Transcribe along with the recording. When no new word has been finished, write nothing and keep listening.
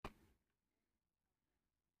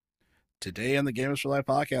Today on the Gamers for Life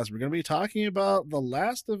podcast, we're going to be talking about The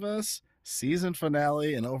Last of Us season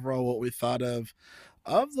finale and overall what we thought of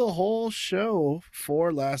the whole show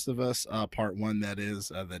for Last of Us Part 1, that is,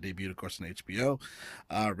 that debuted, of course, on HBO.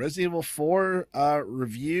 Resident Evil 4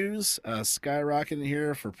 reviews skyrocketing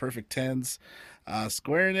here for perfect 10s.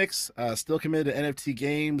 Square Enix still committed to NFT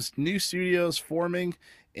games, new studios forming,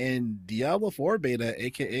 and Diablo 4 beta,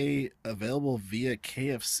 aka available via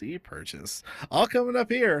KFC purchase. All coming up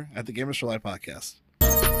here at the Gamers for Life podcast.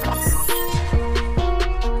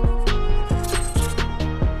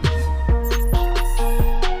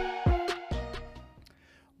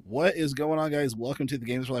 What is going on, guys? Welcome to the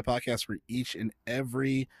Games for Life podcast for each and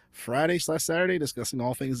every Friday/Saturday discussing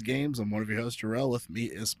all things games. I'm one of your hosts, Jarrell. With me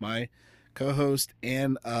is my co-host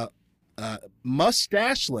and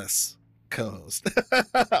mustacheless co-host,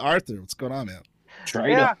 Arthur. What's going on, man?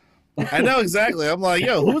 Yeah. I know exactly. I'm like,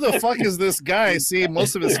 yo, who the fuck is this guy? Seeing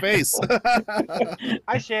most of his face.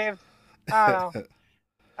 I shaved. I don't know.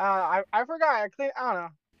 I forgot. I don't know.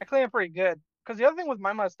 I clean it pretty good. Because the other thing with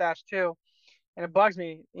my mustache too, and it bugs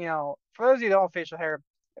me, for those of you who don't have facial hair,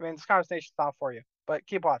 I mean, this conversation's not for you, but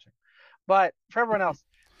keep watching. But for everyone else,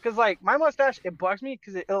 because like my mustache, it bugs me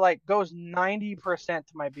because it like goes 90%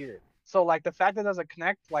 to my beard. So like the fact that it doesn't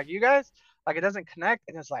connect, like you guys, like it doesn't connect,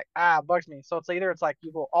 and it's like it bugs me. So it's either it's like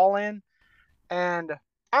you go all in, and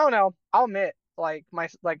I don't know. I'll admit, like my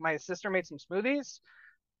sister made some smoothies,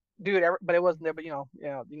 dude. But it wasn't there. But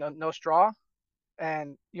no straw.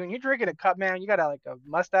 And when you're drinking a cup, man, you got like a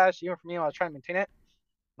mustache. Even for me, when I was trying to maintain it,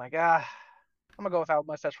 I'm like, I'm gonna go without a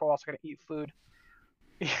mustache for a while. So I can eat food.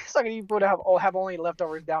 So I can eat food. Have only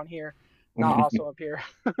leftovers down here, not also up here.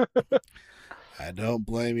 I don't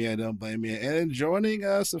blame you. And joining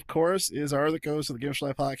us, of course, is our other co-host of the Gamers for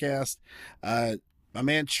Life podcast, my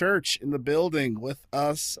man Church in the building with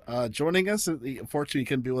us. Joining us. Unfortunately, he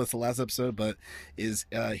couldn't be with us the last episode, but is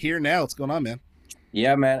here now. What's going on, man?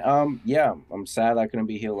 Yeah, man. I'm sad I couldn't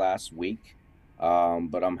be here last week.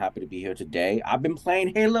 But I'm happy to be here today. I've been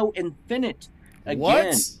playing Halo Infinite again.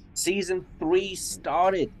 What? Season 3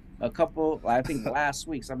 started last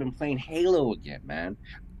week. So I've been playing Halo again, man.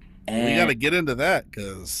 And we got to get into that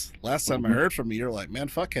because last time I heard from you, you're like, man,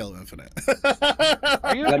 fuck Halo Infinite.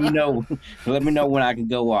 Let me know when I can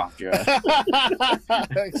go off, Joe.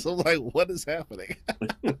 So, like, what is happening?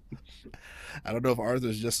 I don't know if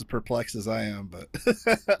Arthur's just as perplexed as I am, but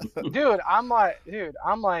dude, I'm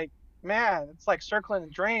like, man, it's like circling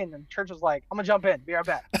the drain, and Church was like, I'm gonna jump in, be right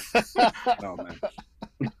back. Oh man.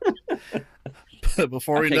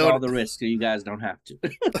 Before I we take know all the risks, so you guys don't have to.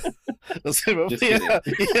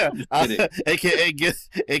 AKA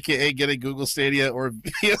get a Google Stadia or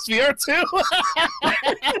PSVR 2.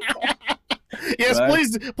 Yes,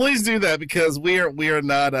 right. Please do that because we are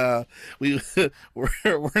not we're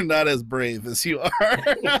not as brave as you are.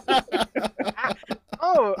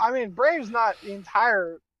 Oh, I mean, brave's not the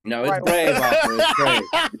entire. No, it's brave. It's brave.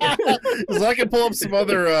 Because I can pull up some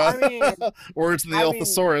other words in the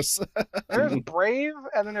thesaurus. There's brave,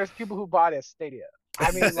 and then there's people who bought a Stadia. I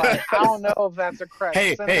mean, like, I don't know if that's a correct.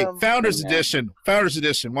 Hey, Founders Edition. Founders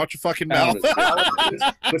Edition. Watch your fucking mouth.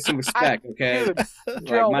 Put some respect, okay? Dude,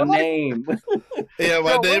 Joe, my name. Yeah,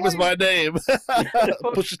 my name is my name.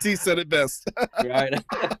 Pusha T said it best. Right.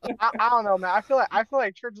 I don't know, man. I feel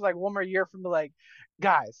like Church is like one more year from the like,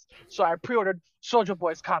 guys. So I pre-ordered Soulja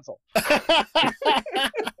Boy's console.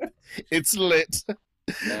 It's lit.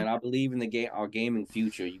 Man, I believe in our gaming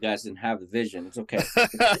future. You guys didn't have the vision. It's okay.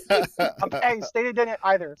 Hey, Stadia didn't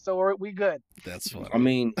either, so we good. That's funny. I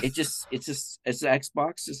mean, it's the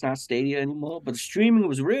Xbox. It's not Stadia anymore. But the streaming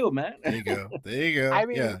was real, man. There you go. I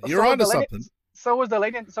mean, yeah, you're onto something. So was the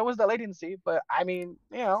latency, but I mean,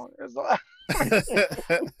 there's a lot.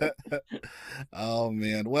 Oh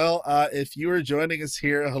man. Well, if you are joining us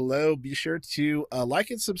here, hello, be sure to like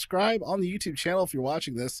and subscribe on the YouTube channel if you're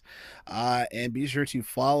watching this, and be sure to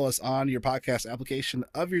follow us on your podcast application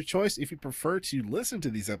of your choice if you prefer to listen to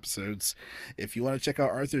these episodes. If you want to check out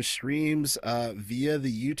Arthur's streams via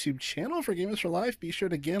the YouTube channel for Gamers for Life, be sure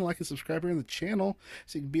to again like and subscribe here on the channel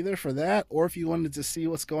so you can be there for that. Or if you wanted to see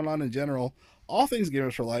what's going on in general, all things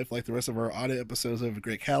Gamers for Life, like the rest of our audio episodes, have a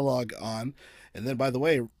great catalog on. And then, by the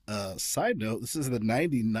way, side note, this is the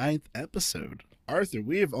 99th episode. Arthur,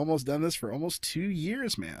 we have almost done this for almost 2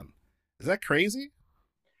 years, man. Is that crazy?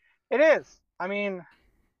 It is. I mean,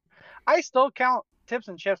 I still count tips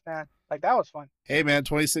and chips, man. Like, that was fun. Hey, man,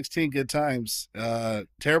 2016, good times.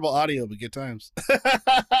 Terrible audio, but good times.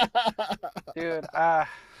 Dude,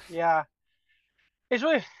 yeah. It's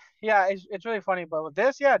really funny. But with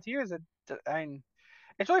this, 2 years, I mean,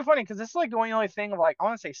 it's really funny because this is like the only thing of like, I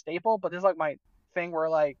want to say staple, but this is like my thing where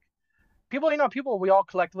like people, we all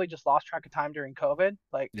collectively just lost track of time during COVID.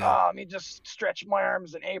 Like, Yeah. let me just stretch my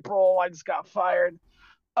arms in April. I just got fired.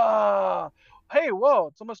 Hey, whoa,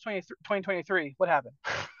 it's almost 2023. What happened?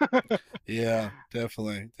 Yeah,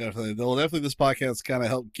 definitely. Well, definitely this podcast kind of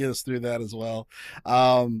helped get us through that as well.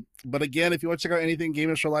 But again, if you want to check out anything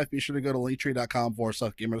Gamers for Life, be sure to go to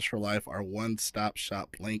linktree.com/Gamers for Life, our one-stop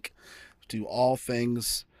shop link to all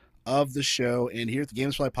things of the show. And here at the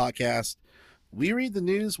Gamers for Life podcast, we read the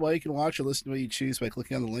news while you can watch or listen to what you choose by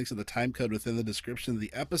clicking on the links of the time code within the description of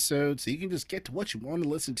the episode, so you can just get to what you want to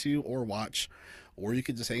listen to or watch, or you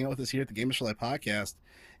can just hang out with us here at the Gamers for Life podcast.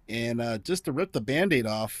 And just to rip the Band-Aid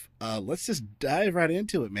off, let's just dive right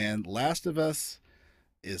into it, man. Last of Us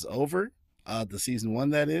is over. The season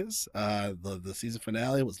 1, that is. The season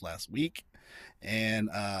finale was last week, and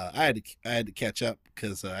I had to catch up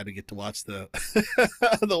because I didn't get to watch the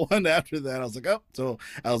the one after that. I was like, oh, so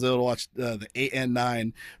I was able to watch the 8 and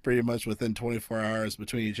 9 pretty much within 24 hours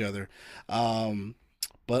between each other.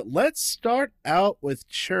 But let's start out with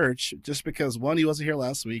Church, just because one, he wasn't here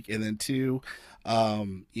last week, and then two,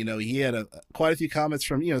 he had quite a few comments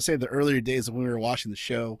from, say the earlier days of when we were watching the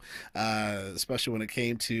show, especially when it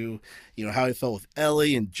came to, how he felt with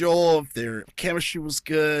Ellie and Joel, if their chemistry was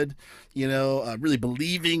good, really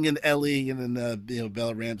believing in Ellie and then,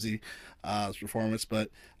 Bella Ramsey's performance. But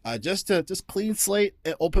just clean slate,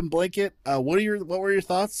 open blanket. What were your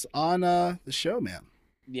thoughts on the show, man?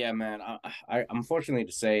 Yeah, man. I unfortunately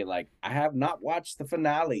to say, like, I have not watched the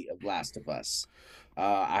finale of Last of Us.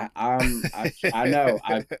 I know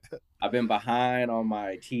I've been behind on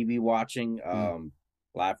my TV watching.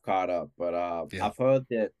 Live caught up, but Yeah. I've heard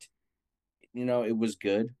that it was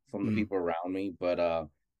good from the people around me, but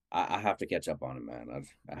I have to catch up on it, man.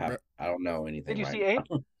 I don't know anything. Did you right see 8?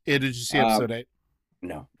 now. Yeah, did you see episode 8?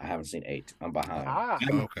 No, I haven't seen 8. I'm behind.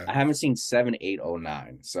 Okay. I haven't seen 7, 8, or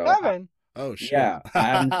 9. So 7. Oh shit! Yeah, I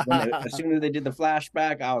haven't. As soon as they did the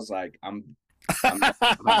flashback, I was like, I'm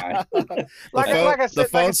behind. The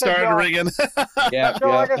phone started ringing. Yeah, Joe,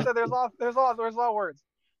 like I said, there's a lot of words.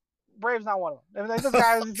 Brave's not one of them. Like, this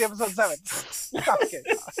guy is episode 7. Stop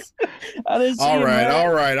kidding. I didn't see all it,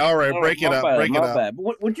 right. Break it up. Bad.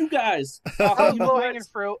 But what you guys? That was low hanging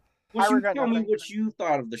fruit. What you tell me what you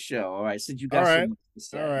thought of the show? All right, since you got so much to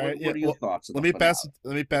say, all right. What are your thoughts? Let me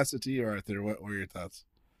pass it to you, Arthur. What were your thoughts?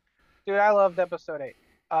 Dude, I loved episode 8.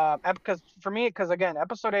 Because again,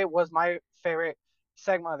 episode 8 was my favorite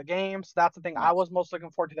segment of the game. So that's the thing I was most looking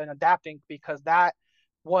forward to then adapting, because that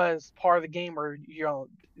was part of the game where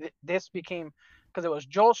this became, because it was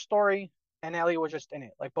Joel's story and Ellie was just in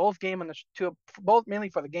it. Like both mainly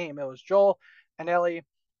for the game, it was Joel and Ellie.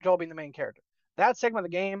 Joel being the main character. That segment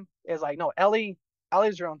of the game is like, no, Ellie's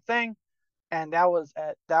her own thing, and that was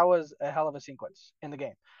a hell of a sequence in the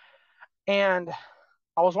game. And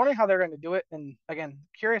I was wondering how they're going to do it, and again,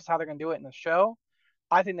 curious how they're going to do it in the show.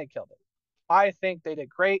 I think they killed it. I think they did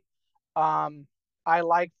great. I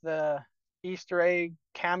like the Easter egg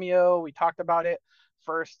cameo. We talked about it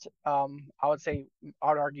first. I would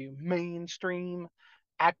argue mainstream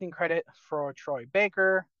acting credit for Troy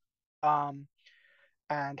Baker,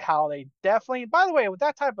 and how they definitely. By the way, with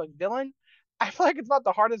that type of villain, I feel like it's not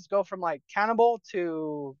the hardest to go from like cannibal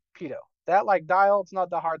to pedo. That like dial, it's not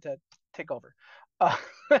that hard to take over.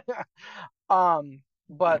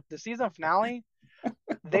 But the season finale,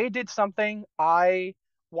 they did something I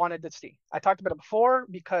wanted to see. I talked about it before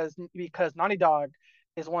because Naughty Dog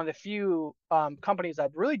is one of the few companies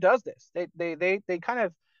that really does this. They kind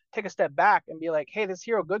of take a step back and be like, hey, this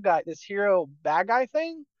hero good guy, this hero bad guy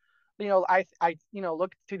thing. I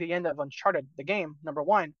look to the end of Uncharted, the game, number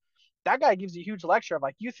 1. That guy gives you a huge lecture of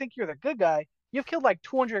like, you think you're the good guy, you've killed like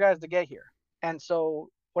 200 guys to get here. And so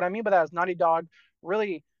what I mean by that is Naughty Dog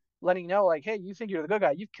really letting you know, like, hey, you think you're the good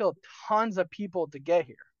guy, you've killed tons of people to get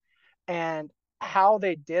here. And how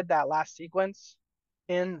they did that last sequence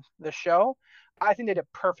in the show, I think they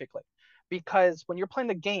did perfectly. Because when you're playing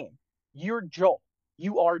the game, you're Joel.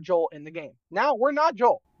 You are Joel in the game. Now we're not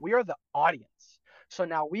Joel. We are the audience. So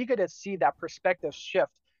now we get to see that perspective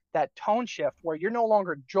shift, that tone shift, where you're no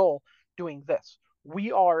longer Joel doing this.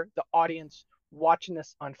 We are the audience watching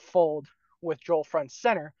this unfold with Joel front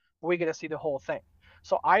center. We get to see the whole thing.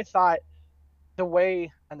 So I thought the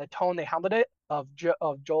way and the tone they handled it of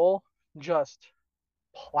Joel just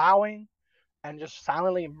plowing and just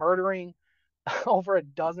silently murdering over a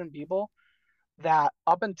dozen people, that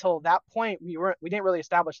up until that point we didn't really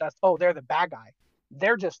establish that, oh, they're the bad guy.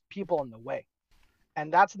 They're just people in the way.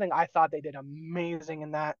 And that's the thing I thought they did amazing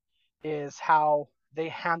in that, is how they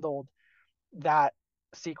handled that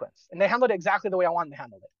sequence. And they handled it exactly the way I wanted to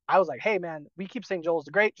handle it. I was like, hey man, we keep saying Joel's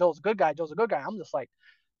the great, Joel's a good guy, Joel's a good guy. I'm just like,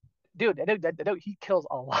 dude, he kills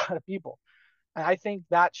a lot of people. And I think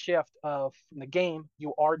that shift of from the game,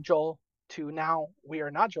 you are Joel, to now we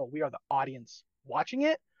are not Joel, we are the audience watching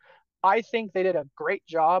it. I think they did a great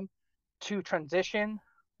job to transition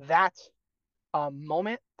that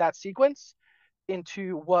moment, that sequence,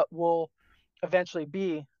 into what will eventually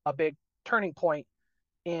be a big turning point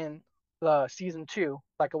in the season 2,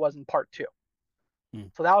 like it was in part 2.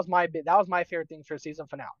 So that was my favorite thing for the season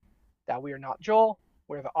finale. That we are not Joel,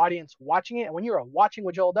 we're the audience watching it, and when you're watching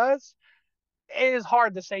what Joel does, it is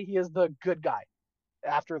hard to say he is the good guy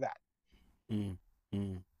after that.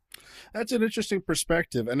 Mm-hmm. That's an interesting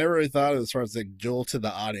perspective. I never really thought of it as far as like Joel to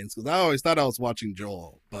the audience, because I always thought I was watching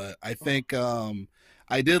Joel, but I think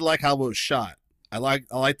I did like how it was shot. I like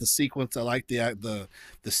the sequence. I like the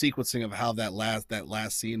sequencing of how that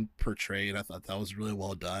last scene portrayed. I thought that was really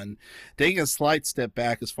well done. Taking a slight step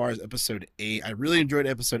back as far as episode 8, I really enjoyed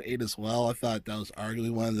episode 8 as well. I thought that was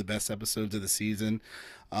arguably one of the best episodes of the season.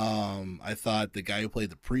 I thought the guy who played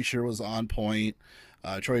the preacher was on point.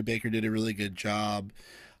 Troy Baker did a really good job.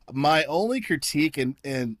 My only critique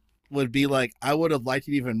and would be like I would have liked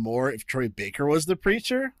it even more if Troy Baker was the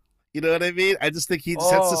preacher. You know what I mean? I just think he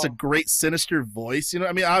just has such a great sinister voice. You know,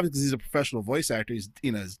 I mean, obviously he's a professional voice actor. He's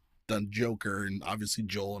he's done Joker and obviously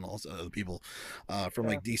Joel and also other people from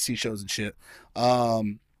like DC shows and shit.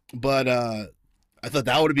 But I thought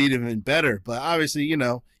that would have been even better. But obviously, he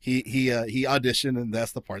auditioned and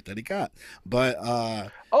that's the part that he got. But I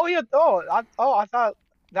thought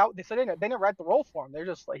that they said they didn't write the role for him. They're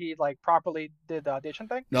just he like properly did the audition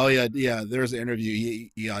thing. No, yeah. There was an interview.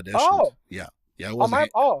 He auditioned. Yeah. It wasn't.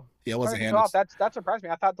 It wasn't handed. That surprised me.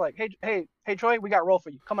 I thought like, hey, Troy, we got a role for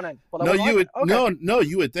you. Come on in. Well, no, you would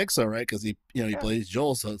you would think so, right? Because he plays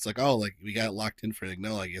Joel, so it's like, oh, like we got locked in for like,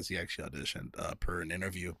 no, I guess he actually auditioned per an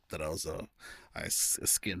interview that I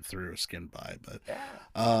skimmed by, but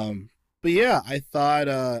yeah, I thought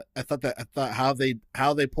how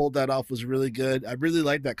they pulled that off was really good. I really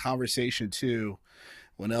liked that conversation too.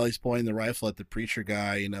 When Ellie's pointing the rifle at the preacher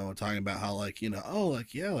guy, and talking about how like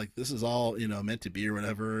this is all meant to be or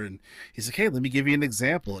whatever, and he's like, hey, let me give you an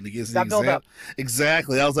example, and he gives the example.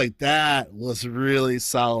 Exactly, I was like, that was really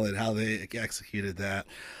solid how they executed that.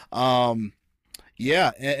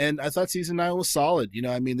 Yeah, and I thought season 9 was solid.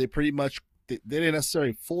 I mean, they pretty much they didn't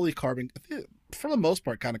necessarily fully for the most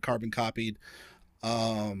part, kind of carbon copied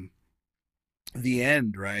the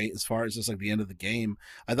end, right? As far as just like the end of the game,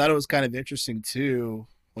 I thought it was kind of interesting too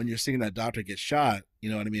when you're seeing that doctor get shot. You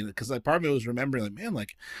know what I mean? Because like part of me was remembering, like, man,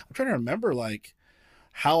 like I'm trying to remember like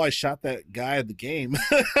how I shot that guy at the game.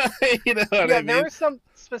 You know what I mean? There were some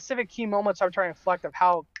specific key moments I'm trying to reflect of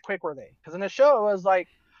how quick were they? Because in the show it was like,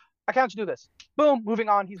 I can't do this. Boom, moving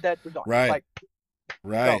on. He's dead. We're done. Right. Like,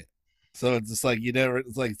 right. Go. So it's just like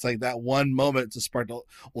it's like that one moment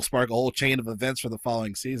will spark a whole chain of events for the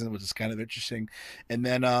following season, which is kind of interesting. And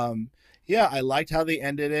then I liked how they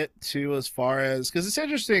ended it too, as far as because it's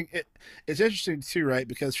interesting. It's interesting too, right?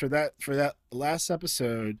 Because for that last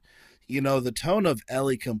episode, the tone of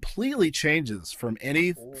Ellie completely changes from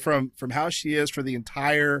how she is for the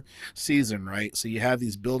entire season, right? So you have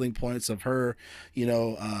these building points of her,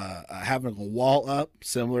 having a wall up,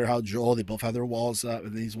 similar to how Joel, they both have their walls up,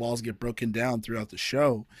 and these walls get broken down throughout the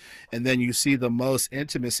show. And then you see the most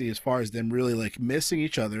intimacy as far as them really like missing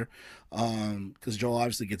each other, because Joel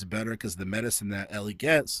obviously gets better because of the medicine that Ellie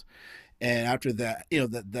gets. And after that,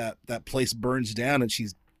 that place burns down and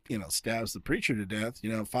she's stabs the preacher to death,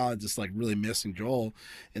 finally just like really missing Joel.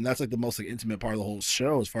 And that's like the most like intimate part of the whole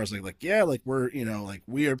show, as far as like we're like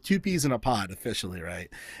we are two peas in a pod officially, right?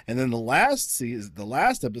 And then the last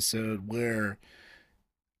episode, where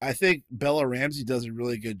I think Bella Ramsey does a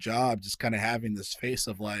really good job just kind of having this face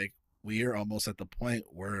of like, we are almost at the point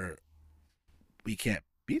where we can't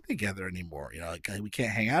be together anymore, like we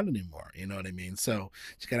can't hang out anymore, you know what I mean? So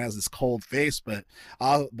she kind of has this cold face, but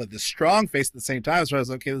this strong face at the same time. So I was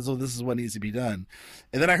like, okay, this is what needs to be done.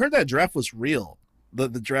 And then I heard that draft was real. The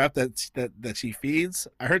draft that she feeds,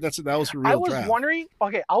 I heard that was a real draft.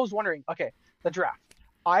 I was wondering, the draft.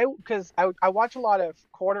 Because I watch a lot of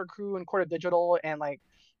Quarter Crew and Quarter Digital and like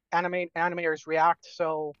animators react.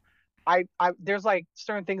 So I there's like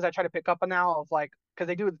certain things I try to pick up on now of like, because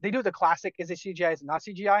they do the classic, is it CGI, is it not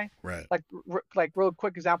CGI? Right. Like real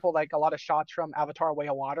quick example, like a lot of shots from Avatar: Way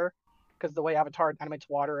of Water, because the way Avatar animates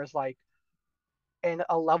water is like in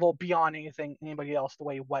a level beyond anybody else. The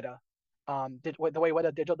way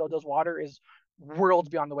Weta Digital does water is worlds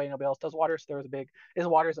beyond the way nobody else does water. So there's a big, is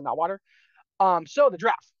water, is it not water? So the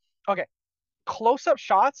giraffe. Okay. Close-up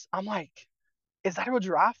shots, I'm like, is that a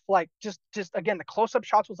giraffe? Like just again, the close-up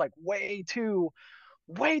shots was like way too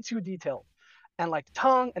detailed. and like the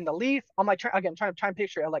tongue and the leaf. I'm like trying to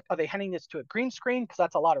picture it. Like, are they handing this to a green screen? Because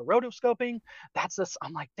that's a lot of rotoscoping. That's this.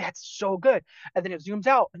 I'm like, that's so good. And then it zooms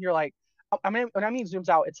out, and you're like, I mean, when I mean zooms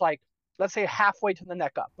out, it's like, let's say halfway to the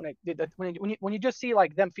neck up. When you just see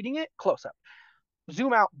like them feeding it close up,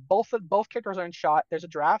 zoom out, both characters are in shot. There's a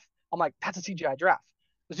giraffe. I'm like, that's a CGI giraffe.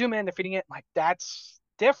 Zoom in, they're feeding it. I'm like, that's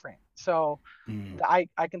different. So I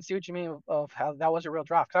can see what you mean of how that was a real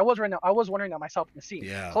giraffe. Because I was wondering that myself in the scene.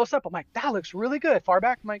 Yeah. Close up, I'm like, that looks really good. Far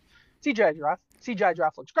back, I'm like, CGI giraffe. CGI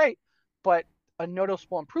giraffe looks great, but a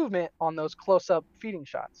noticeable improvement on those close up feeding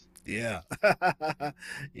shots. Yeah.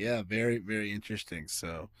 Yeah, very, very interesting.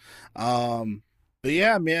 So, but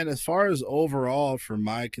yeah, man, as far as overall for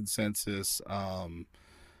my consensus,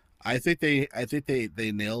 I think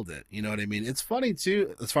they nailed it. You know what I mean? It's funny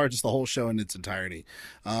too, as far as just the whole show in its entirety.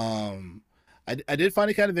 I did find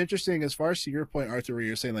it kind of interesting as far as to your point, Arthur, where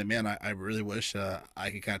you're saying like, man, I really wish I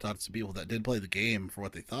could kind of talk to some people that did play the game for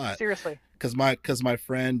what they thought. Seriously. Because my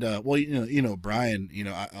friend, well, Brian,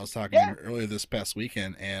 I was talking to him earlier this past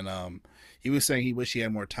weekend, and he was saying he wished he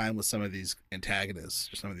had more time with some of these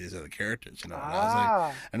antagonists or some of these other characters. And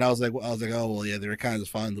I was like, oh well, yeah, they were kind of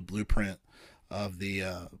just following the blueprint of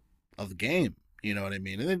the game. You know what I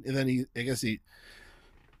mean? And then I guess he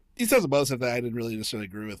says about stuff that I didn't really necessarily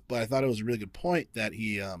agree with, but I thought it was a really good point that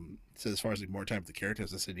he said as far as like more time with the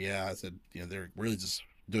characters. I said, they're really just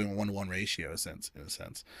doing a 1-to-1 ratio in a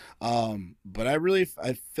sense. But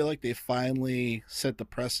I feel like they finally set the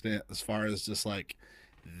precedent as far as just like,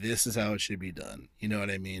 this is how it should be done. You know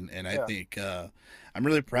what I mean? And I think I'm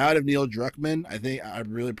really proud of Neil Druckmann. I think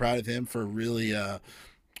I'm really proud of him for really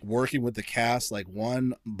working with the cast like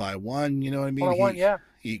one by one. You know what I mean?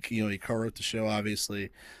 He co-wrote the show,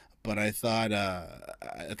 obviously, but I thought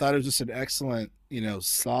it was just an excellent,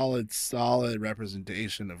 solid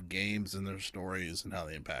representation of games and their stories and how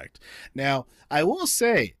they impact. Now, I will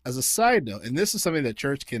say, as a side note, and this is something that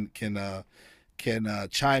Church can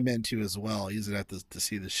chime into as well. He doesn't have to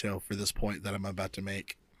see the show for this point that I'm about to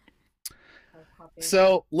make.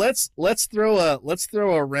 So let's throw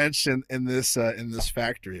a wrench in this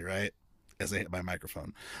factory, right? As I hit my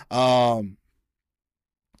microphone.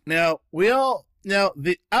 Now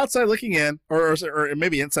the outside looking in, or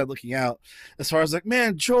maybe inside looking out, as far as like,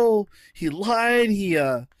 man, Joel, he lied.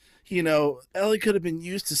 Ellie could have been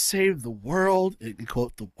used to save the world,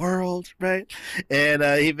 quote, the world, right? And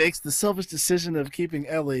he makes the selfish decision of keeping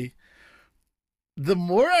Ellie. The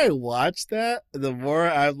more I watch that, the more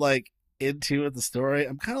I'm like into the story.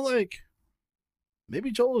 I'm kind of like,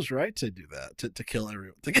 maybe Joel was right to do that, to kill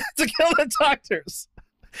everyone, to kill the doctors.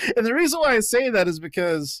 And the reason why I say that is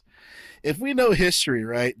because if we know history,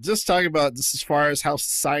 right, just talking about this as far as how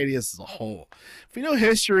society is as a whole, if we know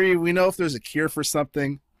history, we know if there's a cure for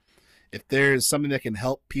something, if there's something that can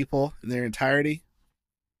help people in their entirety.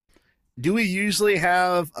 Do we usually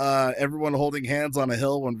have everyone holding hands on a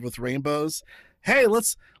hill with rainbows? Hey,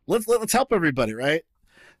 let's help everybody, right?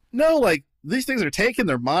 No, like, these things are taken,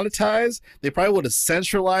 they're monetized. They probably would have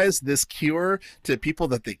centralized this cure to people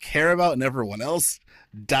that they care about, and everyone else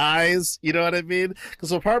dies. You know what I mean?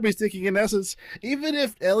 Because part of me is thinking, in essence, even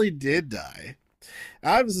if Ellie did die,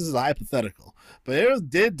 obviously this is hypothetical, but if Ellie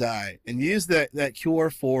did die and use that cure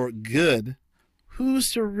for good,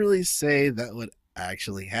 who's to really say that would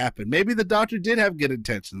actually happen? Maybe the doctor did have good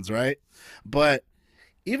intentions, right? But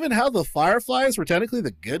even how the Fireflies were technically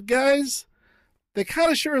the good guys, they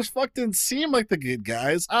kind of sure as fuck didn't seem like the good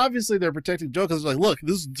guys. Obviously, they're protecting Joe because they're like, look,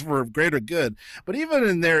 this is for greater good. But even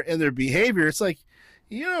in their behavior, it's like,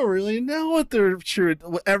 you don't really know what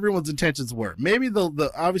everyone's intentions were. Maybe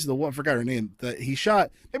the obviously the one, forgot her name, that he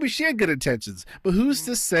shot, maybe she had good intentions. But who's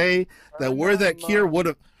to say that where that cure would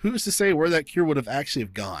have actually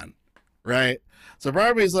have gone, right? So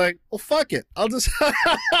Barbie's like, well, fuck it. I'll just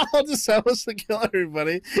help us to kill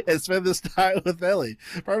everybody and spend this time with Ellie.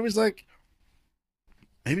 Barbie's like,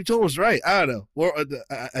 maybe Joel was right. I don't know.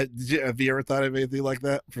 Have you ever thought of anything like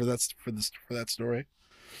that for that story?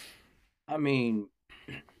 I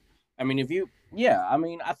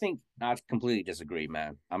think I completely disagree,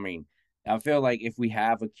 man. I feel like if we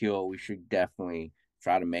have a cure, we should definitely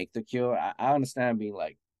try to make the cure. I understand being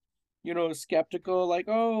like, skeptical, like,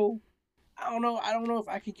 oh, I don't know if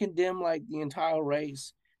I can condemn like the entire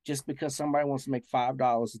race just because somebody wants to make $5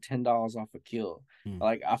 or $10 off a cure.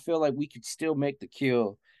 Like, I feel like we could still make the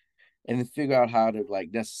cure and then figure out how to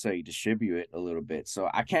like necessarily distribute it a little bit. So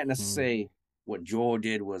I can't necessarily say what Joel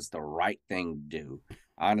did was the right thing to do.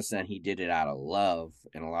 I understand he did it out of love,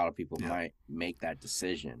 and a lot of people might make that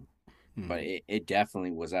decision, but it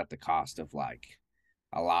definitely was at the cost of like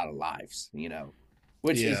a lot of lives,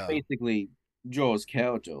 which is basically Joel's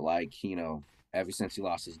character. Like, ever since he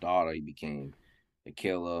lost his daughter, he became a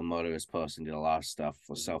killer, murderous person, did a lot of stuff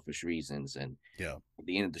for selfish reasons. And Yeah. at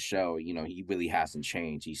the end of the show, he really hasn't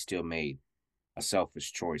changed. He still made a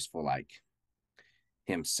selfish choice for like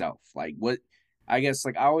himself. Like what I guess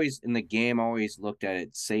like I always in the game I always looked at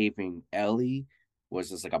it saving Ellie was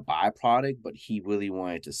just like a byproduct, but he really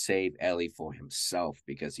wanted to save Ellie for himself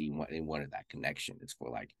because he wanted that connection. It's for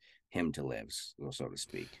like him to live, so to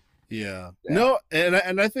speak. Yeah. Yeah. No,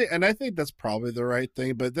 and I think that's probably the right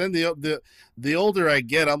thing. But then the older I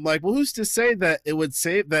get, I'm like, well, who's to say that it would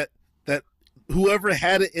save that whoever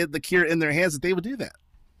had it, the cure in their hands, that they would do that?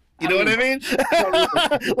 You know what I mean?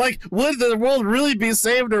 Like, would the world really be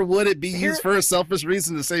saved, or would it be used for a selfish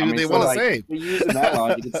reason to save who they want to save? Using that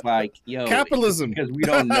logic, it's like, capitalism. Because we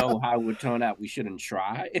don't know how it would turn out. We shouldn't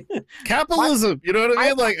try. Capitalism. You know what I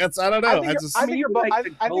mean? Like, I don't know. I think you're both. I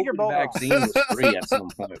think you're both. Vaccine was free at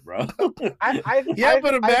some point, bro.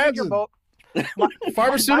 But imagine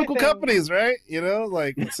pharmaceutical companies, right? You know,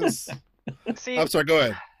 like it's just. See, I'm sorry. Go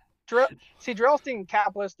ahead. Drell's thinking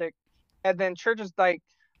capitalistic, and then Church is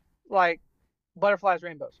like butterflies,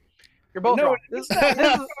 rainbows. You're both wrong. This is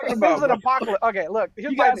an apocalypse. Okay, look.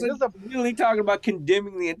 Here's my thing. This is really talking about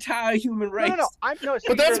condemning the entire human race. No.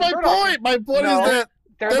 But that's my point. My point is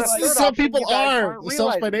that some people are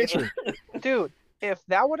selfish by nature. Dude, if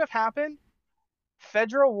that would have happened,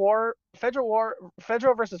 Federal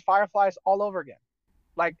versus Fireflies all over again.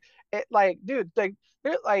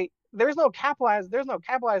 There's no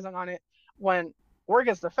capitalizing on it when we're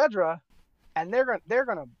against the Fedra, and they're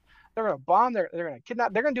gonna bomb, they're gonna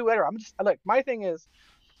kidnap, they're gonna do whatever. My thing is,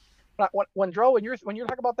 when you're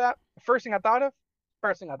talking about that, first thing I thought of,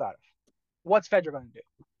 what's Fedra gonna do?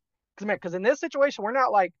 Because in this situation, we're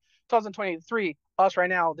not like 2023 us right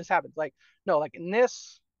now. This happens in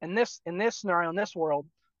this scenario, in this world,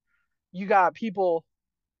 you got people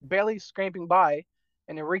barely scraping by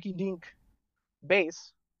in a rinky dink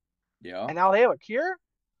base. Yeah. And now they have a cure.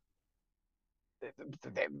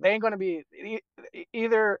 They ain't gonna be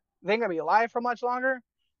either. They ain't gonna be alive for much longer,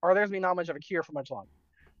 or there's gonna be not much of a cure for much longer.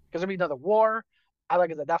 Because there'll be another war. That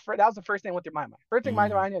was the first thing went through my mind. First thing my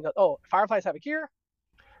mind is, Fireflies have a cure.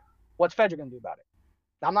 What's Fedra gonna do about it?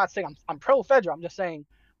 Now, I'm not saying I'm pro Fedra. I'm just saying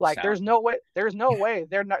there's no way they're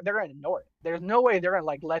gonna ignore it. There's no way they're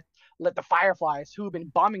gonna let the Fireflies who've been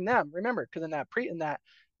bombing them. Remember, because in that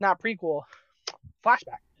prequel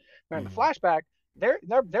flashback, in the flashback, they're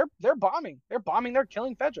bombing. They're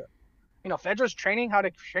killing Fedra. Fedra's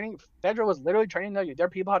Fedra was literally training their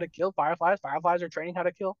people how to kill Fireflies. Fireflies are training how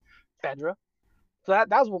to kill Fedra. So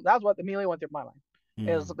that's what immediately went through my mind.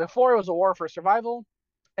 Is before it was a war for survival,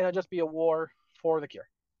 and it'll just be a war for the cure.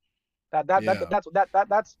 That's why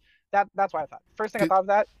I thought. First thing I thought of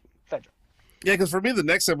that, Fedra. Yeah, because for me, the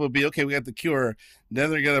next step would be, okay, we got the cure.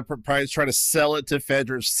 Then they're going to probably try to sell it to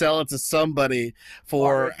Fedra, sell it to somebody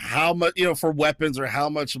for how much, for weapons or how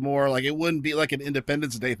much more. Like, it wouldn't be like an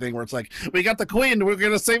Independence Day thing where it's like, we got the queen, we're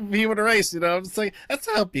going to save the human race. It's like, that's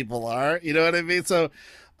how people are. You know what I mean? So,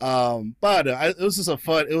 it was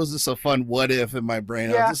just a fun what if in my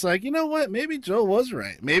brain. Yeah. I was just like, you know what? Maybe Joel was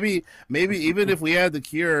right. Maybe even if we had the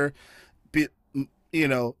cure,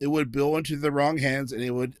 it would go into the wrong hands, and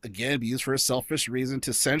it would again be used for a selfish reason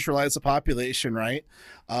to centralize the population, right?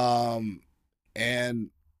 And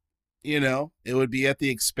it would be at the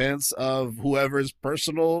expense of whoever's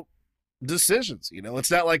personal decisions.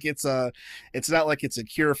 It's not like it's a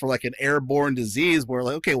cure for like an airborne disease where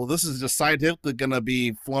like, okay, well, this is just scientifically gonna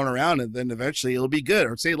be flown around and then eventually it'll be good,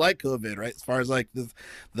 or say like COVID, right? As far as like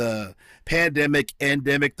the pandemic,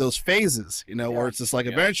 endemic, those phases, where it's just like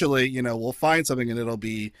eventually, we'll find something and it'll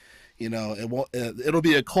be, it'll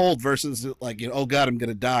be a cold versus like, oh God, I'm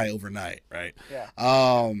gonna die overnight, right? Yeah.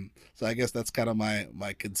 So I guess that's kind of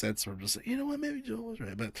my consensus from just, what, maybe Joel was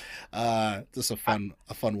right, but just a fun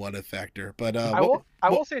what if factor. But I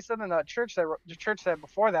will say something that the church said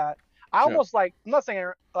before that. I almost I'm not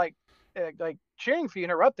saying like cheering for you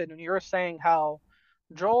interrupted when you were saying how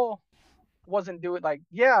Joel wasn't doing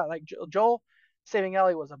Joel saving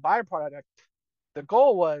Ellie was a byproduct. The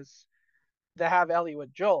goal was to have Ellie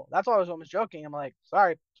with Joel. That's why I was almost joking. I'm like,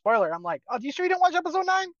 sorry, spoiler. I'm like, oh, do you sure you didn't watch episode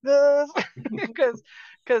 9? Because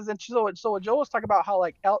so Joel was talking about how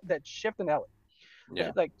that shift in Ellie.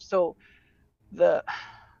 Yeah. A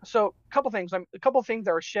couple things that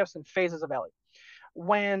were shifts and phases of Ellie.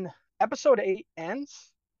 When episode 8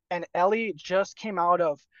 ends and Ellie just came out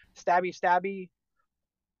of stabby,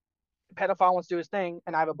 pedophile wants to do his thing,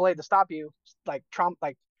 and I have a blade to stop you,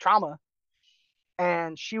 trauma.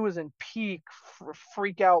 And she was in peak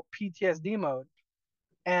freak out PTSD mode,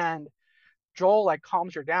 and Joel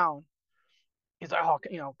calms her down, he's like, oh,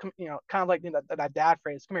 kind of like that dad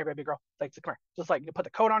phrase, come here, baby girl, like, come here, just like you put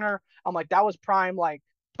the coat on her. I'm like, that was prime, like,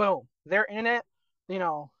 boom, they're in it,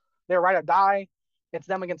 they're right or die. It's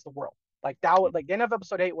them against the world. Like that was like the end of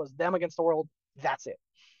episode 8 was them against the world. That's it.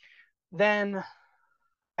 Then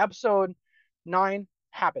episode 9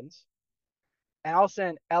 happens, and all of a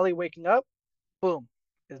sudden Ellie waking up, boom,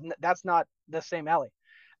 that's not the same Ellie.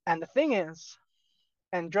 And the thing is,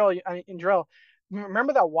 and Drill,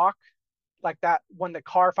 remember that walk, like that when the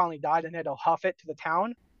car finally died and they had to huff it to the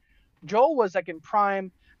town? Joel was like in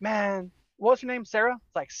prime, man. What's your name? Sarah?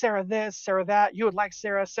 It's like Sarah this, Sarah that. You would like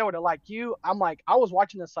Sarah, Sarah would like you. I'm like, I was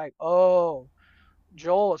watching this like, oh,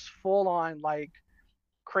 Joel is full on like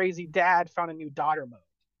crazy dad found a new daughter mode.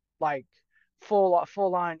 Like full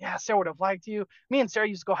on, yeah, Sarah would have liked you. Me and Sarah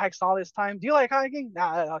used to go hikes all this time. Do you like hiking?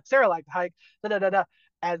 Nah, Sarah liked to hike. Da da da da.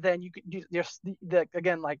 And then you could just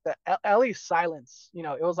again like the Ellie's silence.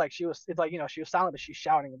 It was like it's like she was silent, but she's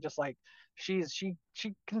shouting, just like she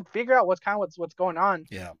can figure out what's going on.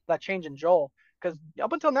 Yeah. That change in Joel, because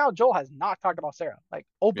up until now Joel has not talked about Sarah like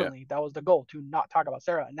openly. Yeah. That was the goal, to not talk about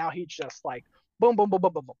Sarah, and now he's just like boom boom boom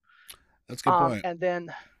boom boom boom. That's a good point. And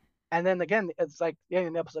then again, it's like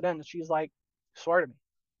in the episode ends, she's like, swear to me.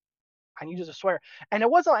 I need you to swear. And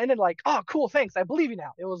it wasn't ended like, oh, cool, thanks, I believe you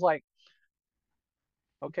now. It was like,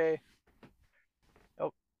 okay.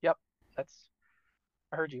 Oh, yep, I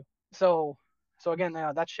heard you. So again,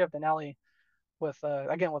 that shift in Ellie with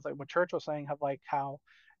again with like what Church was saying, of like how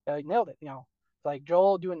nailed it. Like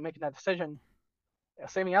Joel making that decision,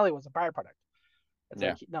 saving Ellie was a byproduct. It's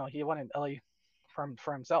like he wanted Ellie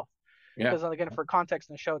for himself. Yeah. Because again, for context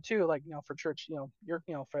in the show too, like for Church,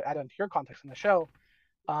 for adding to your context in the show,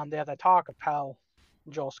 they have that talk of how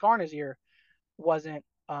Joel scar in his ear wasn't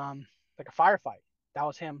like a firefight. That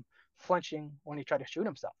was him flinching when he tried to shoot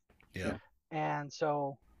himself. Yeah. And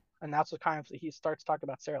that's what kind of he starts talking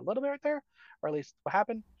about Sarah a little bit right there, or at least what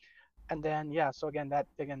happened. And then so again the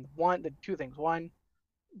two things. One,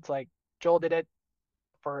 it's like Joel did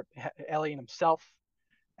for Ellie and himself.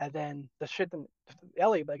 And then the shit in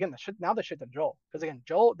Ellie, but again the shit in Joel, because again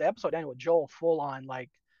the episode ended with Joel full on like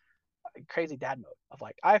crazy dad mode of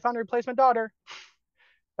like, I found a replacement daughter.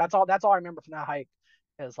 That's all I remember from that hike,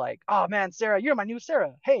 is like, oh man, Sarah, you're my new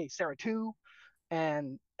Sarah. Hey, Sarah 2.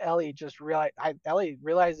 And Ellie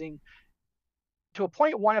realizing to a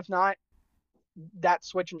point one, if not that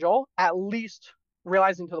switch in Joel, at least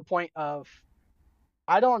realizing to the point of,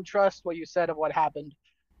 I don't trust what you said of what happened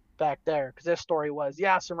back there, because this story was,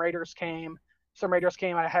 some raiders came,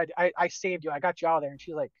 I saved you, I got you out of there. And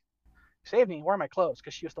she's like, saved me, where are my clothes?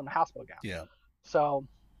 Because she was still in the hospital gown. Yeah. So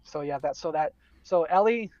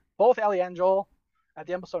Ellie, both Ellie and Joel at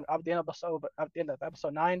the end of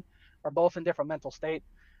episode 9 are both in different mental state.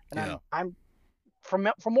 And I'm for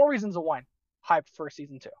more reasons than one, hyped for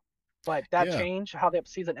season 2. But that change, how the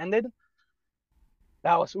season ended,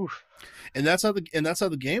 that was oof. And that's how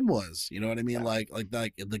the game was. You know what I mean? Yeah. Like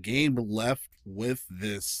the game left with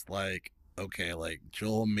this, like, okay, like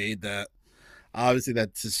Joel made that, obviously,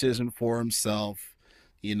 that decision for himself,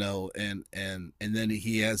 and then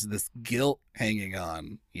he has this guilt hanging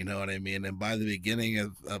on, you know what I mean? And by the beginning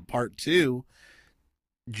of part 2,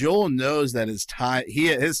 Joel knows that his time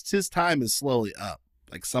is slowly up.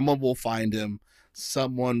 Like, someone will find him.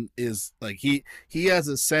 Someone is like, he has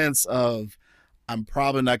a sense of, I'm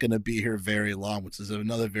probably not going to be here very long, which is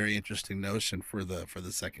another very interesting notion for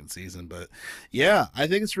the second season. But yeah, I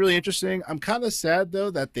think it's really interesting. I'm kind of sad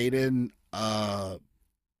though that they didn't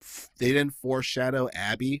foreshadow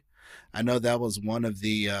Abby. I know that was one of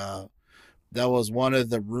the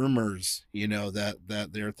rumors, that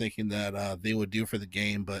they're thinking that they would do for the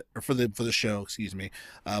game, or for the show, excuse me.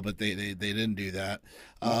 But they didn't do that.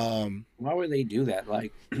 Why would they do that?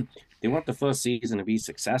 Like, they want the first season to be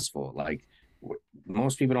successful. Like,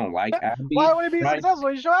 most people don't like Abby. Why would it be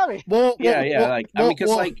successful? You show Abby.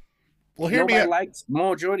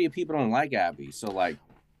 Majority of people don't like Abby. So like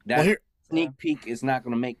that sneak peek is not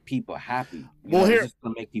going to make people happy. It's just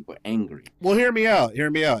going to make people angry. Well, hear me out.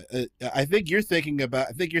 I think you're thinking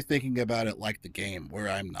about it like the game, where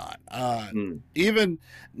I'm not.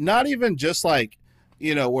 Not even just like,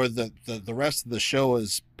 where the rest of the show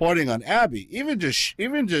is pointing on Abby. Even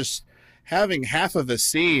just having half of a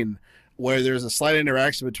scene where there's a slight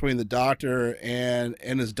interaction between the doctor and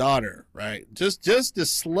his daughter, right? Just to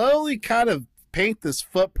slowly kind of paint this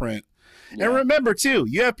footprint. Yeah. And remember too,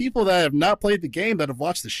 you have people that have not played the game that have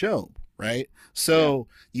watched the show, right? So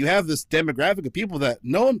you have this demographic of people that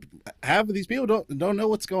half of these people don't know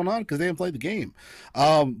what's going on because they haven't played the game.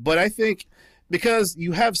 But I think because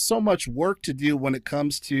you have so much work to do when it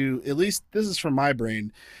comes to, at least this is from my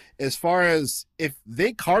brain, as far as if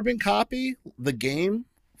they carbon copy the game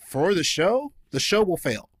for the show will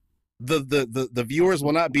fail. The viewers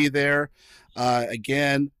will not be there.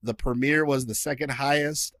 Again, the premiere was the second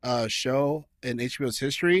highest show in HBO's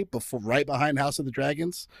history, before right behind House of the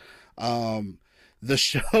Dragons. Um, the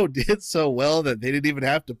show did so well that they didn't even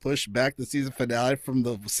have to push back the season finale from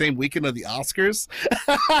the same weekend of the Oscars,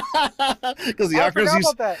 because the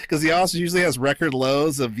Oscars usually has record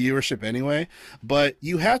lows of viewership anyway. But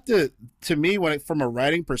you have to me, from a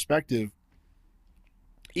writing perspective,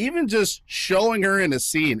 even just showing her in a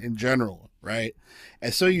scene in general, right?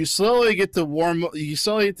 And so you slowly get to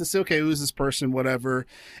say, okay, who's this person, whatever,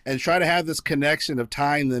 and try to have this connection of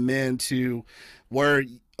tying them into where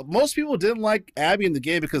most people didn't like Abby in the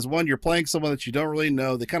game, because one, you're playing someone that you don't really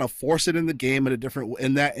know. They kind of force it in the game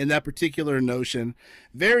in that particular notion,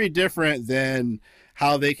 very different than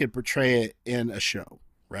how they could portray it in a show.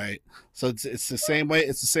 Right, so it's the same way.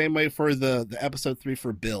 It's the same way for the episode 3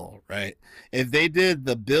 for Bill. Right, if they did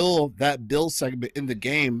that Bill segment in the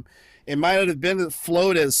game, it might not have been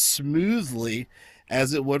flowed as smoothly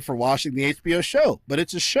as it would for watching the HBO show. But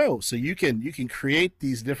it's a show, so you can create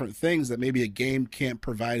these different things that maybe a game can't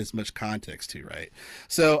provide as much context to. Right,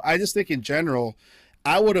 so I just think in general,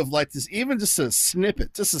 I would have liked this, even just a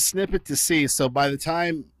snippet to see. So by the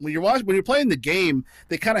time when you're playing the game,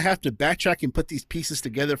 they kind of have to backtrack and put these pieces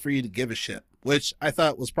together for you to give a shit, which I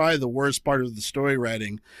thought was probably the worst part of the story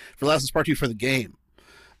writing for Last of Us Part 2 for the game.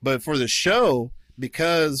 But for the show,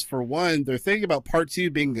 because for one, they're thinking about Part 2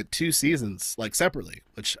 being 2 seasons, like separately,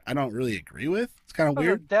 which I don't really agree with. It's kind of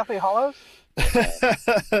weird. Deathly Hollows.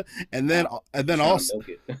 and then also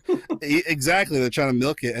exactly, they're trying to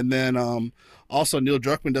milk it, and then also Neil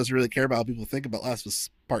Druckmann doesn't really care about how people think about Last of Us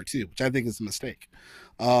Part 2, which I think is a mistake.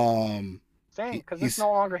 Same, because this is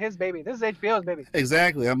no longer his baby. This is HBO's baby.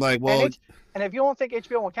 Exactly. I'm like, well, and if you don't think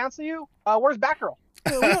HBO will cancel you, where's Batgirl?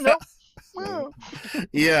 We don't know.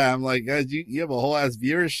 Yeah, I'm like, guys, you have a whole ass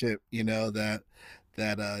viewership,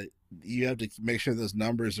 that you have to make sure those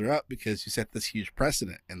numbers are up, because you set this huge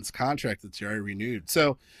precedent in this contract that's already renewed.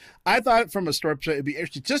 So I thought from a story perspective, it'd be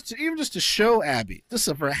interesting just to show Abby,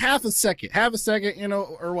 just for half a second,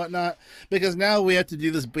 or whatnot, because now we have to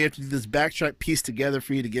do this backtrack piece together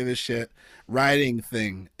for you to give a shit writing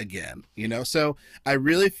thing again, So I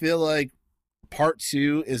really feel like Part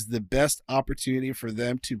 2 is the best opportunity for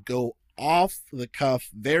them to go off the cuff,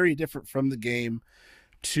 very different from the game,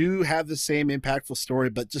 to have the same impactful story,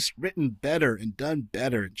 but just written better and done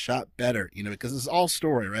better and shot better, because it's all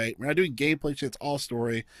story, right? We're not doing gameplay shit, it's all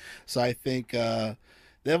story. So I think they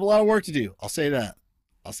have a lot of work to do. I'll say that.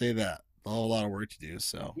 They'll have a lot of work to do.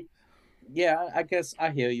 So yeah, I guess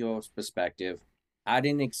I hear your perspective. I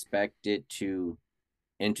didn't expect it to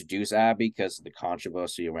introduce Abby because of the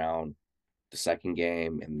controversy around the second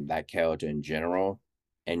game and that character in general,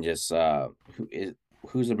 and just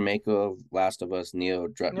who's the maker of Last of Us? Neil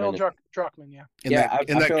Druckmann. Neil Druckmann, yeah.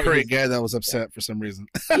 That current guy that was upset for some reason.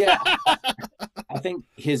 Yeah, I think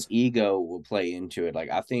his ego will play into it. Like,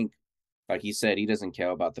 I think, like he said, he doesn't care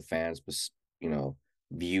about the fans, but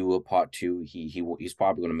view of Part 2. He's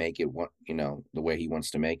probably going to make it the way he wants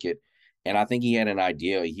to make it. And I think he had an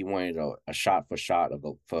idea. He wanted a shot for shot of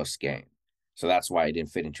the first game, so that's why it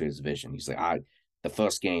didn't fit into his vision. He's like, the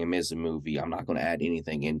first game is a movie. I'm not going to add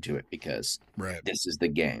anything into it because this is the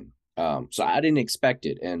game. So I didn't expect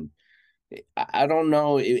it. And I don't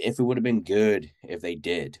know if it would have been good if they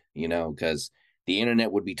did, because the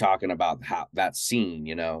internet would be talking about how that scene,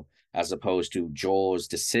 as opposed to Joel's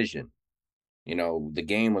decision. The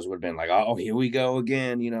game would have been like, oh, here we go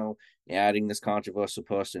again, adding this controversial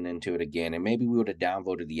person into it again. And maybe we would have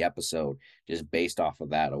downvoted the episode just based off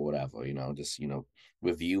of that or whatever, just,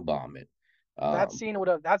 review bomb it. That scene would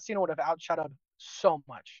have outshadowed so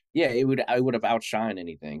much. Yeah, it would have outshined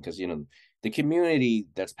anything, because the community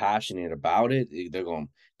that's passionate about it,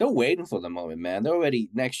 they're waiting for the moment, man. They're already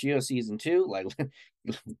next year season 2. Like,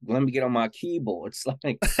 let me get on my keyboard. It's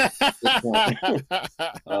like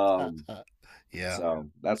yeah. So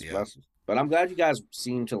that's but I'm glad you guys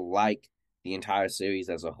seem to like the entire series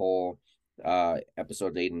as a whole.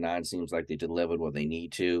 Episodes 8 and 9 seems like they delivered what they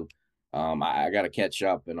need to. I got to catch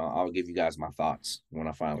up, and I'll give you guys my thoughts when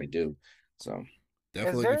I finally do. So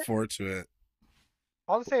definitely looking forward to it.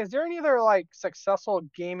 I'll say, is there any other successful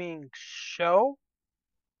gaming show,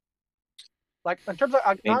 like in terms of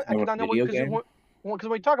because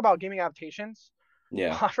when we talk about gaming adaptations,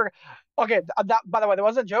 yeah, I forgot. Okay, by the way, there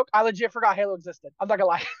wasn't a joke. I legit forgot Halo existed. I'm not gonna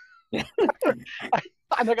lie.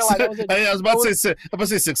 I'm not gonna lie, that was a I was about to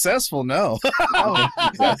say, successful. No. no.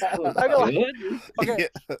 Successful. Not gonna lie. Good. Okay,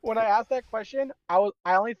 Yeah. when I asked that question, I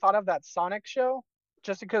only thought of that Sonic show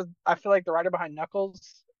just because I feel like the writer behind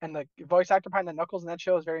Knuckles and the voice actor behind the Knuckles in that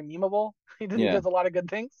show is very memeable. He Yeah, does a lot of good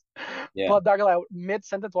things. yeah. But not gonna lie, mid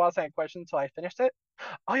sentence while I was saying a question until I finished it.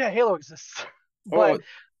 Oh yeah, Halo exists. Oh, But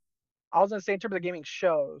I was gonna say in terms of the gaming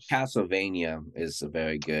shows. Castlevania is a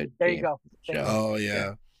very good There you game go. Thank you. show. Oh Yeah, yeah.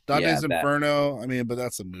 yeah. Dante's That. Inferno. I mean, but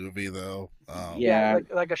that's a movie though. Yeah, Yeah,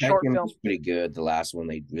 like a short Tekken film. was pretty good. The last one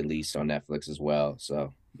they released on Netflix as well.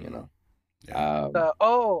 So Yeah.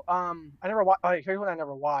 I never watched. Oh, here's what I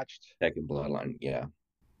never watched. Tekken Bloodline. Yeah,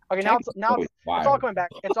 Okay, Tekken's now always it's all wild. coming back.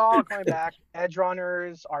 It's all coming back. Edge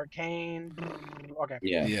Runners, Arcane. Okay.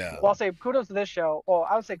 Yeah, Yeah. Well, I'll say kudos to this show. Well,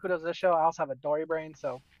 I would say kudos to this show. I also have a Dory brain,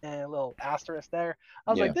 so a little asterisk there.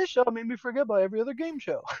 I was yeah, like, this show made me forget about every other game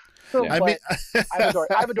show. yeah. I mean, But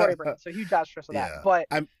I have a Dory brain, so huge asterisk for that. yeah. But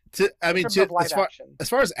I in mean, terms of live action, as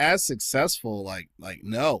far as successful,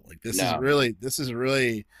 no, like this No. is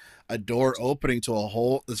really a door opening to a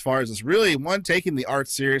whole, as far as it's really one taking the art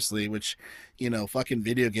seriously, which, fucking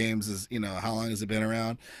video games is, how long has it been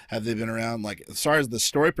around? Have they been around? Like, as far as the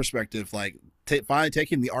story perspective, like finally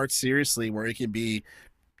taking the art seriously where it can be,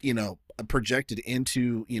 projected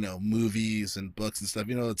into, movies and books and stuff.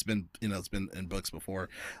 It's been in books before,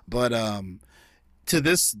 but, to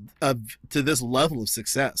this level of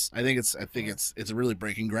success, I think it's really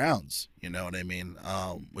breaking grounds. You know what I mean?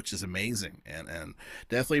 Which is amazing, and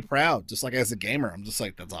definitely proud. Just like as a gamer, I'm just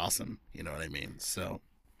like, that's awesome. You know what I mean? So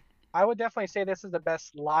I would definitely say this is the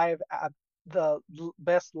best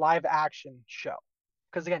best live action show.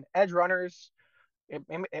 Because again, Edge Runners,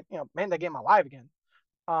 made the game alive again.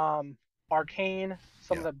 Arcane,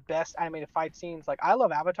 some of yeah, the best animated fight scenes. Like I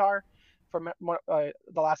love Avatar for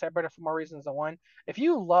the last Airbender for more reasons than one. If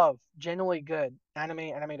you love genuinely good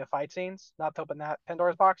animated fight scenes, not to open that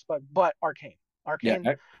Pandora's box, but Yeah,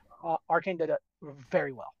 Arcane did it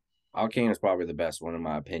very well. Arcane is probably the best one in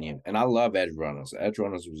my opinion, and I love Edge Runners. Edge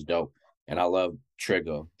Runners was dope, and I love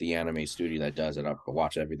Trigger, the anime studio that does it. I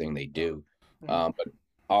watch everything they do, but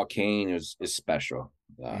Arcane is special.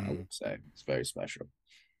 I would say it's very special.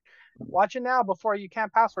 Watch it now before you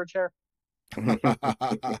can't password share.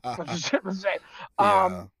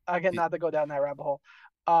 yeah, Again, not to go down that rabbit hole.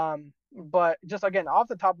 But just again, off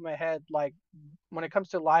the top of my head, like when it comes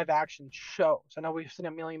to live action shows, I know we've seen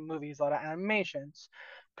a million movies, a lot of animations,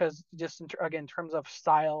 because just again, in terms of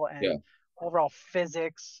style and Yeah, overall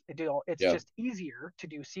physics, it's yeah, just easier to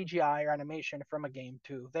do CGI or animation from a game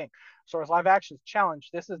to thing. So as live action challenge,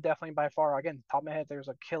 this is definitely by far, again, top of my head, there's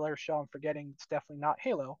a killer show I'm forgetting. It's definitely not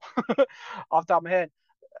Halo. Off the top of my head,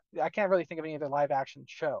 I can't really think of any other live action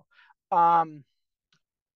show. Um,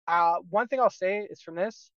 One thing I'll say is from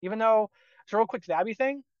this, even though it's a real quick Zabby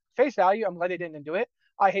thing, face value, I'm glad they didn't do it.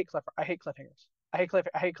 I hate cliffhangers. I hate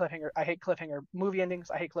cliffhanger. I hate cliffhanger movie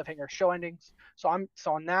endings. I hate cliffhanger show endings. So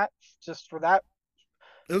on that, just for that,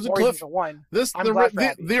 it was a more reasons cliff. than one. This I'm glad for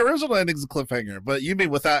Abby. the original ending's a cliffhanger, but you mean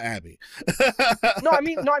without Abby? No, I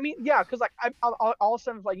mean, yeah, because like all of a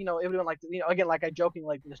sudden, like it would have been like again, like I joking,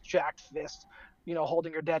 like this jacked fist,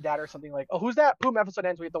 holding your dead dad or something like, oh, who's that? Boom, episode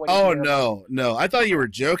ends. We have to wait. Oh no! I thought you were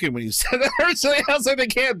joking when you said that originally. I was like, they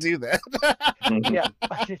can't do that. Yeah,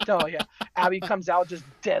 no, yeah. Abby comes out, just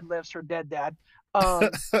deadlifts her dead dad.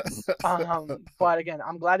 But again,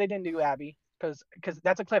 I'm glad they didn't do Abby because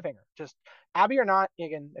that's a cliffhanger. Just Abby or not,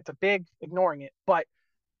 again, it's a big ignoring it, but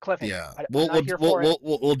cliffhanger. Yeah,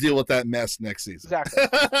 We'll deal with that mess next season.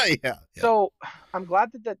 Exactly. Yeah. So I'm glad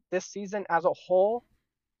that this season as a whole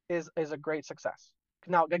is a great success.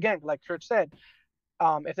 Now, again, like Church said,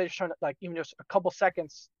 if they're just showing like even just a couple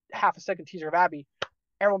seconds, half a second teaser of Abby,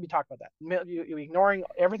 everyone will be talking about that. You ignoring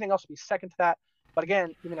everything else will be second to that. But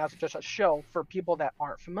again, even as just a show for people that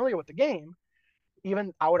aren't familiar with the game,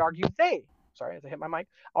 even I would argue sorry, as I hit my mic,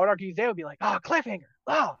 I would argue they would be like, cliffhanger,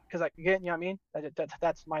 because like again, you know what I mean?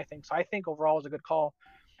 That's my thing. So I think overall it was a good call.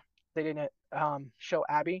 They didn't show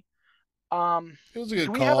Abby. It was a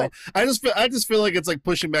good call. I just feel like it's like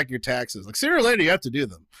pushing back your taxes. Like sooner or later you have to do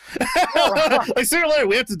them. Like sooner or later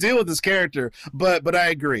we have to deal with this character. But I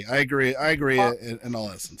agree. In all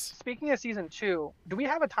essence. Speaking of season 2, do we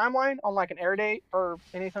have a timeline on like an air date or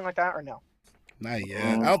anything like that, or no? Not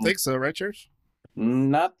yet. I don't think so, right, Church?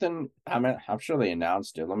 Nothing. I mean, I'm sure they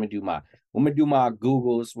announced it. Let me do my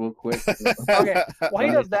Googles real quick. Okay. While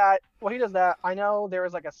he does that, I know there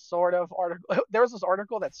was like a sort of article. There was this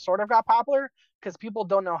article that sort of got popular because people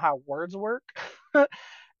don't know how words work, and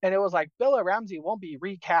it was like Bella Ramsey won't be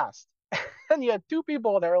recast, and you had two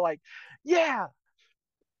people that were like, "Yeah,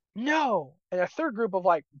 no," and a third group of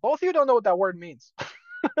like, both of you don't know what that word means.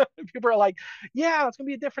 People are like, yeah, it's gonna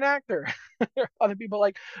be a different actor. Other people are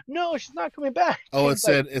like, no, she's not coming back. Oh, It's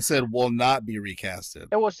like, it said will not be recasted.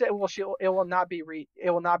 it will say, it will not be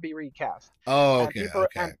recast. Oh, And okay,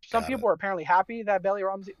 okay, some got it. people are apparently happy that Bella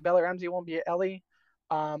Ramsey won't be Ellie.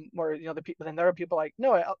 Where the people, then there are people like,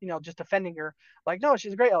 no, just defending her, like, no,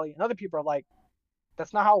 she's a great Ellie. And other people are like,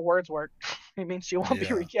 that's not how words work. It means she won't be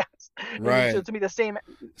Yeah, recast. It means right. to be the same. It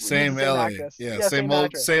means Same the same Ellie. actress. Yeah, Yeah, same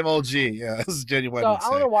actress. same old G. Yeah, this is genuine So would I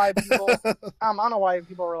don't say. know why people. I don't know why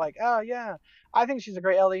people were like, oh yeah, I think she's a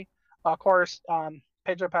great Ellie. Of course,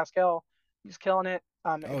 Pedro Pascal, he's killing it.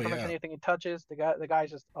 Oh Pretty much yeah. anything he touches, the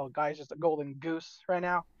guy's just a golden goose right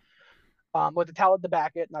now. With the talent to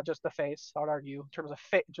back it, not just the face. I would argue in terms of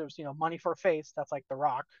in terms money for face, that's like The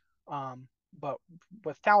Rock. But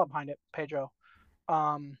with talent behind it, Pedro.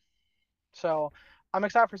 So I'm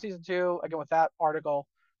excited for season 2. Again, with that article,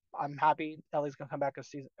 I'm happy Ellie's gonna come back as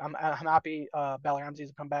season. I'm happy Bella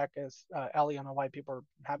Ramsey's gonna come back as Ellie. I don't know why people are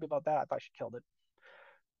happy about that. I thought she killed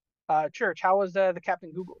it. Church, how was the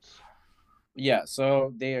Captain Googles? Yeah,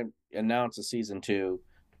 so they announced a season 2,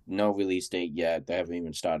 no release date yet. They haven't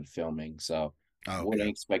even started filming, so Oh, wouldn't okay.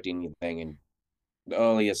 expect anything in the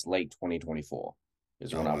earliest late 2024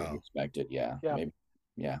 is when I would wow. expect it. Yeah, Yeah. maybe.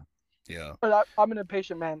 Yeah. Yeah. But I'm an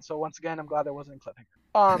impatient man, so once again, I'm glad there wasn't a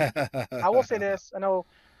cliffhanger. I will say this: I know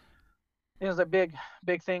it was a big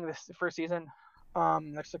thing this first season,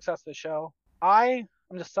 the success of the show. I'm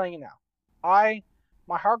just telling you now.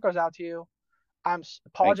 My heart goes out to you. I'm Thank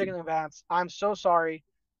apologizing you. in advance. I'm so sorry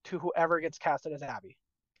to whoever gets casted as Abby.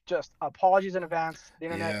 Just apologies in advance. The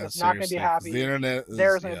internet Yeah, is not going to be seriously, 'cause the happy. internet is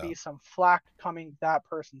There's going to be some flack coming that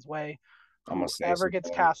person's way. I'm gonna say some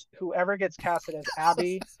Whoever gets casted as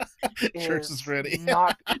Abby Church is is ready.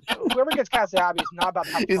 not. Whoever gets casted as Abby is not about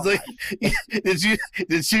to have a He's fun like, life.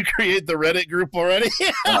 did you create the Reddit group already?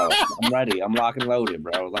 Bro, I'm ready. I'm lock and loaded,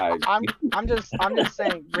 bro. Like I'm just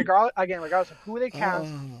saying, regardless of who they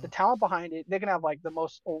cast, the talent behind it, they can have like the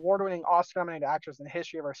most award-winning, Oscar-nominated actress in the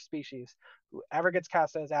history of our species. Whoever gets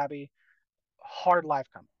cast as Abby, hard life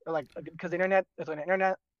coming. Like, because the internet is an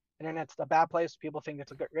internet's a bad place. People think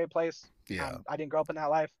it's a great place. Yeah. I didn't grow up in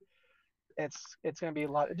that life. It's gonna be a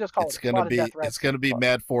lot. Just call It's it a lot of death threats. it's gonna be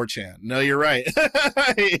mad 4chan. No, you're right. You're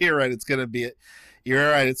right. You're right. It's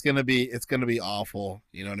gonna be awful.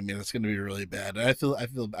 You know what I mean? It's gonna be really bad. And I feel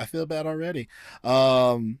bad already.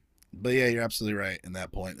 But yeah, you're absolutely right in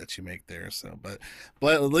that point that you make there. So, but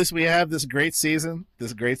at least we have this great season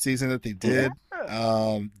that they did.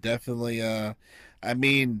 Yeah. Definitely. I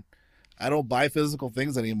mean, I don't buy physical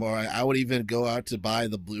things anymore. I would even go out to buy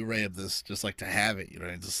the Blu-ray of this just like to have it, you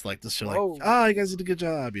know, just like to show like, oh, you guys did a good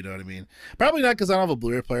job, you know what I mean? Probably not because I don't have a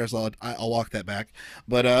Blu-ray player, so I'll walk that back.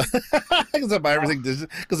 But because I buy everything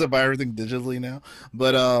digitally now.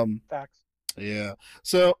 But Facts. yeah.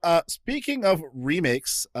 So speaking of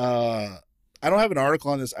remakes, I don't have an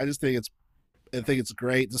article on this. I just think it's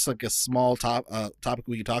great. Just like a small topic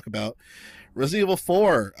we can talk about. Resident Evil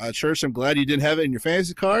 4, Church. I'm glad you didn't have it in your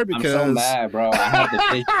fantasy card because I'm so mad, bro. I had the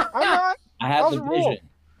vision. I'm not. I had the vision.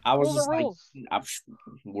 I was Rules just are like, rules.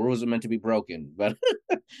 rules are meant to be broken, but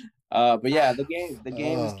yeah, the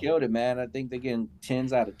game has killed it, man. I think they're getting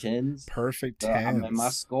 10s out of 10s. Perfect 10s. I mean, my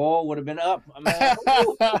score would have been up, man.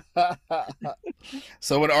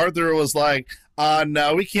 So when Arthur was like,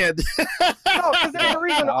 no, we can't. No, because there's a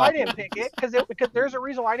reason I didn't pick it. Because there's a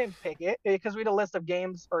reason why I didn't pick it. Because we had a list of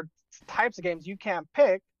games or types of games you can't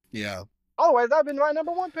pick. Yeah. Otherwise, that'd been my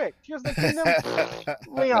number 1 pick. Tears of the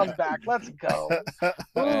Kingdom. Leon's back. Let's go.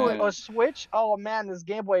 Ooh, a Switch. Oh man, this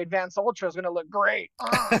Game Boy Advance Ultra is gonna look great.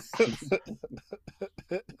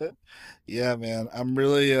 Yeah, man. I'm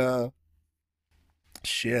really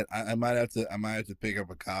shit. I might have to pick up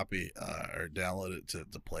a copy or download it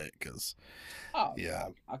to play it because yeah,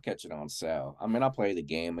 I'll catch it on sale. I mean, I'll play the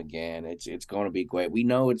game again. It's going to be great. We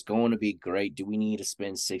know it's going to be great. Do we need to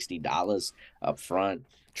spend $60 up front?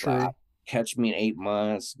 True. Catch me in 8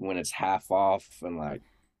 months when it's half off, and like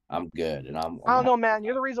I'm good. And I'm I don't know, man.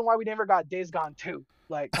 You're the reason why we never got Days Gone 2.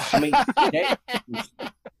 Like, I mean,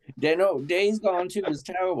 Days Gone 2 is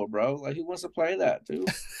terrible, bro. Like, who wants to play that, too?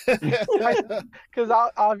 Because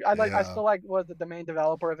I still like was the main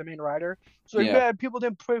developer or the main writer. So like, man, people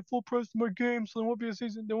didn't pay full price for my game, so there won't be a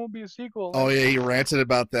season. There won't be a sequel. Oh yeah, he ranted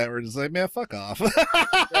about that. We're just like, man, fuck off.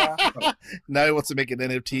 Yeah. Now he wants to make an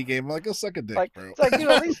NFT game. I'm like, go suck a dick, like, bro. It's like,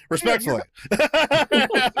 at least respectfully.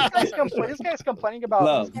 This guy's complaining about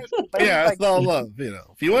love. Yeah, like, it's all love. You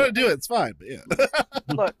know, if you want to do it, it's fine. But yeah.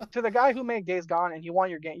 Look, to the guy who made Days Gone and you want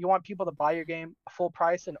your game, you want people to buy your game full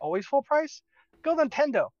price and always full price. Go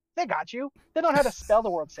Nintendo. They got you. They don't know how to spell the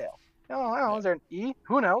word sale. Oh, I don't know. Is there an E?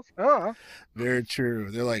 Who knows? Very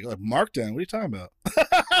true. They're like Markdown. What are you talking about?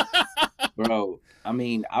 Bro, I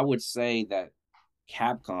mean, I would say that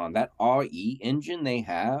Capcom, that RE engine they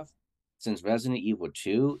have since Resident Evil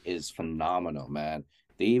 2 is phenomenal, man.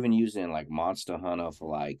 They even use it in like Monster Hunter for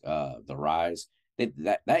like the Rise.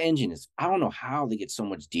 That engine is, I don't know how they get so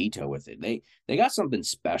much detail with it. They got something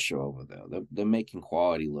special over there. They're making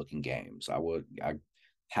quality looking games. I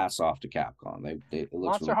pass off to Capcom. It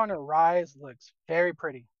looks Monster really Hunter Rise looks very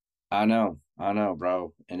pretty. I know,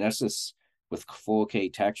 bro. And that's just with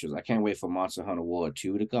 4K textures. I can't wait for Monster Hunter World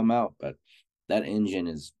 2 to come out, but that engine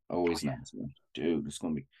is Oh always yeah. nice, man. Dude, it's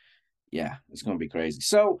gonna be crazy.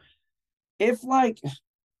 So if like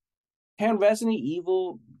can Resident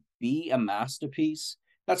Evil be a masterpiece?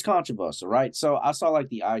 That's controversial, right? So I saw like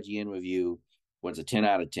the IGN review was a 10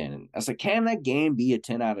 out of 10. And I was like, can that game be a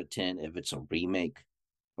 10 out of 10 if it's a remake?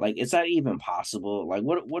 Like, is that even possible? Like,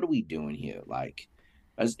 what are we doing here? Like,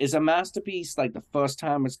 is a masterpiece like the first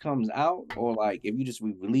time it comes out, or like if you just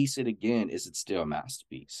release it again, is it still a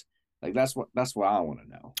masterpiece? Like that's what I want to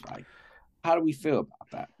know. Like, how do we feel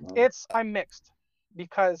about that? Man? I'm mixed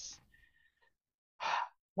because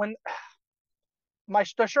when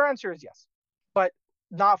the short answer is yes, but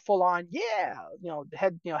not full on. Yeah,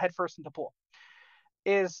 head first into pool.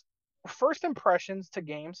 Is first impressions to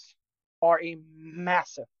games are a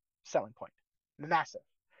massive selling point. Massive.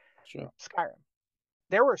 Sure. Skyrim.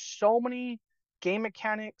 There were so many game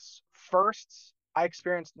mechanics firsts I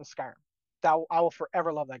experienced in Skyrim that I will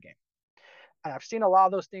forever love that game. And I've seen a lot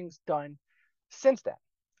of those things done since then.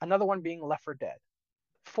 Another one being Left 4 Dead.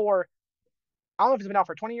 For I don't know if it's been out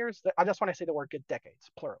for 20 years. I just want to say the word good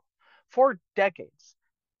decades, plural. For decades,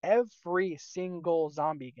 every single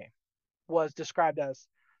zombie game was described as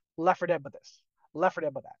Left 4 Dead but this, Left 4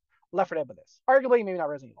 Dead but that, Left 4 Dead but this. Arguably, maybe not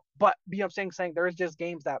Resident Evil, but you know what I'm saying there's just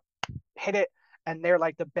games that hit it and they're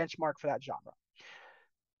like the benchmark for that genre.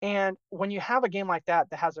 And when you have a game like that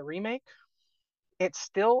that has a remake, it's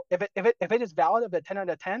still if it is valid of a 10 out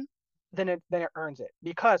of 10, then it earns it.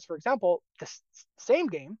 Because for example, the same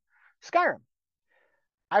game, Skyrim.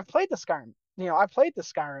 I played the Skyrim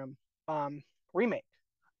remake,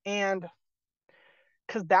 and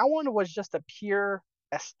because that one was just a pure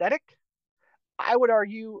aesthetic, I would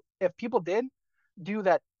argue if people did do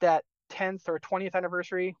that 10th or 20th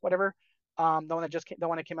anniversary, whatever, the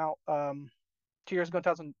one that came out 2 years ago,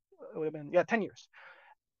 2000 it would have been 10 years.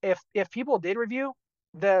 If people did review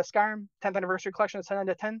the Skyrim 10th anniversary collection at 10 out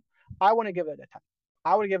of 10, I wouldn't give it a 10.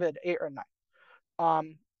 I would give it an 8 or a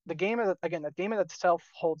 9. The game itself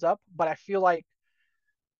holds up, but I feel like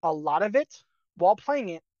a lot of it, while playing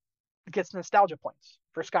it, gets nostalgia points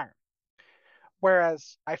for Skyrim.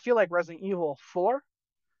 Whereas I feel like Resident Evil 4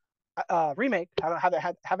 remake haven't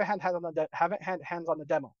had hands on the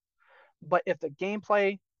demo, but if the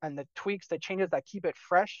gameplay and the tweaks, the changes that keep it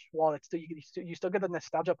fresh, while it's still you still get the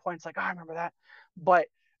nostalgia points, like I remember that, but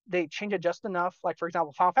they change it just enough. Like for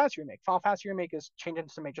example, Final Fantasy remake. Final Fantasy remake is changing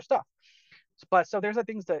some major stuff, but so there's the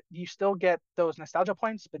things that you still get those nostalgia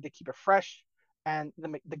points, but they keep it fresh, and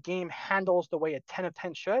the game handles the way a 10 of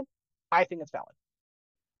 10 should. I think it's valid.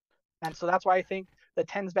 And so that's why I think the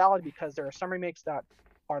 10 is valid, because there are some remakes that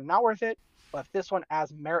are not worth it. But if this one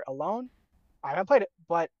as merit alone, I haven't played it,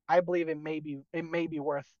 but I believe it may be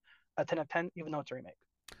worth a 10 of 10, even though it's a remake.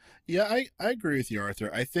 Yeah, I agree with you,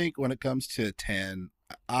 Arthur. I think when it comes to 10,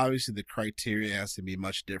 obviously the criteria has to be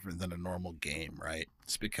much different than a normal game, right?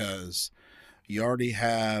 It's because you already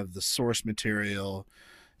have the source material.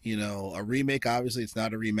 A remake, obviously it's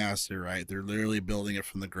not a remaster, right? They're literally building it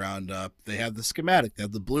from the ground up. They have the schematic, they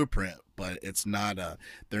have the blueprint, but it's not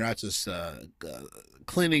they're not just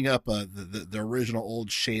cleaning up the original old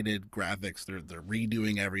shaded graphics. They're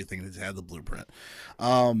redoing everything. They have the blueprint.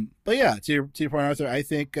 But yeah, to your point, Arthur, I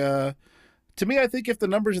think to me, I think if the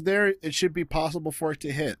numbers are there, it should be possible for it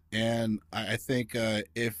to hit. And I think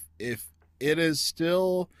if it is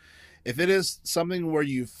still, if it is something where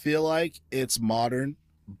you feel like it's modern,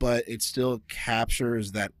 but it still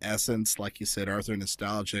captures that essence, like you said, Arthur,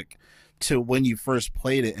 nostalgic to when you first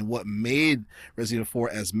played it and what made Resident Evil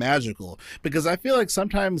 4 as magical. Because I feel like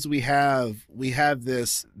sometimes we have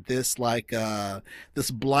this this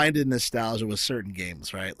blinded nostalgia with certain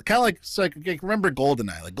games, right? Kind of like remember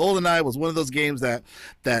GoldenEye. Like GoldenEye was one of those games that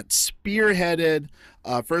spearheaded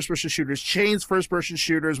first person shooters, changed first person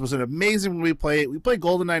shooters, was an amazing when we play it. We play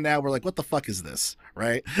GoldenEye now, we're like, what the fuck is this?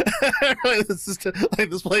 Right?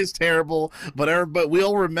 This plays terrible, but we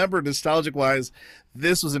all remember nostalgic wise,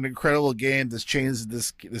 this was an incredible game. This changed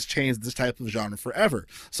this type of genre forever.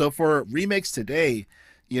 So for remakes today,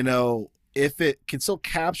 if it can still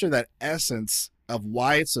capture that essence of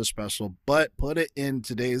why it's so special, but put it in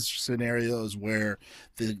today's scenarios where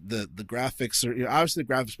the graphics are, obviously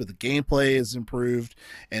the graphics, but the gameplay is improved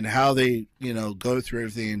and how they, go through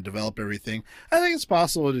everything and develop everything. I think it's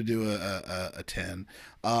possible to do a 10.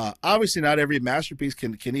 Obviously not every masterpiece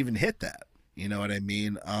can even hit that. You know what I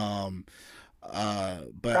mean? But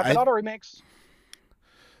Grand Theft Auto remakes.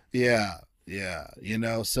 yeah,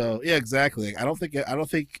 so yeah, exactly. I don't think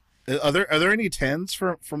are there any 10s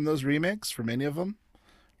from those remakes, from any of them,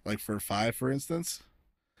 like for 5, for instance?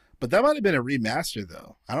 But that might have been a remaster,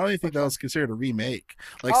 though. I don't even think that was considered a remake.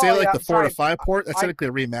 Like, say, like the 4 to 5 port, that's technically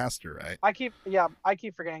a remaster, right? I keep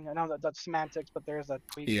forgetting. I know that's semantics, but there's a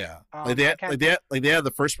tweak. Yeah, like they had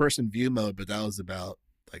the first person view mode, but that was about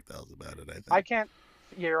it. I think.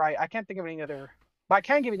 You're right. I can't think of any other. But I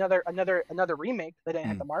can give you another remake that didn't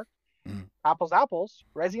hit the mark. Apples.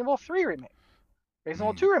 Resident Evil 3 remake. Resident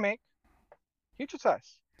Evil 2 remake. Huge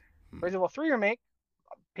success. Resident Evil 3 remake.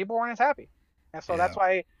 People weren't as happy, and so that's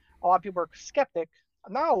why a lot of people are skeptic.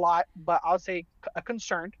 Not a lot, but I would say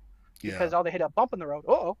concerned, because they hit a bump in the road.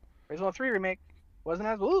 Resident Evil 3 remake wasn't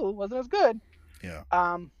as good. Yeah.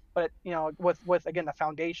 But with again the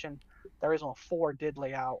foundation that Resident Evil 4 did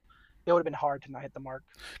lay out, it would have been hard to not hit the mark.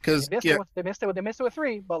 Because they missed it with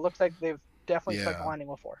 3, but it looks like they've definitely stuck the landing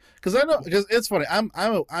with 4. Because it's funny. I'm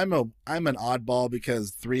an oddball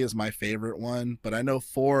because 3 is my favorite one, but I know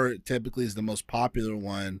 4 typically is the most popular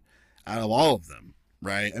one out of all of them.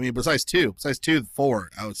 Right. I mean, besides 2, 4,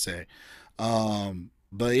 I would say.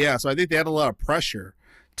 But yeah, so I think they had a lot of pressure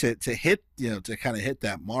to hit, to kind of hit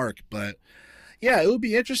that mark. But yeah, it would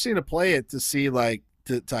be interesting to play it to see, like,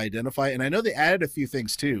 to identify. And I know they added a few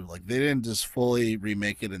things too. Like, they didn't just fully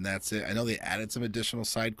remake it and that's it. I know they added some additional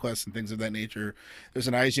side quests and things of that nature. There's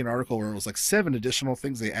an IGN article where it was like 7 additional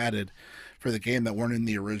things they added for the game that weren't in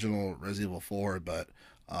the original Resident Evil 4. But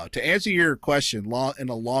to answer your question in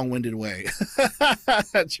a long-winded way,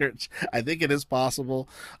 Church, I think it is possible.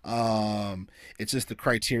 It's just the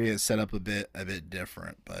criteria is set up a bit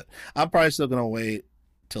different, but I'm probably still gonna wait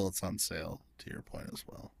till it's on sale. To your point as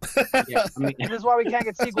well. Yeah, I mean, this is why we can't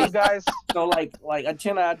get sequels, guys. So like a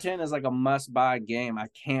 10 out of 10 is like a must-buy game. I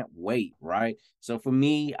can't wait, right? So for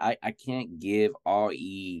me, I can't give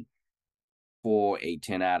RE for a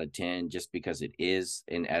 10 out of 10 just because it is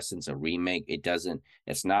in essence a remake.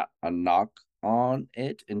 It's not a knock on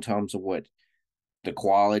it in terms of what the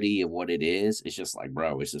quality of what it is. It's just like,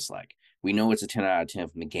 bro, it's just like, we know it's a 10 out of 10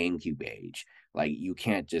 from the GameCube age. Like, you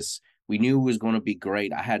can't just, we knew it was going to be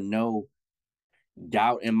great. I had no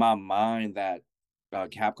doubt in my mind that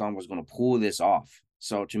Capcom was going to pull this off.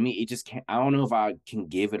 So to me, it just can't, I don't know if I can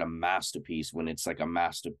give it a masterpiece when it's like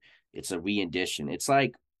it's a re-edition. It's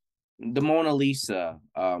like the Mona Lisa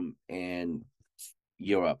in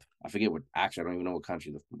Europe. I forget what, actually, I don't even know what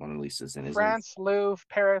country the Mona Lisa is in. France, Louvre,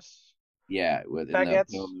 Paris. Yeah,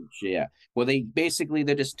 yeah. Well,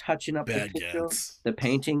 they're just touching up the picture, the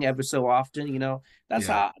painting ever so often. That's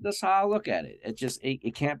how I look at it. It just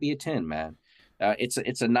it can't be a 10, man. It's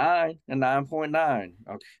a 9.9.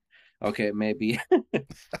 Okay, maybe. I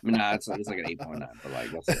mean, it's like an 8.9, but like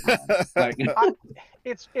that's it, man.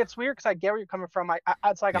 It's weird because I get where you're coming from.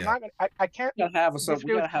 It's like I'm not gonna. I can't. We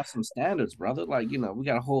gotta have some standards, brother. Like, we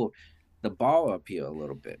gotta hold the bar up here a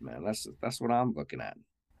little bit, man. That's what I'm looking at.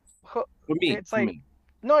 For me, it's like,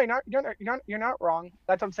 no, you're not wrong.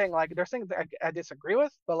 That's what I'm saying. Like, there's things that I disagree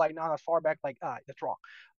with, but like not as far back. Like, that's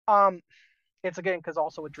wrong. It's again because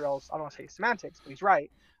also with drills, I don't want to say semantics, but he's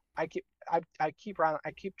right. I keep trying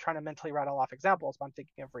to mentally rattle off examples, but I'm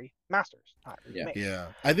thinking of remasters. Yeah.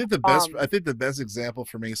 I think the best example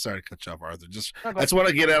for me. Sorry to cut you off, Arthur. That's what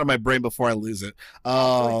I get out of my brain before I lose it.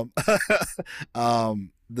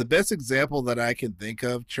 The best example that I can think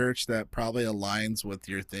of, Church, that probably aligns with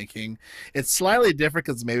your thinking. It's slightly different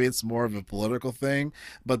because maybe it's more of a political thing,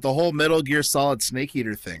 but the whole Metal Gear Solid Snake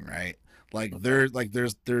Eater thing, right? Like, there's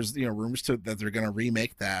rumors that they're gonna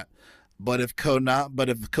remake that. But if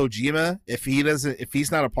Kojima, if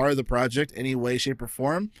he's not a part of the project any way, shape, or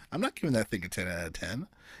form, I'm not giving that thing a 10 out of 10.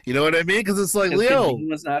 You know what I mean? Because it's like, Leo,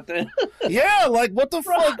 not there. Yeah, like what the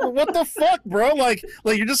fuck, bro? Like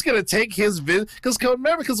you're just gonna take his because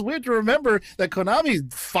we have to remember that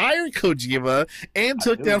Konami fired Kojima and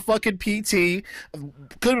took down fucking PT.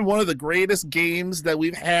 Could be one of the greatest games that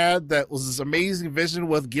we've had. That was this amazing vision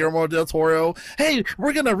with Guillermo del Toro. Hey,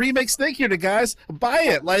 we're gonna remake Snake Eater, guys. Buy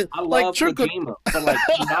it. I love Kojima, but like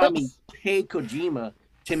Konami paid Kojima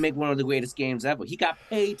to make one of the greatest games ever. He got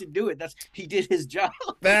paid to do it. He did his job.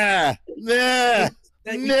 He gave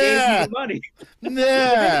you the money.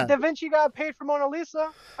 Da Vinci got paid for Mona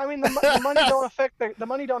Lisa. I mean, the money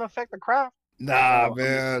don't affect the craft. Nah, Bro, I'm just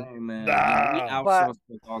man. saying, man. We Nah. But outsource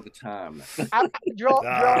stuff all the time, man.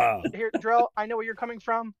 Nah. Drill. I know where you're coming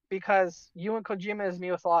from because you and Kojima is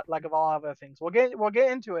me with a lot like of all other things. We'll get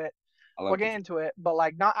into it. I We'll love get Kojima. into it, but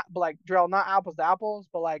like not but like Drill, not apples to apples,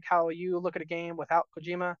 but like how you look at a game without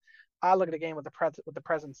Kojima. I look at a game with the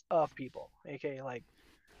presence of people, aka like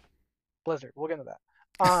Blizzard. We'll get into that.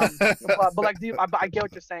 But like, I get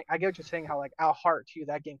what you're saying. I get what you're saying. How hard to you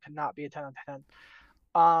that game could not be a 10 out of 10.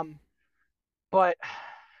 Um, but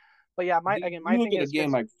yeah, my You look thing at a is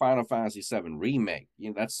game because like Final Fantasy VII Remake.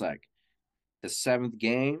 That's like the seventh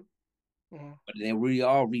game, but they really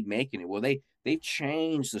are remaking it. Well, they've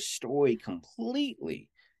changed the story completely.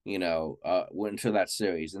 Went into that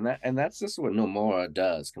series, and that's just what Nomura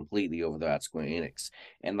does completely over there at Square Enix,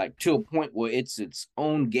 and like to a point where it's its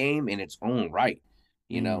own game in its own right.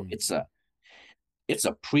 It's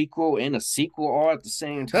a prequel and a sequel all at the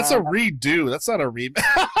same That's a time. redo. That's not a remake.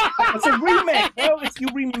 It's a remake, bro. It's you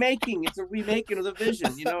remaking. It's a remaking of the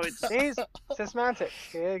vision. these semantics.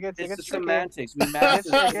 It It's the gets tricky. semantics. It gets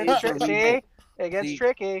Remasterization, remake. see, it gets See,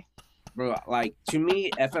 tricky. bro, like to me,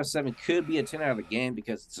 FF7 could be a 10 out of the game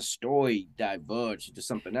because it's a story diverged into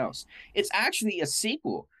something else. It's actually a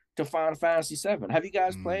sequel to Final Fantasy VII. Have you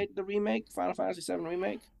guys played the remake, Final Fantasy VII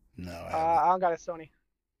remake? No, I haven't. I don't got a Sony.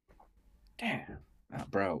 Damn,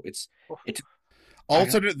 bro, it's Oof. it's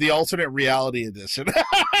The alternate reality edition.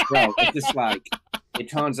 bro. It's just like it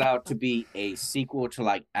turns out to be a sequel to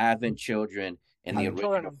like Advent Children and the Advent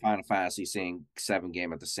Children. original Final Fantasy VII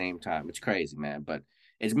game at the same time. It's crazy, man. But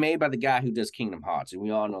it's made by the guy who does Kingdom Hearts, and we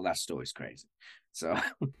all know that story's crazy. So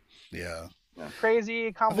Yeah.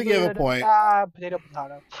 Crazy, I think you have a convoluted. point.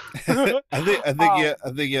 Potato.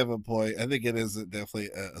 I think you have a point. I think it is definitely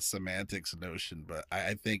a semantics notion, but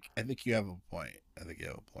I think you have a point. I think you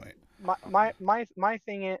have a point. My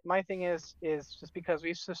thing is just because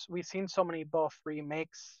we've seen so many both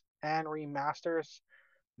remakes and remasters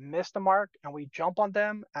miss the mark, and we jump on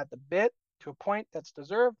them at the bit to a point that's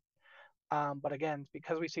deserved. But again,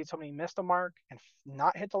 because we see so many miss the mark and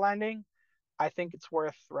not hit the landing, I think it's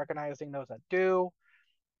worth recognizing those that do.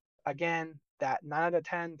 Again, that 9 out of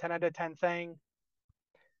 10, 10 out of 10 thing.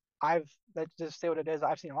 Let's just say what it is.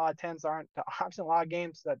 I've seen a lot of 10s I've seen a lot of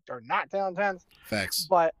games that are not 10 out of 10s. Facts.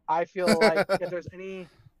 But I feel like if it's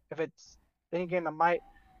any game that might,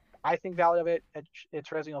 I think value of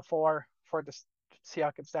it's Resident Evil 4 for it to see how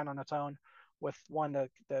it can stand on its own with the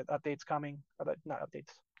updates coming, or not updates,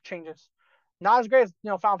 changes. Not as great as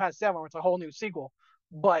Final Fantasy 7, where it's a whole new sequel,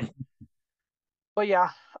 but yeah,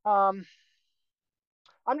 I'm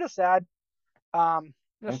just sad. okay.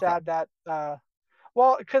 That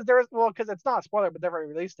because it's not a spoiler, but they've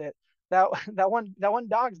already released it. That one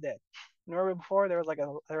dog's dead. Remember before there was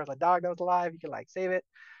a dog that was alive. You could like save it.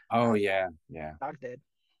 Oh yeah. Dog's dead.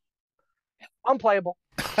 Unplayable.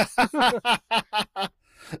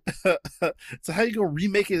 So how you gonna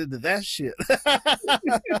remake it into that shit? Dude,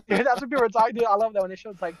 that's what people were talking. Dude, I love that when they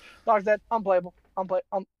showed it's like dog's dead. Unplayable.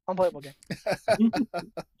 Unplayable game.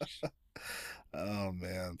 Oh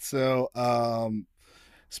man. So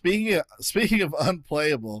speaking of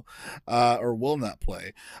unplayable, or will not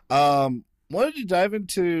play, wanted to dive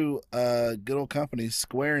into good old company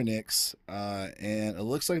Square Enix, and it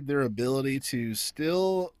looks like their ability to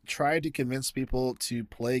still try to convince people to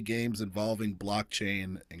play games involving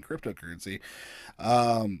blockchain and cryptocurrency.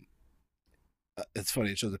 It's funny.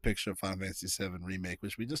 It shows a picture of Final Fantasy VII Remake,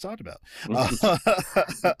 which we just talked about.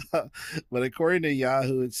 But according to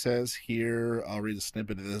Yahoo, it says here, I'll read a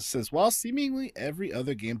snippet of this. It says, while seemingly every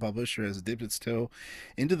other game publisher has dipped its toe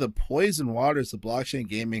into the poison waters of blockchain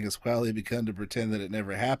gaming has quietly begun to pretend that it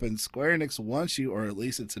never happened, Square Enix wants you, or at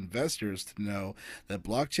least its investors, to know that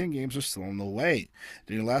blockchain games are still on the way.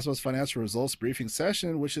 During last month's financial results briefing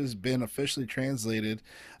session, which has been officially translated,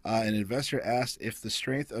 an investor asked if the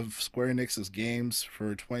strength of Square Enix's games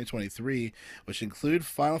for 2023, which include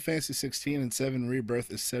Final Fantasy 16 and 7 Rebirth,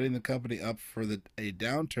 is setting the company up for a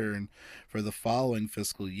downturn for the following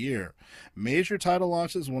fiscal year. Major title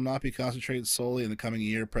launches will not be concentrated solely in the coming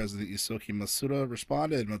year, President Yusuke Matsuda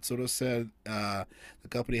responded. Matsuda said the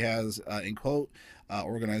company has, in quote,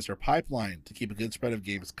 organized our pipeline to keep a good spread of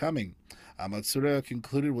games coming. Matsuda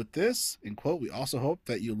concluded with this, in quote, we also hope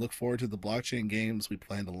that you look forward to the blockchain games we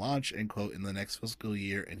plan to launch, end quote, in the next fiscal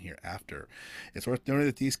year and hereafter. It's worth noting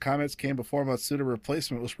that these comments came before Matsuda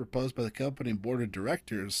replacement was proposed by the company board of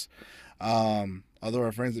directors. Although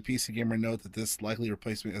our friends at PC Gamer note that this likely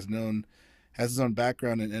replacement has its own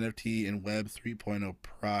background in NFT and Web 3.0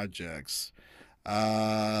 projects.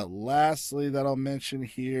 Lastly, that I'll mention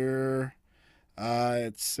here,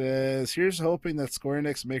 It says, "Here's hoping that Square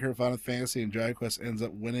Enix, maker of Final Fantasy and Dragon Quest, ends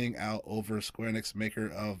up winning out over Square Enix, maker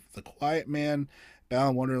of The Quiet Man,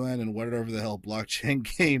 Balan Wonderland, and whatever the hell blockchain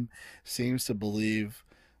game seems to believe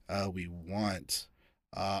we want."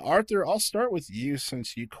 Arthur, I'll start with you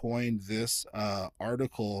since you coined this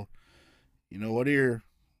article. What are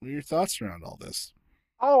your thoughts around all this?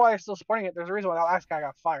 Oh, I'm still supporting it. There's a reason why that last guy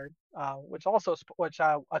got fired. Which also,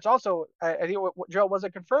 I think Joe, was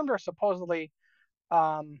it confirmed or supposedly?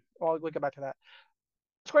 Well, we'll get back to that.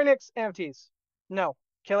 Square Enix NFTs. No,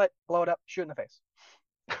 kill it, blow it up, shoot in the face.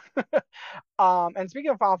 And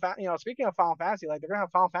speaking of Final Fantasy, like they're gonna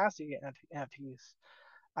have Final Fantasy NFTs.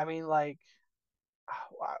 I mean, like,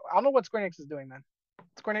 I don't know what Square Enix is doing, man.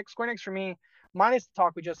 Square Enix for me, minus the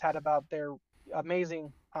talk we just had about their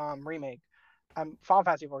amazing remake, Final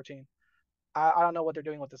Fantasy 14. I don't know what they're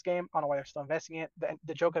doing with this game. I don't know why they're still investing in it.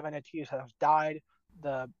 The joke of NFTs has died.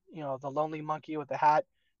 The lonely monkey with the hat.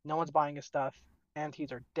 No one's buying his stuff.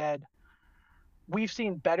 NFTs are dead. We've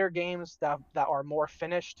seen better games that are more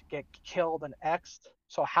finished get killed and X'd.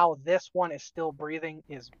 So how this one is still breathing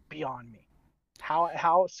is beyond me.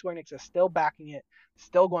 How Square Enix is still backing it,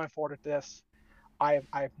 still going forward with this, I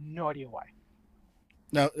have no idea why.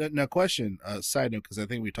 Now, question. Side note, because I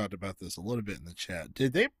think we talked about this a little bit in the chat.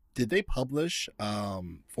 Did they publish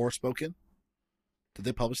Forspoken? Did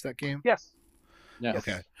they publish that game? Yes. Yeah.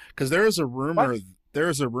 Okay, because there is a rumor. What? There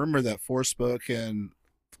is a rumor that Forspoken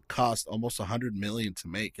cost almost 100 million to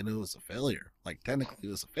make, and it was a failure. Like technically,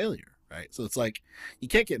 it was a failure, right? So it's like you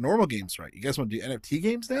can't get normal games right. You guys want to do NFT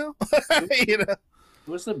games now? you know? It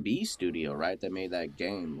was the B Studio, right, that made that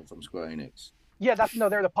game from Square Enix. Yeah,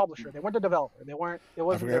 they're the publisher. They weren't the developer. They weren't. It I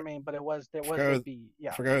wasn't their forgot. main, but it was Forgot, the B. I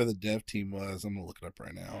Yeah. forgot who the dev team was. I'm gonna look it up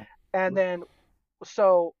right now. And then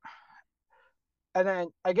so and then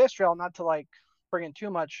I guess Trail, not to like bring in too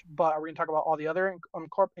much, but are we gonna talk about all the other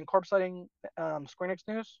incorporating Square Enix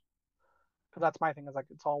news? Because that's my thing. Is like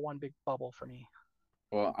it's all one big bubble for me.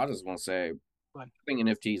 Well, I just want to say, But I think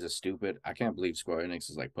NFTs are stupid. I can't believe Square Enix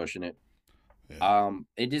is like pushing it. Yeah.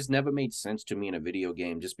 It just never made sense to me in a video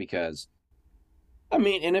game, just because I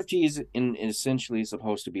mean, NFTs in essentially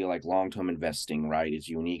supposed to be like long-term investing, right? It's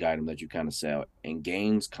a unique item that you kind of sell, and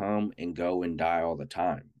games come and go and die all the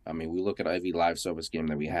time. I mean, we look at every live service game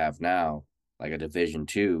that we have now, like a Division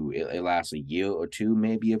Two. It lasts a year or two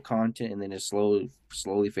maybe of content, and then it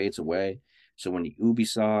slowly fades away. So when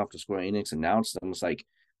Ubisoft or Square Enix announced them, it's like,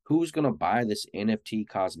 who's gonna buy this NFT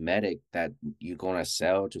cosmetic that you're gonna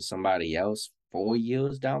sell to somebody else 4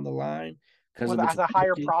 years down the line because with of its as a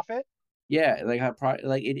higher ability? profit, Yeah, like how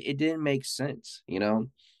like it didn't make sense, you know.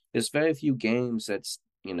 There's very few games that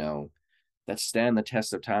stand the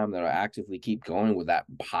test of time that are actively keep going with that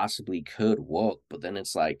possibly could work, but then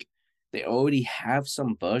it's like they already have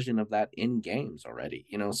some version of that in games already,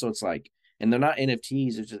 you know. So it's like, and they're not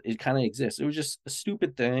NFTs. It kind of exists. It was just a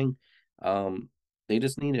stupid thing. Um, they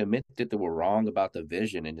just need to admit that they were wrong about the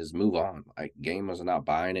vision and just move on. Like gamers are not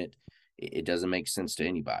buying it. It doesn't make sense to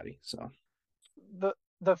anybody. So the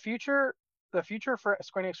the future the future for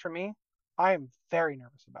Square Enix for me, I am very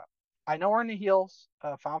nervous about. I know we're in the heels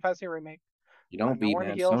of Final Fantasy remake. you I don't know be, we're in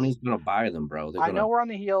the man. heels. Sony's gonna buy them, bro. They're I know gonna we're on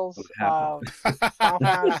the heels happen. of Final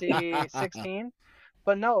Fantasy 16,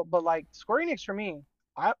 but no, but like Square Enix for me,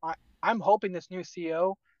 I'm hoping this new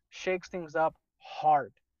CEO shakes things up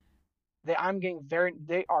hard. They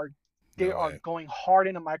No are way. going hard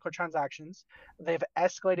into microtransactions. They've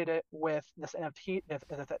escalated it with this NFT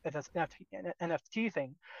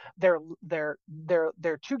thing. They're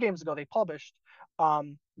 2 games ago they published.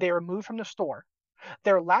 They removed from the store.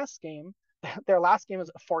 Their last game, their last game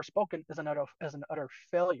is Forspoken is an utter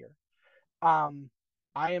failure. Um,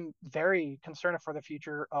 I am very concerned for the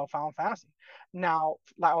future of Final Fantasy. Now,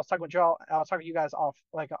 like I was talking with Joe, I was talking to you guys off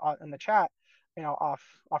like in the chat, off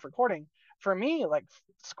recording. For me, like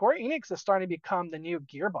Square Enix is starting to become the new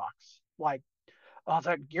Gearbox. Like, it's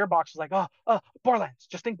like Gearbox is like, Borderlands,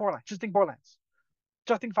 just think Borderlands, just think Borderlands,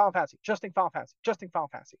 just think Final Fantasy, just think Final Fantasy, just think Final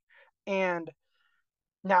Fantasy. And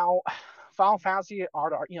now, Final Fantasy,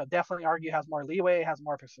 definitely argue has more leeway, has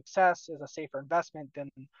more of a success, is a safer investment than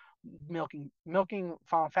milking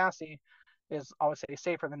Final Fantasy is, I would say,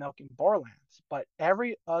 safer than milking Borderlands. But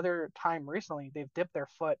every other time recently, they've dipped their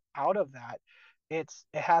foot out of that. It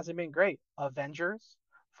hasn't been great. Avengers,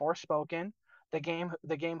 Forspoken, the game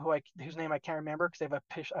whose name I can't remember because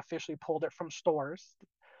they've officially pulled it from stores.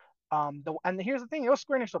 And here's the thing, it was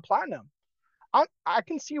Square Enix with Platinum. I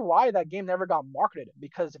can see why that game never got marketed,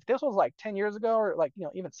 because if this was like 10 years ago or like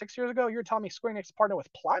even 6 years ago, you're telling me Square Enix partnered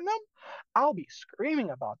with Platinum, I'll be screaming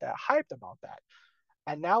about that, hyped about that.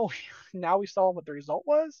 And now now we saw what the result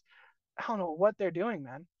was. I don't know what they're doing,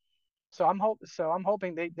 man. So I'm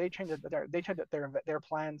hoping they change their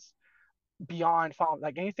plans beyond Final,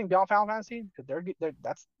 like anything beyond Final Fantasy, because they're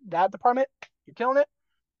that's that department, you're killing it.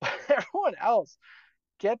 But everyone else,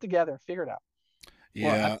 get together, figure it out.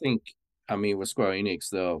 Well, I Yeah, think, I mean, with Square Enix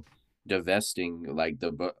though, divesting like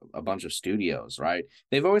a bunch of studios, right?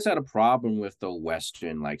 They've always had a problem with the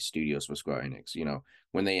Western like studios for Square Enix. You know,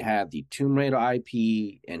 when they had the Tomb Raider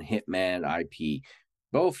IP and Hitman IP,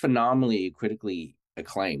 both phenomenally critically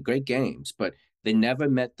acclaimed, great games, but they never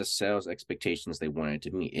met the sales expectations they wanted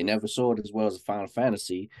to meet. It never sold as well as Final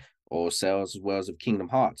Fantasy or sales as well as of Kingdom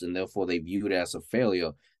Hearts, and therefore they viewed it as a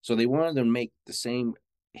failure. So they wanted to make the same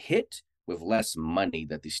hit with less money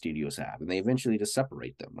that the studios have, and they eventually just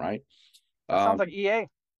separate them, right? That sounds Um, like EA. yeah.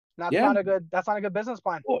 That's not a good business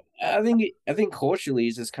plan. Well, I think culturally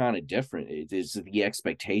it's just kind of different. It is the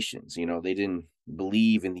expectations. You know, they didn't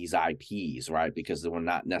believe in these IPs, right? Because they were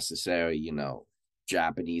not necessarily, you know,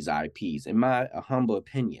 Japanese IPs, in my humble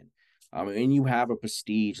opinion. And you have a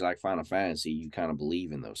prestige like Final Fantasy, you kind of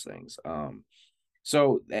believe in those things.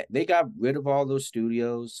 So they got rid of all those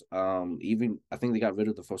studios. Even I think they got rid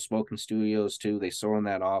of the Forspoken studios too. They sawing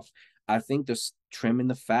that off. I think they're trimming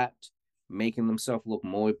the fat, making themselves look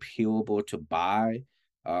more appealable to buy.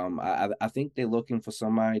 I think they're looking for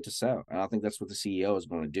somebody to sell, and I think that's what the CEO is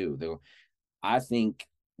going to do. I think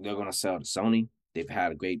they're going to sell to Sony. They've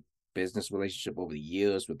had a great business relationship over the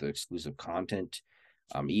years with the exclusive content.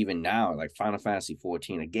 Even now, like Final Fantasy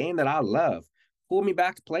 14, a game that I love, pull me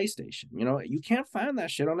back to PlayStation. You know, you can't find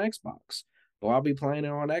that shit on Xbox, or I'll be playing it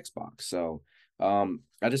on Xbox. So,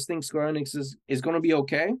 I just think Square Enix is going to be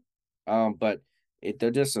okay. But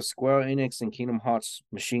they're just a Square Enix and Kingdom Hearts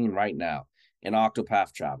machine right now, an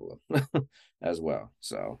Octopath Traveler as well.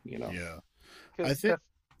 So, you know, yeah. I Because think.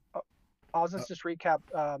 I was Uh, just recap.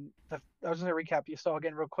 I was gonna recap. You saw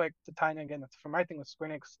again real quick to tie in again for my thing with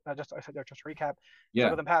Square Enix. I said there just recap. It's like yeah.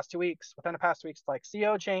 within the past 2 weeks. Within the past 2 weeks, like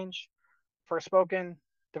CEO change, Forspoken,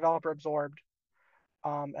 developer absorbed,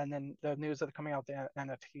 and then the news that are coming out the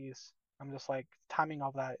NFTs. I'm just like timing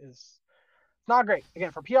of that is it's not great.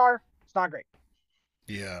 Again for PR, it's not great.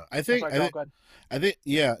 yeah, I'm sorry, Joel. Go ahead.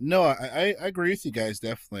 yeah, no, I agree with you guys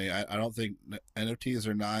definitely. I don't think NFTs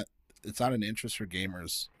are not. It's not an interest for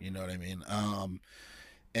gamers. You know what I mean?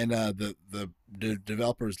 And the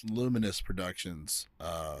developers Luminous Productions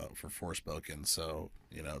for Forspoken. So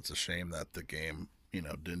it's a shame that the game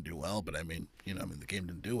didn't do well. But I mean the game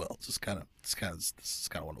didn't do well. This is kind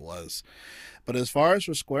of what it was. But as far as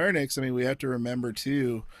for Square Enix, I mean we have to remember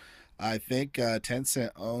too. I think Tencent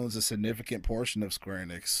owns a significant portion of Square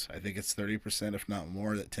Enix. I think it's 30%, if not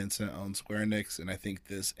more, that Tencent owns Square Enix, and I think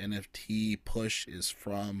this NFT push is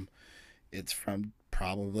from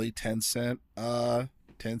probably Tencent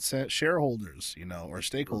shareholders, or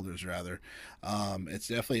stakeholders rather. It's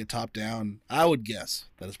definitely a top down. I would guess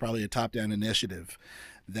that it's probably a top down initiative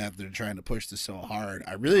that they're trying to push this so hard.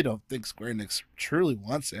 I really don't think Square Enix truly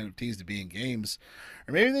wants NFTs to be in games,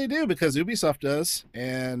 or maybe they do because Ubisoft does,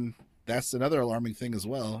 and that's another alarming thing as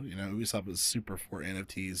well. Ubisoft is super for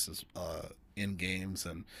NFTs in games,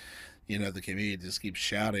 and the community just keeps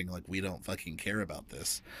shouting like we don't fucking care about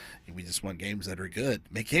this. We just want games that are good.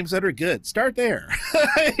 Make games that are good. Start there.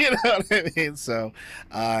 You know what I mean? So,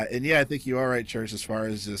 and yeah, I think you are right, Church, as far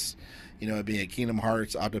as just being a Kingdom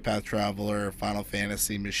Hearts, Octopath Traveler, Final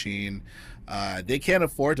Fantasy machine. They can't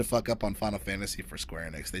afford to fuck up on Final Fantasy for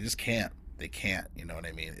Square Enix. They just can't. They can't. You know what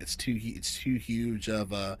I mean? It's too huge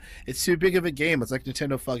of a. It's too big of a game. It's like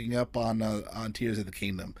Nintendo fucking up on Tears of the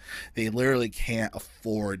Kingdom. They literally can't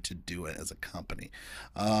afford to do it as a company.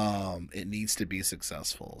 It needs to be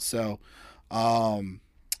successful. So,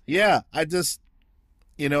 yeah, I just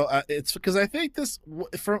it's because I think this,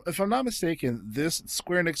 if I'm not mistaken, this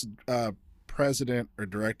Square Enix president or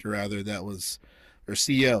director rather or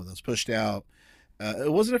CEO that was pushed out.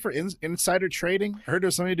 Wasn't it for insider trading? I heard there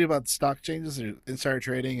was something to do about stock changes or insider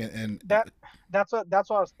trading That that's what I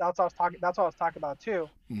was talking about too.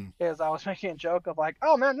 mm, Is I was making a joke of like,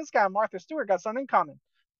 oh man, this guy Martha Stewart got something coming.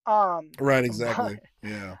 Um, right, but exactly.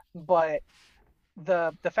 Yeah, but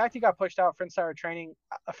the fact he got pushed out for insider training,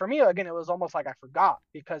 for me again, it was almost like I forgot,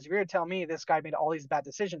 because if you're to tell me this guy made all these bad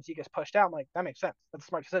decisions, he gets pushed out. I'm like, that makes sense. That's a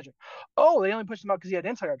smart decision. Oh, they only pushed him out because he had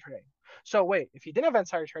insider trading. So wait, if he didn't have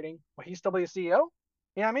insider trading, would he still be a CEO?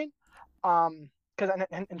 You know what I mean? Because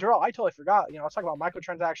and Gerald, I totally forgot. Let's talk about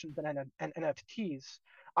microtransactions and NFTs.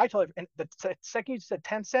 I totally, and the second you said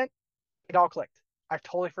Tencent, it all clicked. I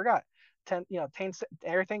totally forgot. Tencent,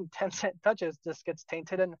 everything Tencent touches just gets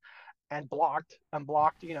tainted and blocked,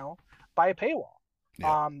 by a paywall.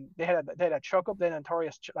 yeah, They had a choco, the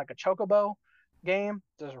notorious like a chocobo. game,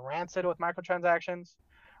 just rancid with microtransactions.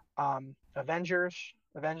 Avengers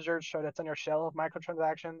showed its inner shell of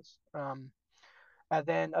microtransactions. And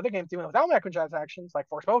then other games doing it without microtransactions, like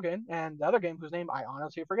Forspoken, and the other game whose name I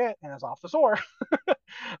honestly forget and is off the store.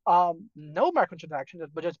 No microtransactions,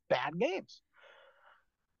 but just bad games.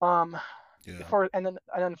 Yeah. And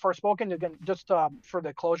then Forspoken again, just for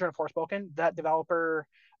the closure in Forspoken, that developer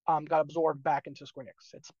got absorbed back into Square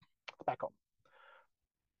Enix. It's back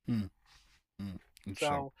home. Interesting.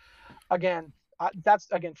 So again, that's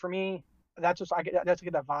again for me. That's just I get that's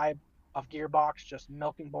get that vibe of Gearbox just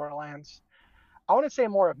milking Borderlands. I want to say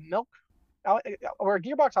more of milk. Or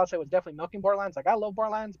Gearbox, I'll say was definitely milking Borderlands. Like I love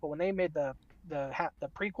Borderlands, but when they made the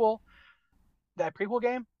prequel, that prequel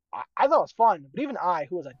game, I thought it was fun. But even I,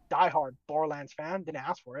 who was a diehard Borderlands fan, didn't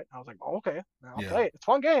ask for it. I was like, oh, okay, I'll play it. It's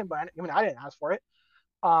a fun game, but I didn't ask for it.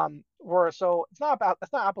 So it's not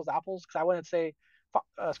apples to apples because I wouldn't say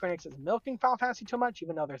Square Enix is milking Final Fantasy too much,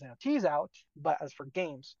 even though there's NFTs out. But as for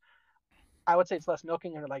games, I would say it's less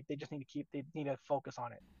milking, or like they need to focus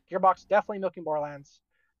on it. Gearbox definitely milking Borderlands.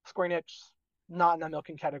 Square Enix not in the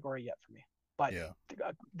milking category yet for me, but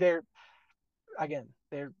they're again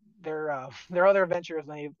their other adventures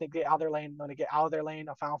when they get out of their lane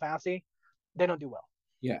of Final Fantasy, they don't do well.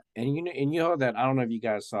 Yeah, and you know that I don't know if you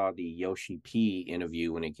guys saw the Yoshi P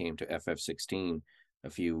interview when it came to FF16 a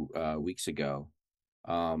few weeks ago.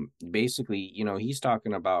 Basically, he's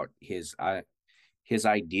talking about his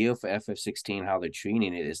idea for FF16, how they're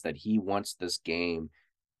treating it is that he wants this game,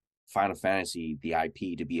 Final Fantasy, the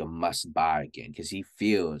IP, to be a must buy again, because he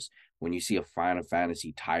feels when you see a Final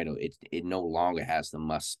Fantasy title, it no longer has the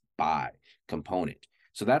must buy component.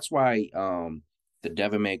 So that's why the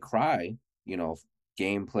Devil May Cry,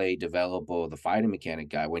 gameplay developer, the fighting mechanic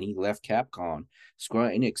guy, when he left Capcom,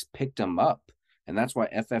 Square Enix picked him up, and that's why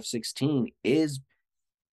FF16 is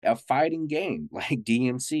a fighting game like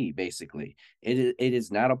DMC. Basically, it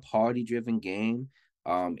is not a party driven game.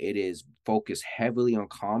 It is focused heavily on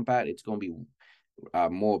combat. It's going to be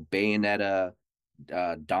more Bayonetta,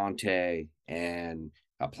 Dante, and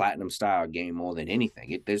a platinum style game more than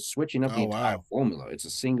anything. They're switching up the entire formula. It's a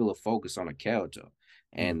singular focus on a character,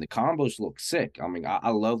 and the combos look sick. I mean, I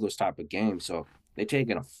love those type of games. So they're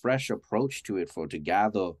taking a fresh approach to it to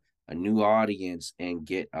gather a new audience and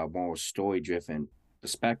get a more story driven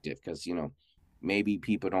perspective, because maybe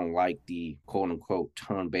people don't like the quote unquote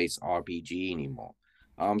turn based RPG anymore.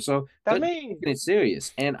 So that's they're me. taking it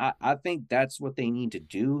serious, and I think that's what they need to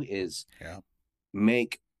do is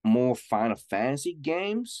make more Final Fantasy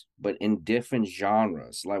games, but in different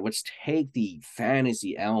genres. Like, let's take the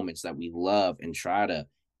fantasy elements that we love and try to,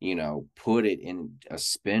 put it in a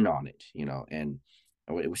spin on it, and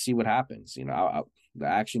we'll see what happens. The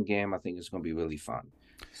action game, I think, is going to be really fun.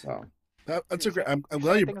 So that's a great. I'm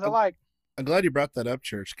glad you. I'm glad you brought that up,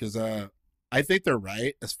 Church, because I think they're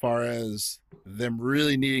right as far as them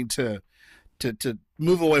really needing to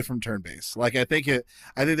move away from turn based. Like I think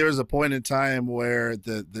there was a point in time where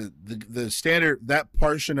the standard, that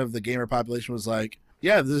portion of the gamer population was like,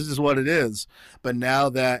 yeah, this is what it is. But now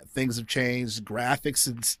that things have changed, graphics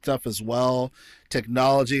and stuff as well,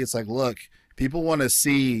 technology, it's like, look, people want to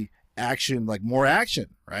see action, like more action,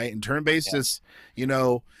 right? And turn based is,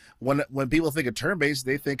 when people think of turn based,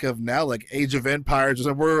 they think of now like Age of Empires.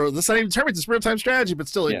 This not even turn based; it's real time strategy, but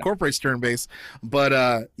still incorporates turn based. But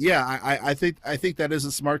I think that is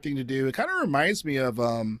a smart thing to do. It kind of reminds me of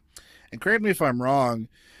and correct me if I'm wrong,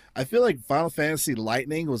 I feel like Final Fantasy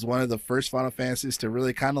Lightning was one of the first Final Fantasies to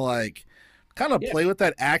really kind of play with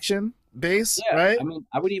that action base, right? I mean,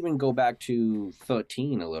 I would even go back to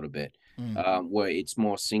 13 a little bit, where it's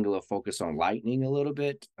more singular focus on lightning a little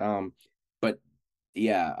bit. But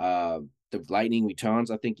the Lightning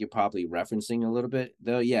Returns, I think you're probably referencing a little bit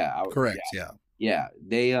though. Correct.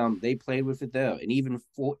 They played with it there, and even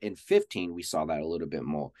in 15 we saw that a little bit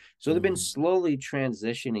more. So they've been slowly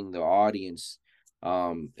transitioning the audience.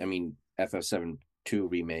 I mean, FF7 2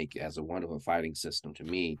 remake as a wonderful fighting system to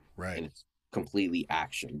me, right? And it's completely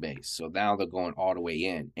action based. So now they're going all the way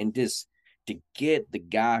in, and just to get the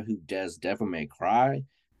guy who does Devil May Cry.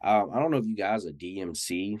 I don't know if you guys are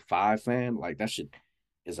DMC 5 fan. Like, that shit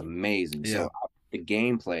is amazing. Yeah. So the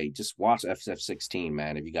gameplay, just watch FF16,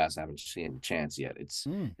 man. If you guys haven't seen a chance yet, it's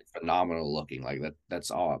phenomenal looking. Like that's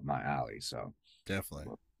all up my alley. So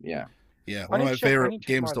definitely, yeah. One of my favorite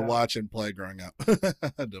games to watch and play growing up.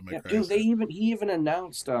 Dude, he even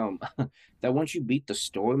announced that once you beat the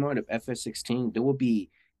story mode of FF16, there will be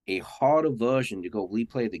a harder version to go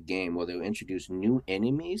replay the game where they'll introduce new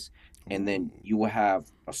enemies, and then you will have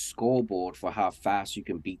a scoreboard for how fast you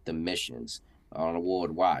can beat the missions. on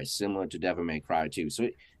award wise, similar to Devil May Cry 2. So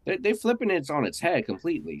they're flipping it on its head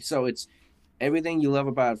completely. So it's everything you love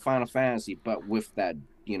about Final Fantasy, but with that,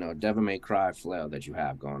 Devil May Cry flair that you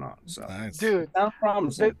have going on. So Nice. Dude, it sounds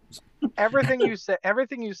promising. everything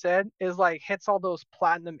you said is like hits all those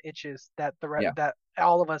platinum itches that Yeah. that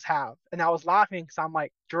all of us have. And I was laughing because I'm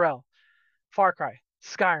like, Drill, Far Cry,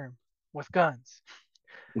 Skyrim with guns,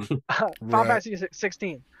 Final Right. Fantasy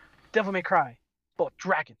 16, Devil May Cry, both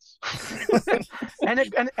dragons, and that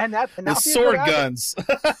With that'll be a good sword ad, guns.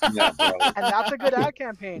 Yeah, bro. and that's a good ad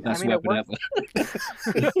campaign. I Best mean, it weapon worked,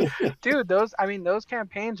 ever. dude. Those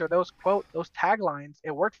campaigns or those taglines,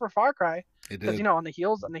 it worked for Far Cry It because did. on the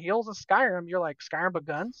heels of Skyrim, you're like Skyrim but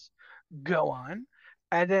guns, go on.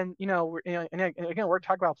 And then and again, we're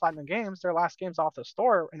talking about Platinum Games. Their last game's off the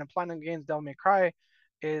store, and the Platinum Games Devil May Cry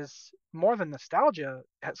is more than nostalgia;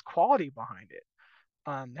 it has quality behind it.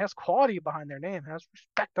 Has quality behind their name, has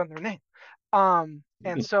respect on their name.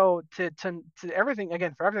 And so to everything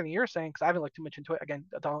again for everything you're saying, because I haven't looked too much into it again,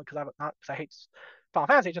 because I hate Final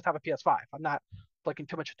Fantasy. I just have a PS5. I'm not looking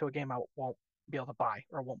too much into a game I won't be able to buy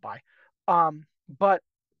or won't buy. But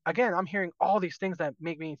again, I'm hearing all these things that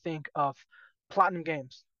make me think of Platinum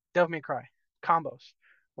Games, Devil May Cry, combos,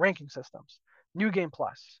 ranking systems, New Game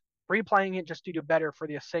Plus, replaying it just to do better for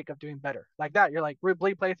the sake of doing better. Like that, you're like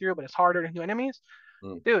bleed playthrough, but it's harder to do enemies.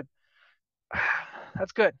 Dude,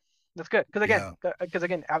 that's good. That's good because Yeah.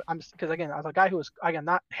 again, as a guy who is again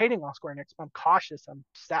not hating on Square Enix, but I'm cautious. I'm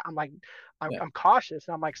cautious,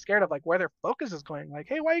 and I'm like scared of like where their focus is going. Like,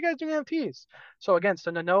 hey, why are you guys doing NFTs? So again, so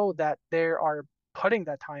to know that they are putting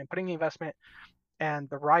that time, putting the investment and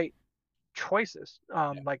the right choices,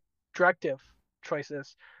 like directive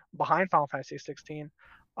choices behind Final Fantasy 16.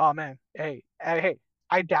 Oh man, hey,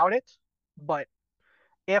 I doubt it, but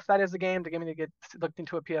if that is the game to get me to get looked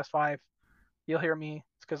into a PS5, you'll hear me.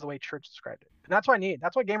 It's because of the way Church described it. And that's what I need.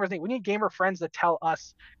 That's what gamers need. We need gamer friends to tell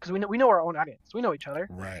us because we know our own audience. We know each other.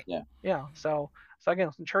 Right. Yeah. Yeah. So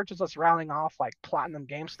again, some churches us rattling off like platinum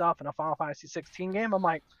game stuff in a Final Fantasy 16 game. I'm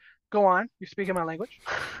like, go on. You're speaking my language.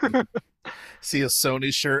 See a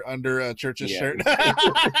Sony shirt under a Church's Yeah. shirt.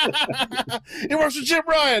 It works for Jim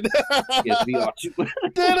Ryan. Yes, we are.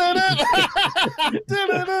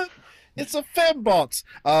 It's a fembot.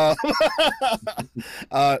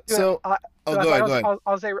 So So go ahead.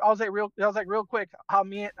 I'll say real quick how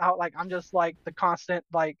like I'm just like the constant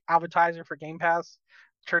like advertiser for Game Pass.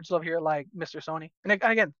 Churches over here like Mr. Sony, and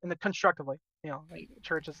again, constructively, like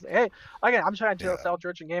churches. Hey, again, I'm trying to sell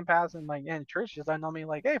Church and Game Pass, and like, and Church just know me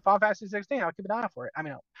like, hey, Final Fantasy 16, I'll keep an eye out for it. I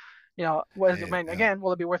mean, again,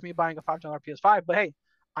 will it be worth me buying a $5 PS5? But hey,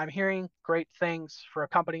 I'm hearing great things for a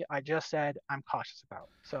company I just said I'm cautious about.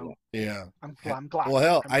 So yeah, I'm glad. Well,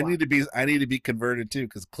 hell, I need to be converted too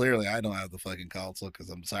because clearly I don't have the fucking console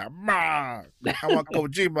because I'm sorry, I want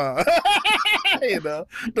Kojima.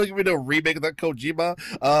 Don't give me no remake of that Kojima.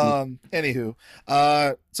 Anywho,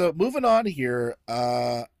 so moving on here.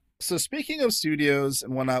 So speaking of studios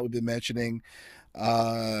and whatnot, we've been mentioning,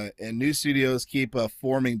 and new studios keep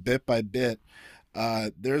forming bit by bit.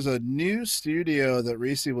 There's a new studio that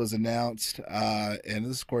recently was announced, and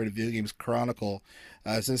this is according to Video Games Chronicle.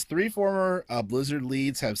 It says 3 former Blizzard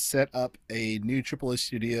leads have set up a new AAA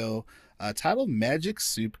studio titled Magic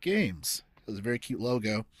Soup Games. It was a very cute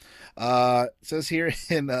logo. It says here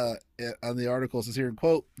on the article, it says here in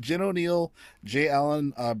quote, Jen O'Neill, Jay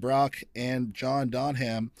Allen Brock, and John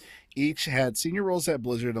Donham each had senior roles at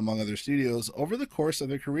Blizzard, among other studios, over the course of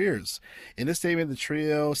their careers. In a statement, the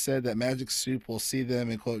trio said that Magic Soup will see them,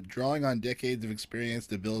 in quote, drawing on decades of experience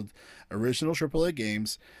to build original AAA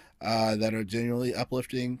games that are genuinely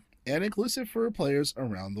uplifting and inclusive for players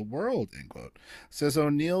around the world, end quote. Says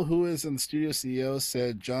O'Neill, who is the studio CEO,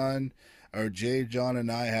 said John, and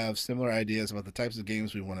I have similar ideas about the types of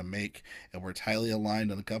games we want to make, and we're tightly aligned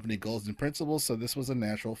on the company goals and principles, so this was a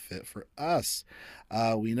natural fit for us.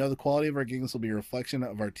 We know the quality of our games will be a reflection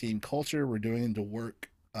of our team culture. We're doing the work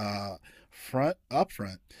upfront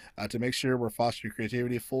to make sure we're fostering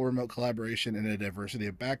creativity, full remote collaboration, and a diversity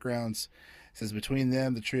of backgrounds. It says between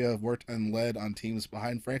them, the trio have worked and led on teams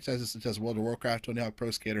behind franchises such as World of Warcraft, Tony Hawk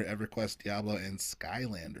Pro Skater, EverQuest, Diablo, and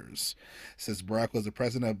Skylanders. It says Barack was the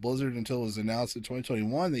president of Blizzard until it was announced in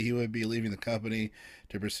 2021 that he would be leaving the company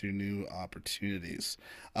to pursue new opportunities.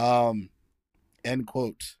 End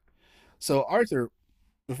quote. So Arthur,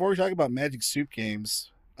 before we talk about Magic Soup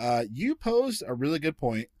Games, you posed a really good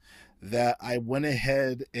point that I went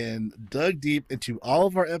ahead and dug deep into all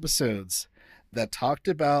of our episodes that talked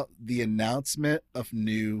about the announcement of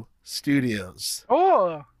new studios.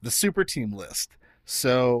 Oh, the super team list.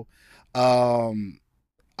 So I'll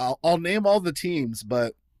name all the teams,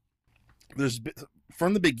 but there's been,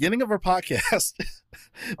 from the beginning of our podcast,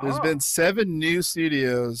 there's Oh. been 7 new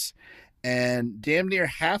studios, and damn near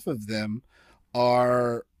half of them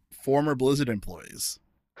are former Blizzard employees,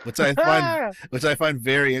 which I find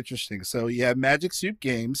very interesting. So you have Magic Soup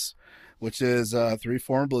Games, which is 3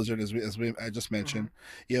 former Blizzard, as I just mentioned.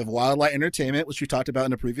 You have Wildlight Entertainment, which we talked about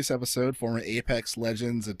in a previous episode, former Apex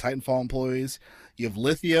Legends and Titanfall employees. You have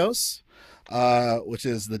Lithios, which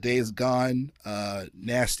is the Days Gone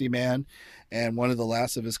nasty man, and one of the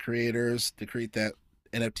last of his creators to create that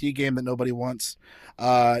NFT game that nobody wants.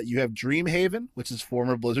 You have Dreamhaven, which is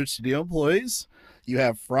former Blizzard studio employees. You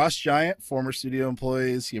have Frost Giant, former studio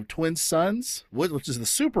employees. You have Twin Suns, which is the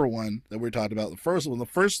super one that we talked about, the first one,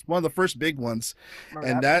 one of the first big ones,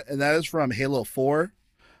 and that is from Halo 4,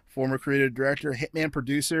 former creative director, Hitman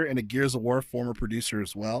producer, and a Gears of War former producer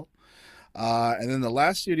as well. And then the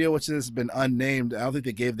last studio, which has been unnamed, I don't think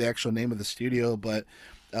they gave the actual name of the studio, but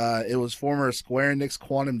it was former Square Enix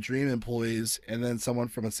Quantum Dream employees, and then someone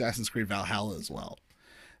from Assassin's Creed Valhalla as well.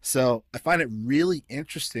 So I find it really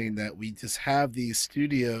interesting that we just have these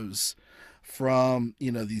studios from,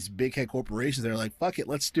 these big head corporations that are like, fuck it,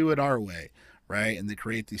 let's do it our way, right? And they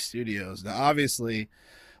create these studios. Now, obviously,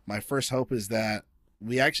 my first hope is that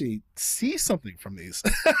we actually see something from these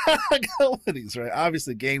companies, right?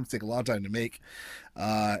 Obviously, games take a long time to make,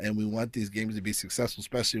 and we want these games to be successful,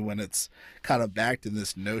 especially when it's kind of backed in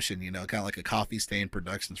this notion, kind of like a Coffee Stain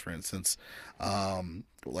Productions, for instance,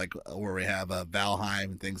 like where we have Valheim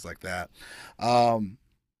and things like that.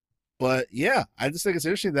 But yeah, I just think it's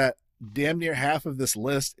interesting that damn near half of this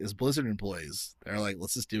list is Blizzard employees. They're like,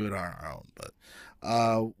 let's just do it on our own.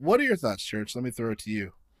 But what are your thoughts, Church? Let me throw it to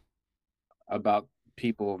you. About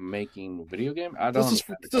people making video game? I don't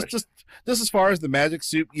just as far as the Magic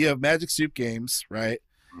Soup, you have Magic Soup Games, right?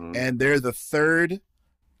 Mm-hmm. And they're the third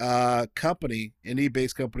company,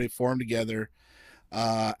 indie-based company formed together.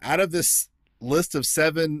 Out of this list of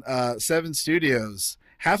seven studios,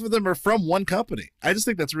 half of them are from one company. I just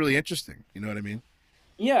think that's really interesting. You know what I mean?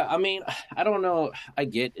 Yeah, I mean, I don't know. I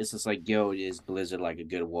get it's just like, yo, is Blizzard like a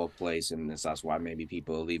good workplace, and that's why maybe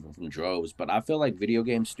people are leaving from droves. But I feel like video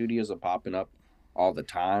game studios are popping up all the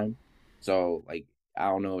time, so like I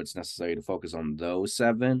don't know. It's necessary to focus on those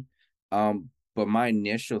 7. But my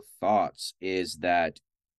initial thoughts is that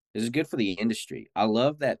this is good for the industry. I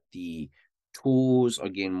love that the tools are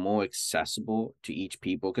getting more accessible to each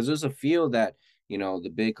people, because there's a feel that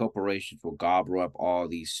the big corporations will gobble up all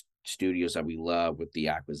these studios that we love with the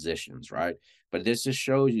acquisitions, right? But this just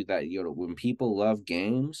shows you that when people love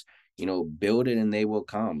games, build it and they will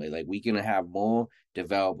come. Like we can have more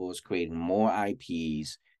developers creating more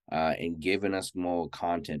IPs and giving us more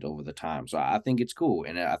content over the time. So I think it's cool,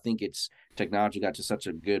 and I think it's technology got to such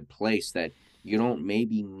a good place that you don't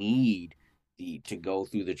maybe need to go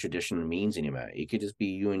through the traditional means anymore. It could just be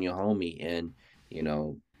you and your homie, and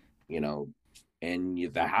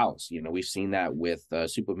in the house. We've seen that with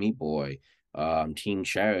Super Meat Boy, Team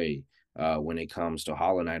Cherry, when it comes to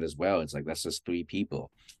Hollow Knight as well. It's like that's just 3 people.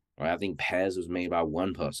 Right? I think Pez was made by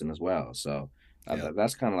 1 person as well. So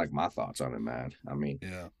that's kind of like my thoughts on it, man. I mean,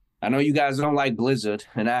 I know you guys don't like Blizzard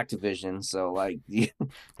and Activision, so like you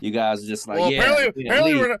guys are just like,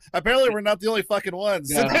 apparently we're not the only fucking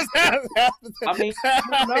ones. Yeah. I mean,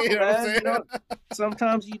 man,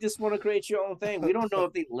 sometimes you just want to create your own thing. We don't know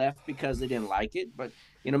if they left because they didn't like it, but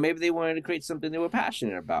maybe they wanted to create something they were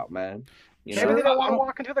passionate about, man. Maybe they don't want to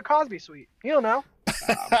walk into the Cosby Suite. You don't know.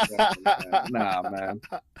 Nah, man.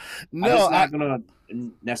 No, I'm not gonna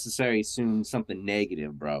necessarily assume something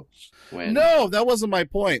negative, bro. No, that wasn't my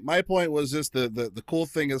point. My point was just the cool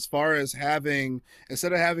thing as far as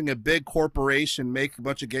instead of having a big corporation make a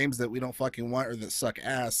bunch of games that we don't fucking want or that suck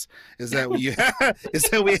ass, is that we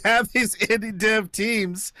have these indie dev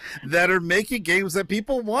teams that are making games that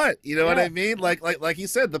people want. You know what I mean? Like you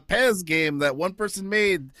said, the Pez game that one person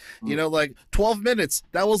made, like 12 minutes.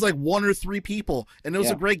 That was like 1 or 3 people, and it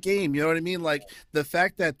was a great game. You know what I mean? Like the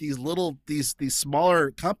fact that these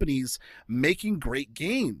smaller companies making great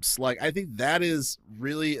games, like I think that is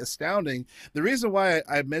really astounding. The reason why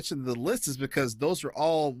I mentioned the list is because those are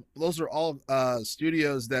all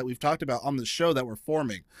studios that we've talked about on the show that we're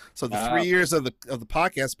forming. So the 3 years of the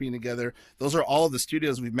podcast being together, those are all of the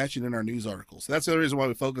studios we've mentioned in our news articles. So that's the reason why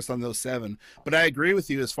we focused on those 7. But I agree with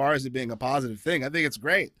you as far as it being a positive thing. I think it's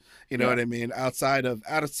great. You know what I mean? Outside of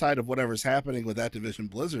whatever's happening with Activision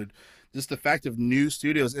Blizzard, just the fact of new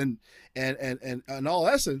studios and in all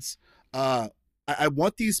essence, I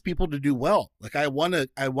want these people to do well. Like I want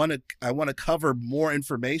to cover more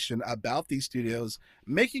information about these studios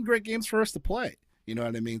making great games for us to play. You know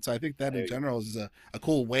what I mean? So I think that in general is a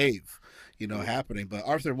cool wave, happening. But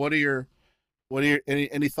Arthur, what are your What are your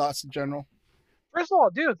any thoughts in general? First of all,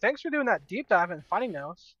 dude, thanks for doing that deep dive and finding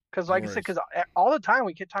those. Because, No like I said, worries. because all the time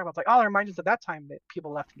we keep talking about, it's like, oh, it reminds us of that time that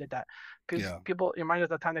people left and did that. Because Yeah. people, it reminds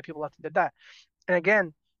us of the time that people left and did that. And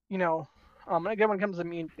again, you know, again, when it comes to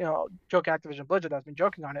me, joke Activision Blizzard, I've been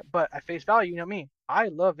joking on it, but at face value, you know me, I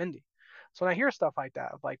love indie. So when I hear stuff like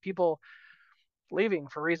that, of like people leaving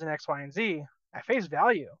for reason X, Y, and Z, at face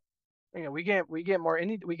value, we get more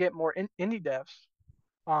indie devs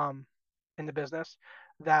um in the business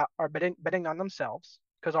that are betting on themselves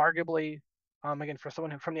because arguably again for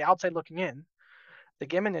someone who from the outside looking in, the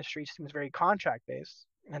game industry seems very contract based,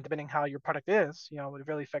 and depending how your product is, it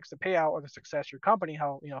really affects the payout or the success of your company,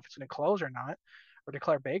 how if it's going to close or not, or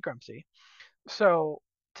declare bankruptcy. So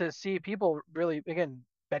to see people really again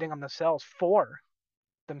betting on themselves for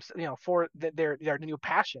them, for their new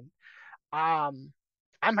passion, um,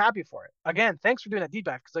 I'm happy for it. Again, thanks for doing that deep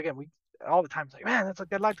dive because again we all the time it's like, man, that's like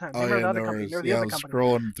that lifetime. Oh Name of yeah, the no other company, worries. name of the Yeah, I other was company.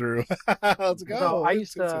 scrolling through. Let's So go. I It's,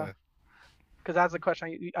 used to, because that's the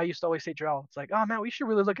question I used to always say, Jarrell. It's like, oh man, we should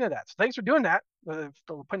really look into that. So thanks for doing that,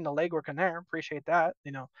 putting the legwork in there. Appreciate that.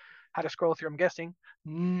 How to scroll through. I'm guessing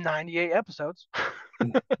 98 episodes.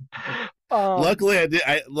 um, luckily,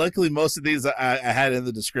 luckily most of these I had in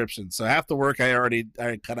the description, so half the work I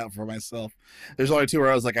cut out for myself. There's only two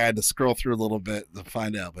where I was like I had to scroll through a little bit to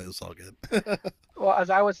find out, but it was all good. well, as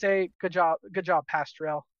I would say, good job, past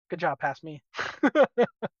Jarrell. Good job, past me.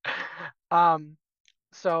 um,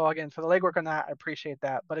 so again, for the legwork on that, I appreciate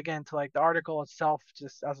that. But again, to like the article itself,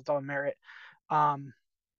 just as its own merit, um,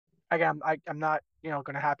 again, I'm not going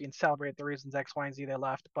to happy and celebrate the reasons X, Y, and Z they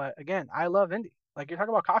left. But again, I love indie. Like you're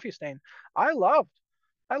talking about Coffee Stain, I loved.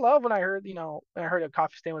 I love when I heard I heard that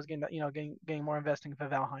Coffee Stain was getting more investing for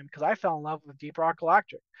Valheim because I fell in love with Deep Rock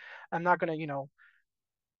Galactic. I'm not going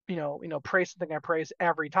to praise something I praise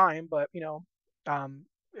every time, but um,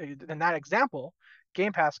 in that example,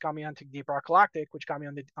 Game Pass got me onto Deep Rock Galactic, which got me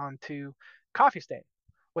onto Coffee Stain.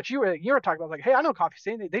 What you were talking about, like, hey, I know Coffee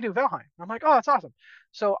Stain, they do Valheim. I'm like, oh, that's awesome.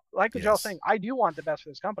 So, like what Joel's Yes. saying, I do want the best for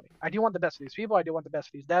this company. I do want the best for these people. I do want the best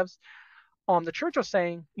for these devs. The church was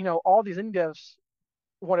saying, all these indie devs,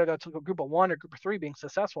 whether that's a group of one or group of three being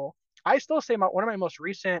successful. I still say one of my most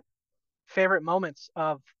recent favorite moments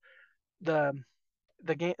of the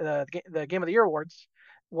the game of the year awards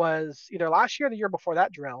was either last year or the year before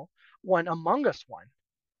that drill when Among Us won.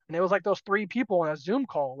 And it was like those three people in a Zoom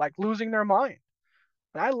call, like losing their mind.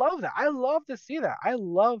 And I love that. I love to see that. I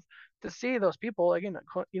love to see those people again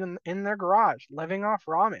in their garage living off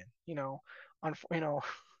ramen.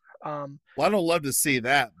 Um, Well, I don't love to see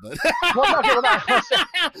that, but well, okay, well, no,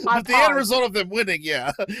 I but the end paused. result of them winning,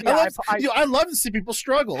 yeah, Yeah, I love to see people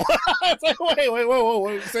struggle. It's like, wait, whoa,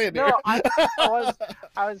 what are you saying here? no, I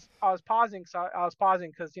was pausing. So I was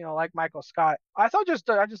pausing because like Michael Scott, I thought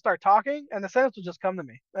I just start talking and the sentence would just come to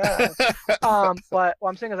me. But what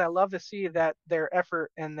I'm saying is I love to see that their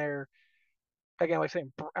effort and their, again, like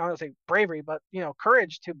saying, I don't want to say bravery, but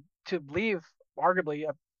courage to leave arguably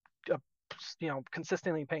a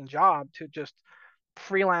consistently paying job to just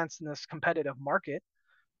freelance in this competitive market,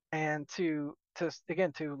 and to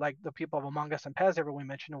again to like the people of Among Us and Pez everyone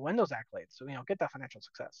mentioned to win those accolades, so get that financial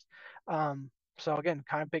success. So again,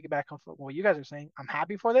 kind of piggyback on what you guys are saying. I'm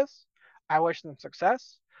happy for this. I wish them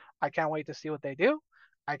success. I can't wait to see what they do.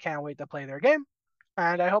 I can't wait to play their game,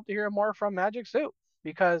 and I hope to hear more from Magic Suit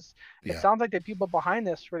because it Yeah, sounds like the people behind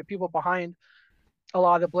this were the people behind a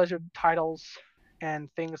lot of the Blizzard titles and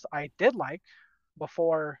things I did like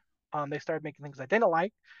before they started making things I didn't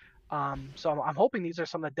like. So I'm hoping these are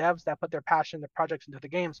some of the devs that put their passion, their projects into the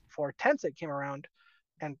games before Tencent came around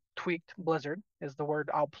and tweaked Blizzard is the word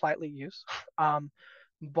I'll politely use.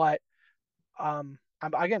 But I'm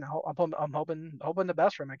hoping the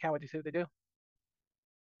best for them. I can't wait to see what they do.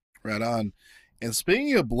 right on. And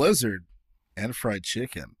speaking of Blizzard and fried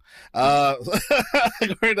chicken, according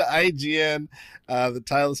to IGN, the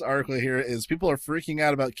title of this article here is people are freaking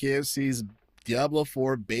out about KFC's Diablo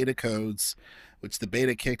 4 beta codes, which the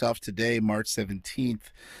beta kicked off today, March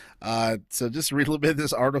 17th. So just read a little bit of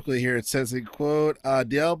this article here. It says, in quote,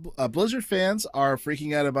 Blizzard fans are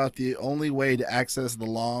freaking out about the only way to access the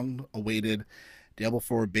long-awaited Diablo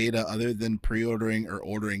 4 beta other than pre-ordering or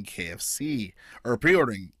ordering KFC, or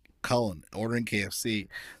pre-ordering ordering KFC.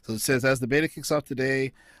 So it says, as the beta kicks off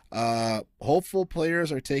today, hopeful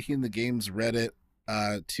players are taking the game's Reddit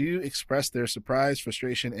to express their surprise,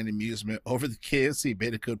 frustration, and amusement over the KFC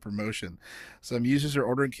beta code promotion. Some users are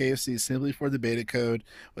ordering KFC simply for the beta code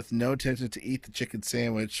with no intention to eat the chicken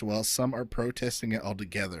sandwich, while some are protesting it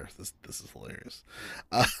altogether. This is hilarious.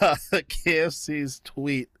 KFC's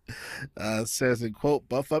tweet says, in quote,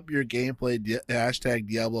 buff up your gameplay, hashtag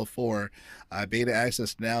Diablo 4. Beta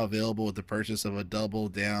access now available with the purchase of a double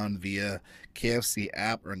down via KFC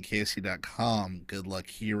app or on KFC.com. Good luck,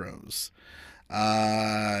 heroes.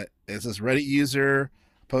 It says Reddit user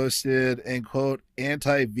posted, in quote,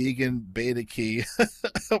 anti-vegan beta key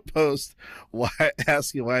post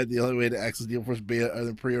asking why the only way to access Diablo 4's beta other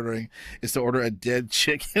than pre-ordering is to order a dead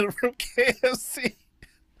chicken from KFC.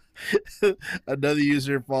 Another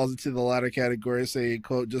user falls into the latter category, saying,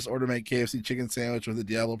 quote, just order my KFC chicken sandwich with a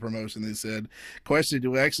Diablo promotion. They said, question,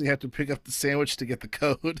 do we actually have to pick up the sandwich to get the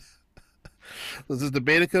code? This is the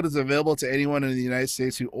beta code is available to anyone in the United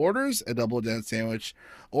States who orders a double down sandwich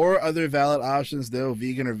or other valid options, though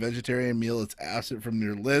vegan or vegetarian meal is absent from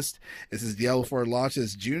their list. This is Diablo 4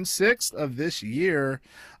 launches June 6th of this year.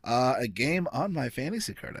 A game on my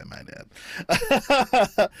fantasy card, I might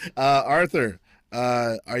add. Arthur,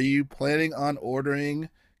 are you planning on ordering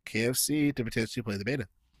KFC to potentially play the beta?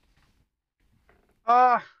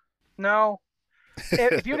 No.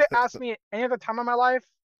 If you'd asked me any other time in my life,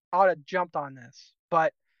 I would have jumped on this.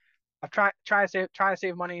 But I'm trying to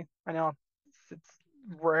save money. I know it's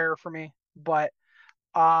rare for me, but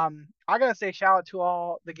I gotta say shout out to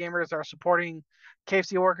all the gamers that are supporting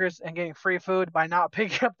KFC workers and getting free food by not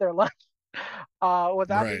picking up their lunch. With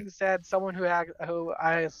that being said, someone who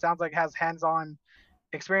sounds like has hands-on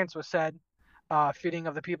experience with said feeding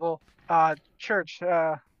of the people. Church,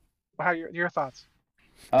 how your thoughts?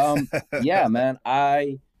 Yeah, man.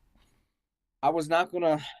 I was not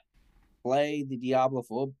gonna play the Diablo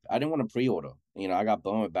 4. I didn't want to pre-order. I got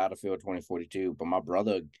bummed with Battlefield 2042, but my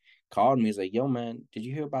brother called me. He's like, yo, man, did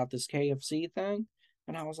you hear about this KFC thing?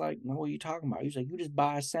 And I was like, no, what are you talking about? He's like, you just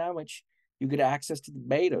buy a sandwich, you get access to the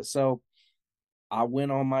beta. So I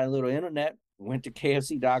went on my little internet, went to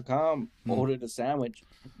KFC.com, ordered a sandwich,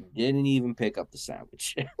 didn't even pick up the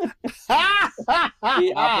sandwich.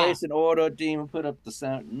 I placed an order, didn't even put up the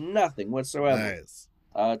sandwich, nothing whatsoever. Nice.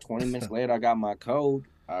 20 minutes later, I got my code,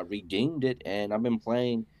 I redeemed it, and I've been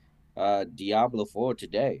playing Diablo 4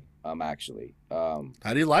 today. Actually. How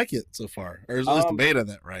do you like it so far? Or is it the beta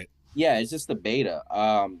that right? Yeah, it's just the beta.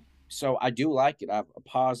 So I do like it. I have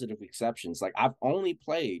positive exceptions. Like I've only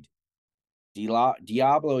played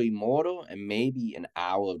Diablo Immortal and maybe an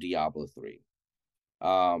hour of Diablo 3.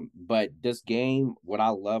 But this game, what I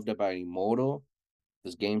loved about Immortal,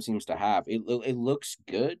 this game seems to have it looks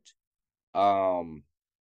good.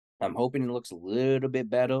 I'm hoping it looks a little bit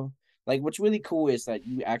better. Like what's really cool is that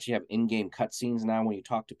you actually have in-game cutscenes now when you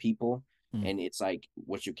talk to people, and it's like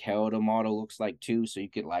what your character model looks like too. So you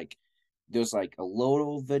could there's like a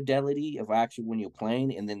low fidelity of actually when you're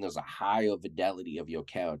playing, and then there's a higher fidelity of your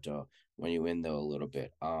character when you're in there a little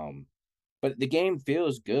bit. But the game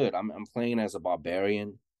feels good. I'm playing as a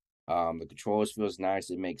barbarian. The controls feels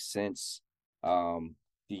nice. It makes sense. The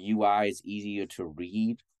UI is easier to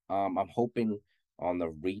read. I'm hoping on the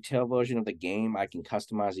retail version of the game, I can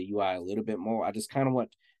customize the UI a little bit more. I just kind of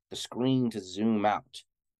want the screen to zoom out,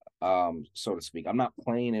 so to speak. I'm not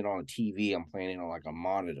playing it on a TV. I'm playing it on like a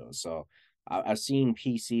monitor. So I've seen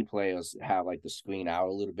PC players have like the screen out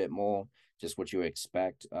a little bit more, just what you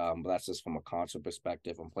expect. But that's just from a console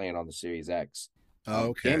perspective. I'm playing on the Series X.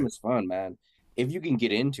 Okay. The game is fun, man. If you can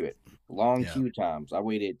get into it, long queue times. I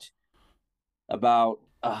waited about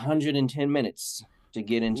 110 minutes to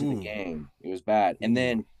get into the game. It was bad. And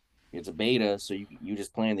then it's a beta, so you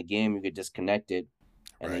just playing the game, you get disconnected,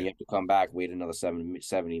 and then you have to come back, wait another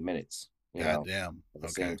 70 minutes, God damn. at the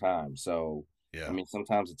same time. So, I mean,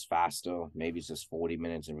 sometimes it's faster. Maybe it's just 40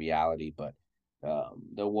 minutes in reality, but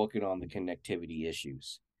they're working on the connectivity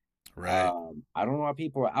issues. Right. I don't know why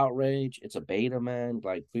people are outraged. It's a beta, man.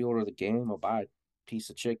 Like, pre-order the game or buy a piece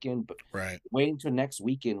of chicken, but wait until next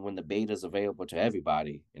weekend when the beta is available to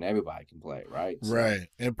everybody and everybody can play, right? Right.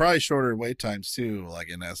 And probably shorter wait times too, like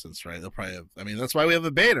in essence, right? They'll probably have, I mean, that's why we have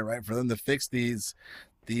a beta, right? For them to fix these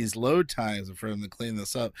load times and for them to clean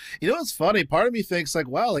this up. You know what's funny? Part of me thinks like,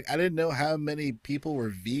 wow, like I didn't know how many people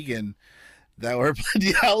were vegan that were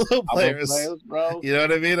Diablo players, bro. You know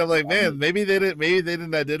what I mean? I'm like, man, maybe they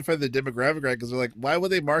didn't identify the demographic right, because they're like, why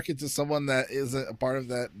would they market to someone that isn't a part of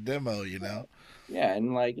that demo, you know? Yeah,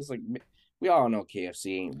 and like it's like we all know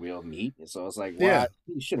KFC ain't real meat, and so it's like, why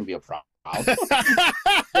it shouldn't be a problem.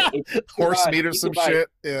 Horse meat or some shit.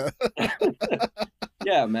 Yeah.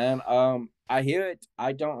 Yeah, man. I hear it.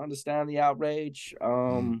 I don't understand the outrage.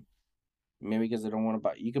 Maybe because they don't want to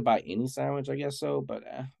buy. You could buy any sandwich, I guess so. But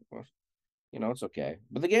well, it's okay.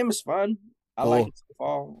 But the game is fun. I like Cool. it so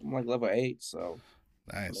far. I'm like level 8, so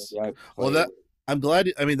Nice. maybe I Well, play. I'm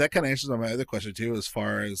glad. I mean, that kind of answers my other question too, as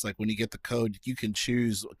far as like when you get the code, you can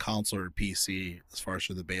choose console or PC as far as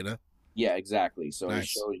for the beta. Yeah, exactly. So it Nice.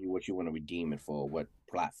 shows you what you want to redeem it for, what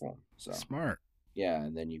platform. So Smart. yeah,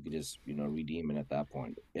 and then you could just redeem it at that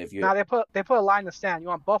point. If you Now they put a line in the stand. You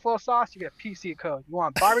want buffalo sauce, you get a PC code. You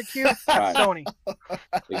want barbecue, that's right, Sony.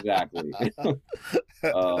 exactly.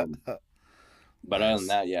 But other than Nice.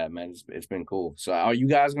 that, yeah, man, it's been cool. So are you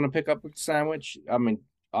guys gonna pick up a sandwich? I mean,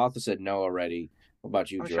 Arthur said no already. What about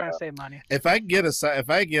you, I'm Joe? trying to save money. If I get just a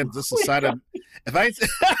side of, if I, $6.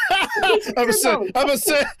 I'm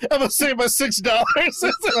gonna save my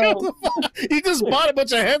 $6. You just bought a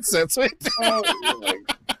bunch of headsets.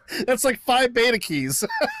 That's like 5 beta keys.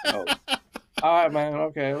 Oh. All right, man.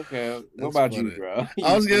 Okay. What That's about funny. you, bro?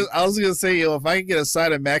 I was gonna say, if I can get a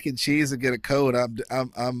side of mac and cheese and get a code, I'm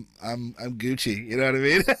Gucci. You know what I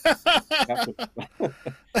mean?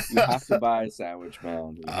 You have to buy a sandwich,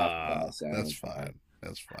 man. You have to buy a sandwich. That's fine.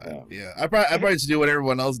 That's fine. Yeah. I probably just do what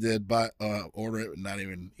everyone else did, but order it and not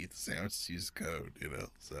even eat the sandwich, just use the code,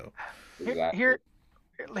 So Exactly.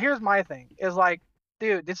 Here's my thing. Is like,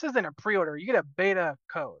 dude, this isn't a pre-order. You get a beta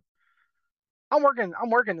code. I'm working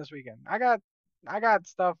this weekend. I got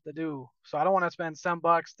stuff to do, so I don't want to spend some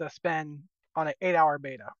bucks to spend on an 8-hour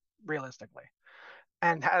beta, realistically,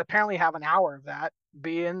 and apparently have an hour of that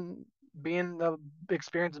being the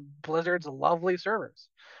experience of Blizzard's lovely servers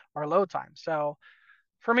or load time. So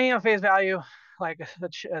for me, on face value, like a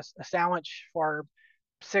sandwich for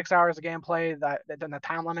 6 hours of gameplay that doesn't have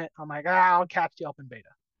time limit, I'm like, I'll catch the open beta.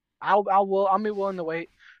 I'll be willing to wait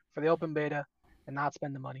for the open beta and not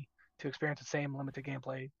spend the money to experience the same limited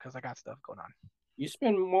gameplay because I got stuff going on. You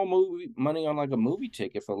spend more money on like a movie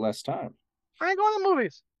ticket for less time. I ain't going to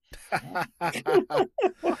movies.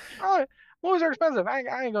 Movies are expensive. I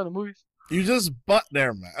ain't going to movies. You just bought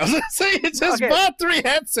there, man. I was gonna say you just bought 3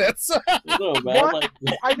 headsets. No, man, what?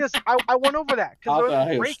 I went over that because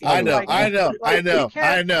I know.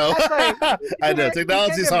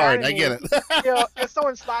 Technology's hard. I get it. If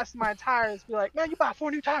someone slashes my tires, be like, "Man, you bought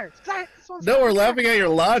 4 new tires." No, we're laughing at your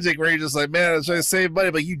logic where you're just like, "Man, I was trying to save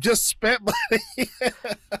money, but you just spent money."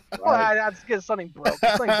 Well, that's because something broke.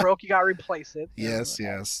 If something broke, you gotta replace it. Yes.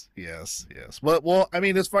 But well, I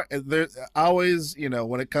mean, as far there's always,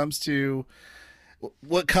 when it comes to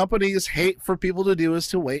what companies hate for people to do is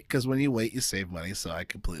to wait, because when you wait, you save money. So I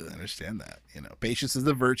completely understand that. Patience is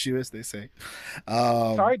the virtue, as they say.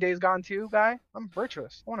 Sorry, Days Gone 2 guy. I'm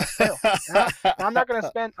virtuous. I want to fail. I'm not gonna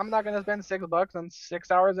spend $6 on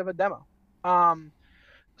 6 hours of a demo.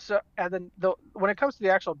 So and then when it comes to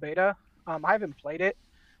the actual beta, I haven't played it,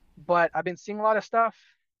 but I've been seeing a lot of stuff.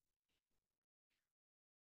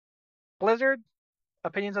 Blizzard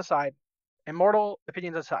opinions aside, Immortal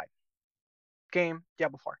opinions aside, game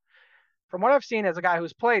Diablo 4. From what I've seen as a guy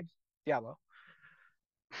who's played Diablo,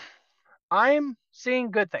 I'm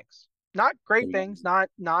seeing good things. Not great things, not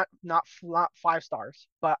 5 stars,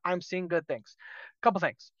 but I'm seeing good things. Couple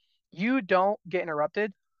things. You don't get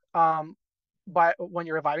interrupted by when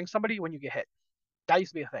you're reviving somebody when you get hit. That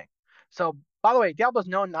used to be a thing. So, by the way, Diablo's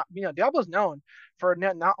known for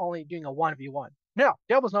not only doing a 1v1. No,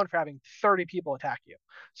 Diablo's known for having 30 people attack you.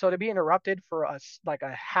 So to be interrupted for a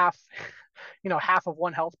half, half of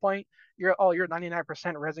 1 health point, you're 99%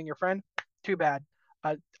 rezzing your friend. Too bad.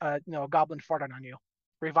 A goblin farted on you.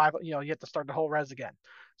 Revive. You have to start the whole res again.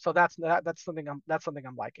 So that's something I'm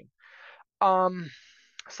liking.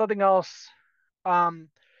 Something else.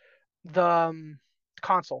 The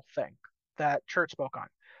console thing that Church spoke on.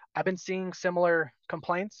 I've been seeing similar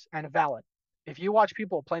complaints and valid. If you watch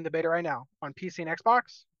people playing the beta right now on PC and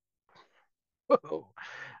Xbox, it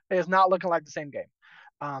is not looking like the same game.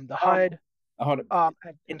 The HUD,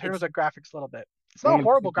 in terms of graphics, a little bit. It's not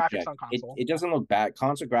horrible graphics on console. It doesn't look bad.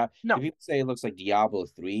 Console graphics. No. If people say it looks like Diablo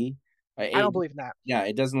 3, I don't believe in that. Yeah,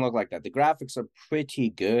 it doesn't look like that. The graphics are pretty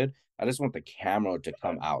good. I just want the camera to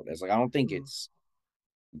come out. It's like I don't think it's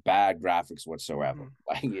bad graphics whatsoever.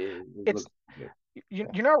 Like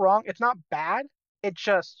you're not wrong. It's not bad. It's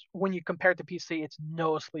just when you compare it to PC, it's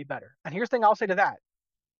noticeably better. And here's the thing I'll say to that: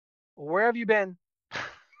 where have you been?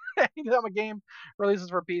 Anytime a game releases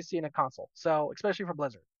for PC and a console, so especially for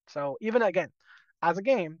Blizzard. So even again, as a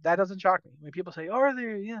game, that doesn't shock me. When people say, "Oh, are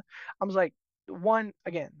there?" Yeah, I'm just like, I'm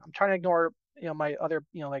trying to ignore my other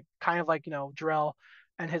Jarrell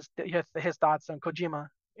and his thoughts on Kojima.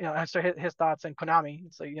 His thoughts on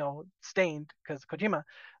Konami. So stained because Kojima.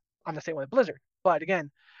 I'm the same with Blizzard. But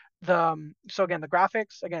again, So again, the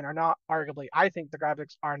graphics again are not arguably. I think the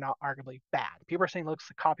graphics are not arguably bad. People are saying it looks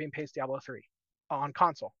like copy and paste Diablo 3 on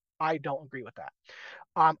console. I don't agree with that.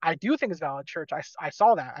 I do think it's valid. Church, I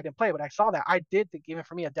saw that. I didn't play it, but I saw that. I did think even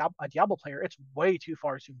for me, a Diablo player, it's way too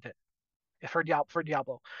far zoomed in for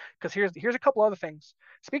Diablo. Because here's a couple other things.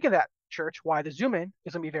 Speaking of that, Church, why the zoom in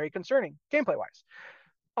is gonna be very concerning gameplay wise.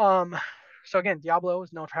 Um, so again, Diablo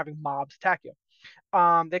is known for having mobs attack you.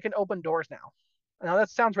 They can open doors now. Now that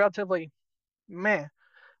sounds relatively meh,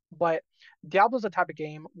 but Diablo's the type of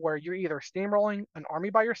game where you're either steamrolling an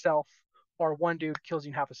army by yourself or one dude kills you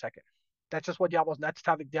in half a second. That's just what Diablo's. That's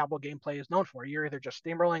how the Diablo gameplay is known for. You're either just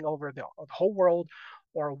steamrolling over the whole world,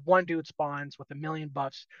 or one dude spawns with a million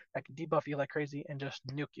buffs that can debuff you like crazy and just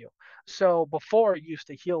nuke you. So before you used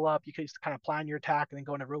to heal up, you could used to kind of plan your attack and then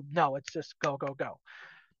go in a room. No, it's just go go go.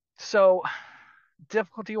 So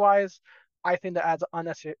difficulty wise, I think that adds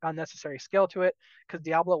unnecessary skill to it because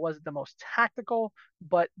Diablo wasn't the most tactical,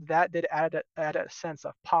 but that did add a sense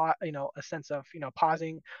of a sense of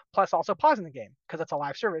pausing, plus also pausing the game because it's a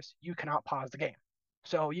live service. You cannot pause the game,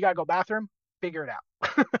 so you gotta go bathroom, figure it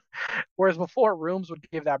out. Whereas before, rooms would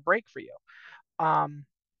give that break for you. Um,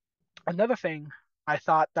 Another thing I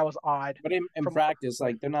thought that was odd But in from practice,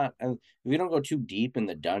 like they're not. We don't go too deep in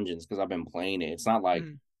the dungeons because I've been playing it. It's not like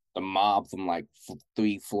mm, the mob from like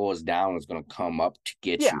 3 floors down is going to come up to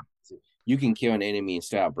get yeah, you. You can kill an enemy and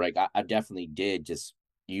still break. I definitely did just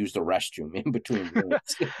use the restroom in between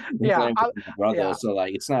rooms and yeah, playing with my brother. yeah. So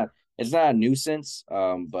like it's not a nuisance.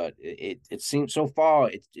 But it seems so far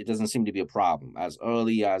it doesn't seem to be a problem as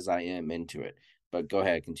early as I am into it. But go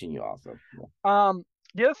ahead, continue also.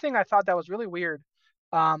 The other thing I thought that was really weird,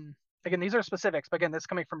 again, these are specifics, but again, this is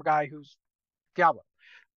coming from a guy who's Diablo.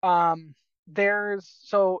 Um,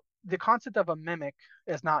 so the concept of a mimic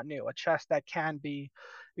is not new, a chest that can be,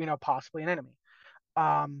 possibly an enemy.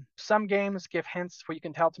 Some games give hints where you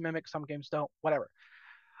can tell to mimic, some games don't, whatever.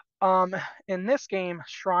 Um, in this game,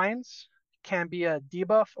 shrines can be a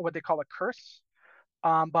debuff or what they call a curse.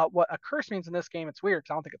 But what a curse means in this game, it's weird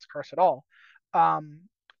because I don't think it's a curse at all. Um,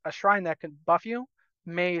 a shrine that can buff you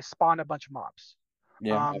may spawn a bunch of mobs.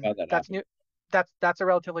 Yeah, I've had that That's happen. new. That's a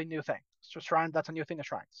relatively new thing. So shrine, that's a new thing to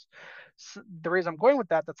shrines. So the reason I'm going with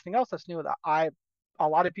that's something else that's new that a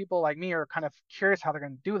lot of people like me are kind of curious how they're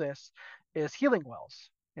going to do this is healing wells.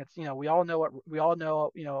 It's we all know a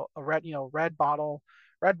red bottle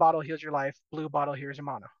heals your life, blue bottle heals your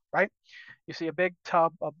mana, right? You see a big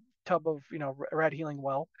tub of red healing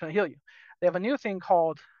well going to heal you. They have a new thing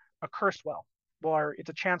called a cursed well, or it's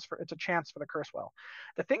a chance for the cursed well.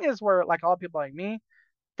 The thing is where like all people like me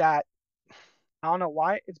that I don't know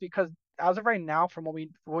why. It's because as of right now, from what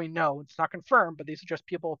we know, it's not confirmed, but these are just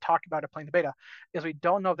people talking about it playing the beta. Is we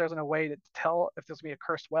don't know if there's a way to tell if there's gonna be a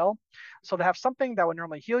cursed well. So to have something that would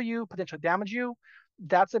normally heal you, potentially damage you,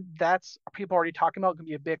 that's people already talking about gonna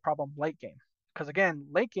be a big problem late game. Because again,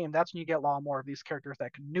 late game, that's when you get a lot more of these characters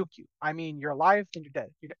that can nuke you. I mean, you're alive, then you're dead.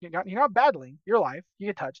 You're not battling. You're alive. You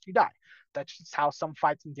get touched, you die. That's just how some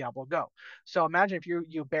fights in Diablo go. So imagine if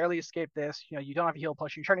you barely escape this. You don't have a heal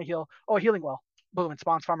potion. You're trying to heal. Oh, healing well, boom, it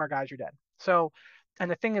spawns farmer guys, you're dead. So, and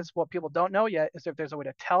the thing is, what people don't know yet is if there's a way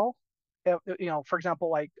to tell, for example,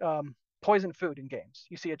 like poison food in games.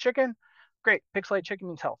 You see a chicken, great, pixelated chicken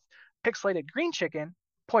means health. Pixelated green chicken,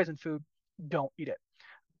 poison food, don't eat it.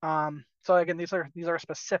 So again, these are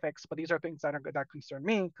specifics, but these are things that concern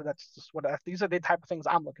me because that's just these are the type of things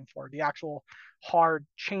I'm looking for, the actual hard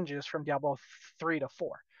changes from Diablo 3 to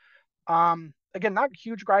 4. Again, not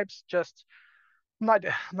huge gripes, just not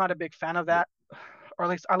a big fan of that, or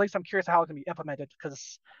at least I'm curious how it can be implemented.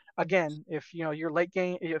 Because again, if you're late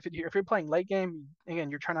game, if you're playing late game,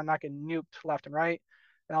 again you're trying to not get nuked left and right,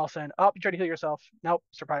 and all of a sudden, oh, you try to heal yourself, nope,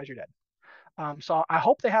 surprise, you're dead. So I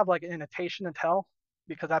hope they have like an annotation to tell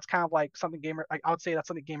because that's kind of like something like I would say that's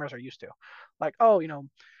something gamers are used to, like oh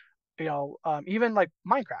even like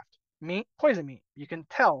Minecraft meat, poison meat, you can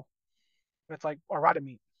tell it's like or rotted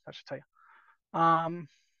meat, I should tell you.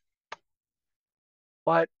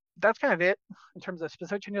 But that's kind of it in terms of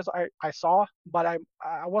specific changes I saw. But I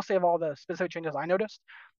will say of all the specific changes I noticed,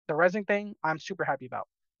 the resing thing I'm super happy about.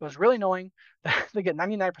 It was really annoying that they get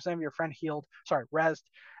 99% of your friend healed, sorry, resed,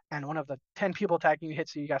 and one of the 10 people attacking you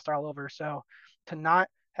hits you, you got to start all over. So to not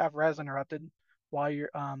have res interrupted while you're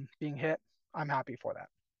being hit, I'm happy for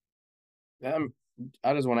that. Um,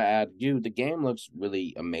 I just want to add, dude, the game looks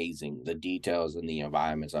really amazing. The details and the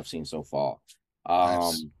environments I've seen so far.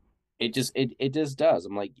 Nice. It just does.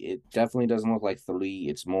 I'm like, it definitely doesn't look like 3.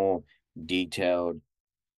 It's more detailed.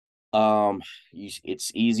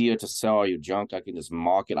 It's easier to sell all your junk. I can just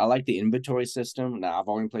mark it. I like the inventory system. Now I've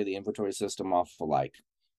only played the inventory system off for like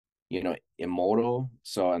immortal.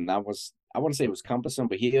 So, and that was, I wouldn't say it was cumbersome,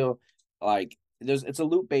 but here, like, it's a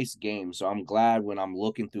loot based game. So I'm glad when I'm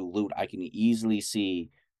looking through loot, I can easily see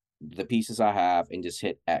the pieces I have and just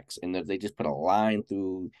hit X, and they just put a line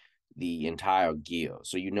through the entire gear,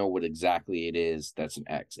 so you know what exactly it is that's an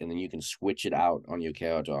X, and then you can switch it out on your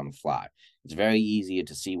character on the fly. It's very easy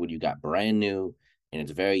to see what you got brand new, and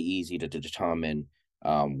it's very easy to determine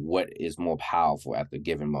what is more powerful at the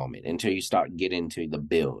given moment until you start getting into the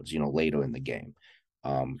builds, later in the game.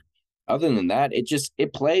 Um, Other than that,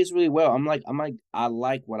 it plays really well. I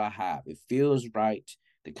like what I have. It feels right.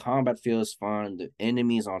 The combat feels fun. The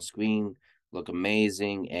enemies on screen look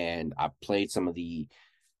amazing, and I played some of the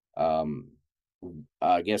um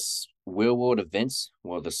I guess real world events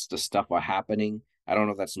where the stuff are happening. I don't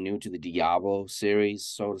know if that's new to the Diablo series,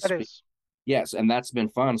 so to That speak. is. Yes, and that's been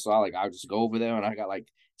fun. So I just go over there and I got like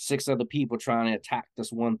six other people trying to attack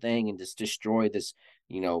this one thing and just destroy this,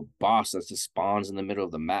 boss that just spawns in the middle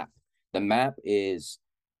of the map. The map is,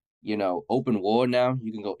 open world now.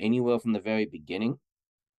 You can go anywhere from the very beginning.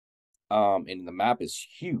 And the map is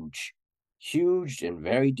huge, huge and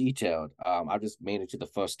very detailed. I just made it to the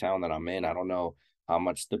first town that I'm in. I don't know how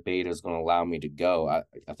much the beta is going to allow me to go.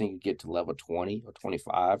 I think you get to level 20 or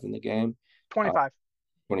 25 in the game. 25.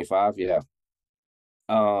 25, yeah.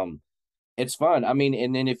 It's fun. I mean,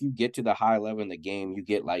 and then if you get to the high level in the game, you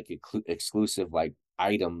get like exclusive like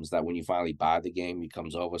items that when you finally buy the game, it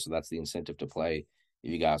comes over. So that's the incentive to play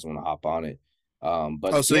if you guys want to hop on it.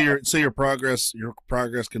 But so yeah, your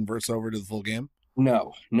progress converts over to the full game.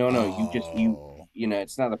 no. Oh,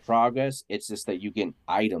 It's not the progress. It's just that you get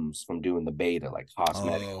items from doing the beta, like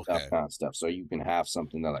cosmetic stuff, okay. kind of stuff. So you can have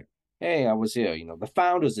something that like, hey, I was here. The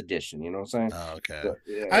founders edition. You know what I'm saying? Oh, okay. So,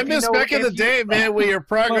 yeah. I miss back in the day, man, where your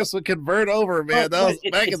progress would convert over, man. That was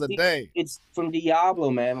back in the day. It's from Diablo,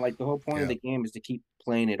 man. Like the whole point of Yeah. the game is to keep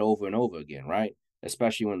playing it over and over again, right?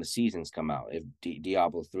 Especially when the seasons come out. If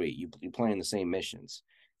Diablo 3, you're playing the same missions.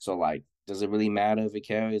 So like, does it really matter if it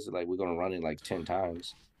carries? Like we're gonna run it like 10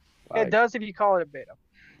 times. It Like, does if you call it a beta.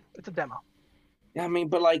 It's a demo. yeah, I mean,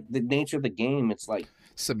 but like the nature of the game, it's like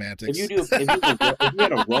Semantics. if you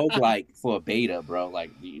had a roguelike for a beta, bro,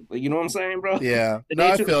 like you know what I'm saying, bro? Yeah. The No,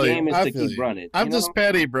 I nature of the feel game you. is I to feel keep you. running. I'm just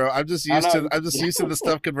petty, bro. I'm just used to the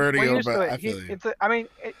stuff converting We're over, used to but it. I feel you. I mean,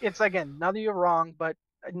 it's again, none of you are wrong, but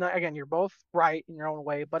again, you're both right in your own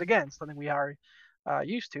way. But again, something we are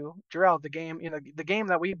used to. Jarrell, the game, the game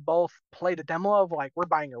that we both played a demo of, like we're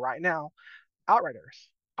buying it right now. Outriders.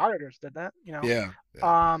 Outriders did that, Yeah.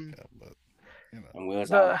 But And where's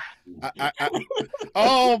The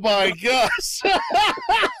oh my gosh.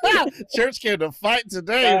 Church came to fight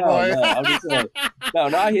today, no, boy. no, I'm just saying. No,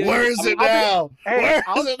 I hear Where you. is it now? Where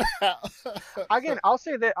is it now? again, I'll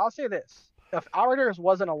say this. If Outriders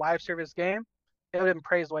wasn't a live service game, it would have been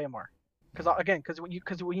praised way more. Because when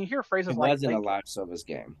you hear phrases It like wasn't a live service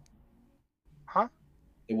game. huh?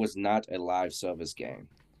 It was not a live service game.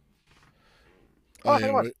 Oh, I think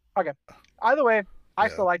it was. Okay. Either way, I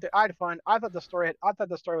Yeah. still liked it. I had fun. I thought the story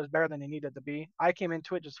was better than it needed to be. I came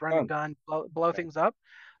into it just run and gun, blow things up.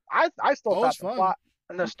 I still Oh, it's thought the fun. plot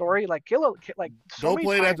and the story, like like so Don't many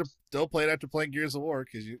play it times. don't play it after playing Gears of War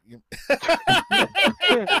because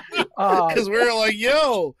Um, because we're like,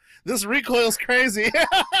 yo, this recoil's crazy.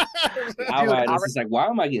 It's just like, why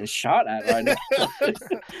am I getting shot at right now?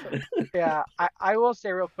 Yeah, I will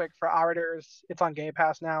say real quick for Outriders, it's on Game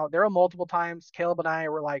Pass now. There were multiple times Caleb and I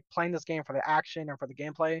were like playing this game for the action and for the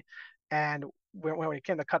gameplay, and when we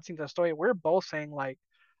came to cutscenes of the story, we're both saying like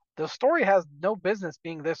the story has no business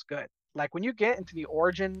being this good. Like when you get into the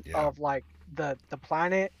origin of like the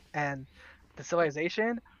planet and the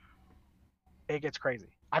civilization, it gets crazy.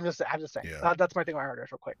 I'm just saying. Yeah. That's my thing with Outriders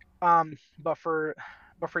real quick. But for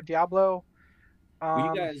Diablo, Will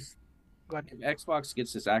you guys, go ahead. if Xbox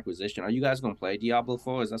gets this acquisition, are you guys gonna play Diablo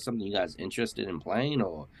 4? Is that something you guys interested in playing,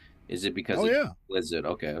 or is it because it's Blizzard?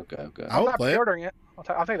 Okay. I'm not pre-ordering it. I'll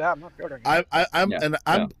tell you that I'm not pre-ordering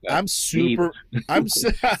it. I'm super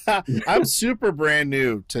I'm super brand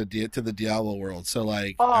new to the Diablo world. So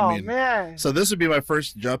like, Man. So this would be my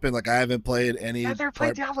first jump in. Like I haven't played any. I've never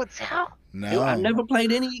played Diablo 2. No, dude, I've never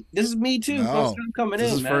played any. This is me too. No. First time coming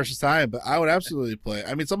this in. is Man. first time, but I would absolutely play.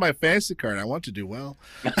 I mean, it's on my fantasy card. I want to do well.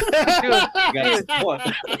 Dude,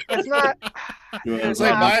 it's not.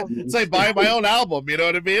 It's like buying my own album. You know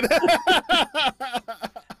what I mean?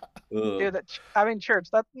 Dude, I mean, Church.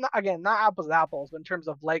 That's not apples to apples, but in terms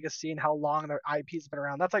of legacy and how long their IP's been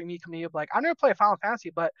around, that's like me coming to you like, I never play Final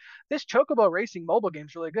Fantasy, but this Chocobo Racing mobile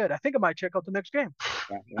game's really good. I think I might check out the next game.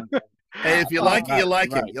 Hey, if you like it, you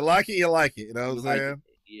like it. You like it, you like it. You know what I'm saying?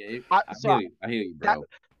 Yeah, I hear you, bro.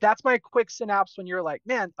 that's my quick synapse when you're like,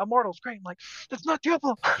 man, Immortal's great. I'm like, that's not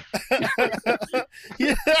Diablo.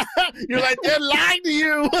 Yeah, you're like they're lying to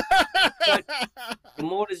you. But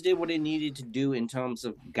Immortals did what it needed to do in terms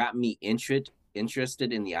of got me interested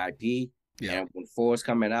in the IP. Yeah. And when 4 is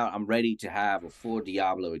coming out, I'm ready to have a full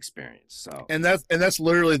Diablo experience. So And that's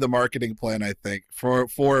literally the marketing plan, I think, for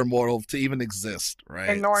Immortal to even exist, right?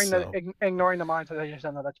 ignoring So. ignoring the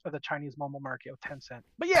monetization of the Chinese mobile market of Tencent.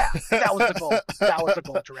 But yeah, that was the goal. That was the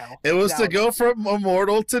goal, Jarrell. It was to go from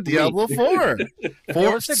Immortal to Diablo 4.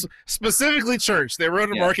 Specifically Church. They wrote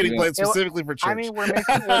a marketing plan specifically for Church. I mean,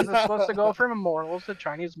 it was supposed to go from Immortals to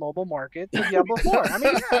Chinese mobile market to Diablo 4. I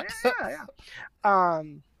mean, yeah.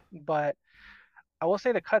 But I will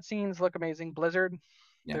say the cutscenes look amazing. Blizzard,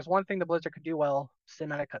 there's one thing the Blizzard could do well: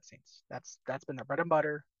 cinematic cutscenes. That's been their bread and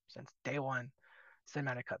butter since day one.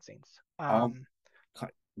 Cinematic cutscenes.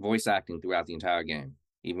 Voice acting throughout the entire game,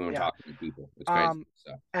 even when talking to people. It's crazy.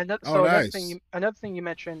 Another thing you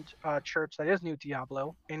mentioned, Church, that is new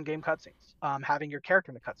Diablo in-game cutscenes. Having your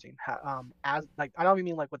character in the cutscene, as like I don't even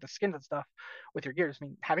mean like with the skins and stuff, with your gear. I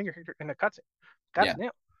mean having your character in the cutscene. That's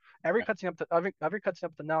new. Every cutscene up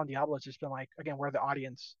to now in Diablo has just been like, again, we're the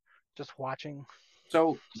audience just watching.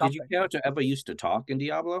 So something. Did your character ever used to talk in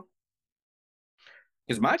Diablo?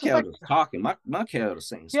 Because my character's talking. My character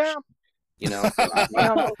sings. Yeah. You know, so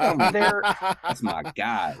that's my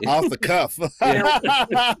guy. Off the cuff.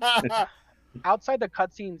 Outside the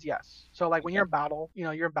cutscenes, yes. So like when you're in battle,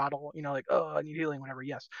 you're in battle, like, oh, I need healing, whatever,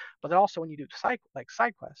 yes. But then also when you do side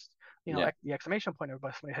quests, the exclamation point of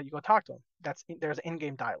somebody, you go talk to them. There's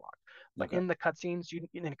in-game dialogue. But in the cutscenes,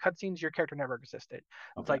 your character never existed.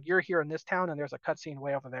 It's like you're here in this town and there's a cutscene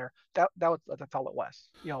way over there. That's all it was.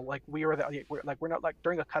 Like we're not like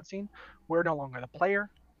during a cutscene, we're no longer the player,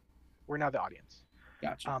 we're now the audience.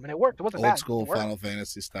 Gotcha. And it worked. It wasn't old bad. school Final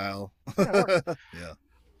Fantasy style.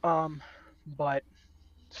 Yeah. But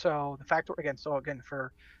so the fact again,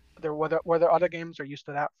 for whether other games are used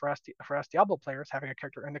to that, for us Diablo players, having a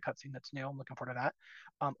character in the cutscene, that's new. I'm looking forward to that.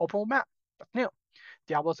 Open world map, that's new.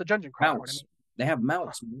 Diablo's a dungeon crawler. Mounts. They have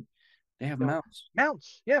mounts. They have mounts.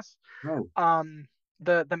 Mounts, yes. Oh.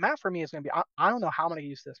 The map for me is going to be. I don't know how I'm going to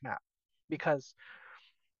use this map, because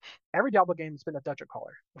every Diablo game has been a dungeon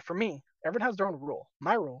crawler. But for me, everyone has their own rule.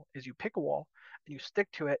 My rule is you pick a wall and you stick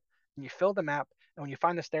to it and you fill the map. And when you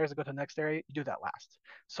find the stairs to go to the next area, you do that last.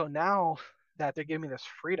 So now that they're giving me this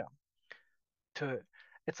freedom to,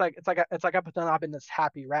 it's like I've been this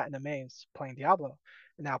happy rat in a maze playing Diablo,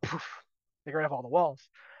 and now poof, they get rid of all the walls.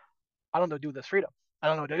 I don't know to do this freedom. I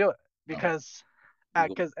don't know to do it because I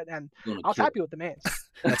was happy with the maze.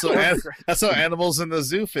 That's how animals in the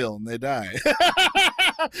zoo feel and they die.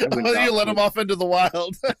 You let them off into the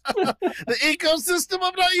wild. The ecosystem,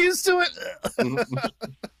 I'm not used to it.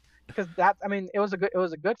 Because it was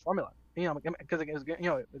a good formula, because it was,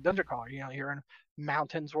 the dungeon crawler, you're in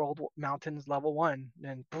mountains level 1,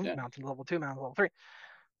 and boom, mountains level 2, mountains level 3,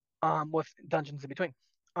 with dungeons in between.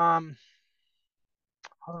 I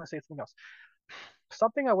was gonna say something else.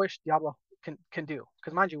 Something I wish Diablo can do,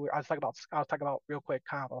 because mind you, I was talking about real quick,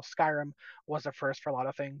 kind of Skyrim was the first for a lot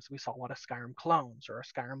of things. We saw a lot of Skyrim clones or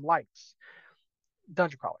Skyrim lights.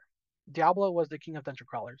 Dungeon crawler. Diablo was the king of dungeon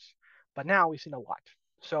crawlers, but now we've seen a lot.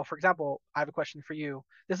 So, for example, I have a question for you.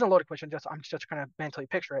 This isn't a loaded question. I'm just trying to mentally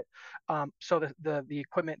picture it. So the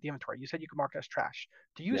equipment, the inventory. You said you could mark it as trash.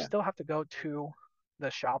 Do you still have to go to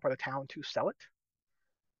the shop or the town to sell it?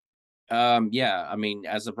 Yeah. I mean,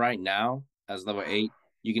 as of right now, as level 8,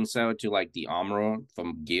 you can sell it to like the armorer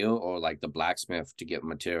from guild or like the blacksmith to get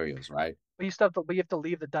materials, right? But you have to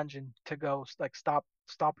leave the dungeon to go like stop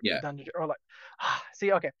the dungeon, or like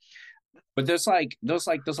see, okay. But there's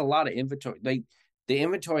a lot of inventory. Like the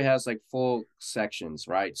inventory has like 4 sections,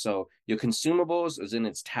 right? So your consumables is in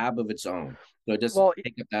its tab of its own. So it doesn't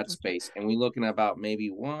take up that space. And we're looking at about maybe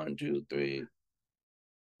 1, 2, 3.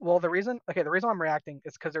 Well, the reason I'm reacting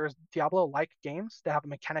is because there's Diablo-like games that have a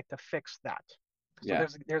mechanic to fix that. So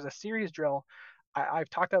there's a series drill. I've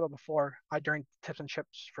talked about it before. During tips and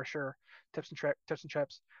chips for sure. Tips and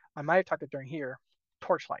trips. I might have talked it during here.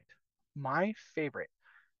 Torchlight. My favorite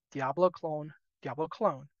Diablo clone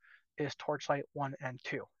is Torchlight 1 and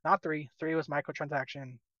 2. Not 3. 3 was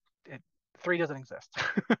microtransaction. 3 doesn't exist.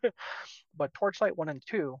 But Torchlight 1 and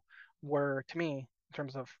 2 were, to me, in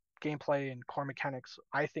terms of gameplay and core mechanics,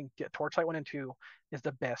 I think Torchlight 1 and 2 is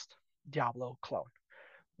the best Diablo clone.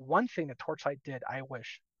 One thing that Torchlight did, I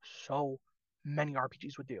wish so many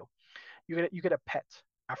RPGs would do. You get a pet.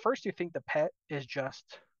 At first, you think the pet is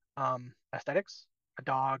just aesthetics, a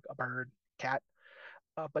dog, a bird, cat,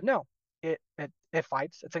 but no, it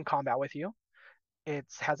fights. It's in combat with you. It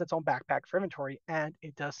has its own backpack for inventory, and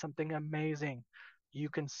it does something amazing. You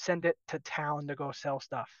can send it to town to go sell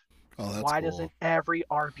stuff. Oh, that's Why cool. doesn't every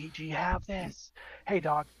RPG have this? Hey,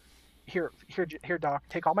 dog, here, dog,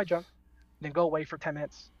 take all my junk, then go away for 10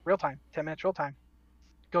 minutes, real time, 10 minutes, real time,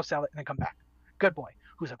 go sell it, and then come back. Good boy,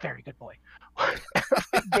 who's a very good boy.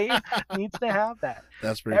 Every game needs to have that.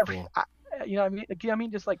 That's pretty Every, cool. you know, I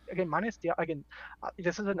mean, just like again, minus again,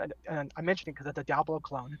 this isn't. I'm mentioning because it's a Diablo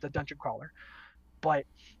clone. It's a dungeon crawler, but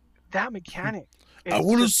that mechanic I is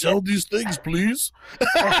want to just sell these things, please.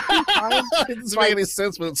 every time. It doesn't make Like, any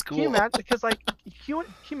sense, but it's can you cool. imagine? Because like, can you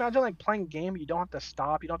imagine like playing a game? You don't have to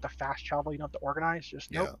stop. You don't have to fast travel. You don't have to organize. Just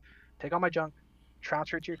nope. Yeah. Take all my junk,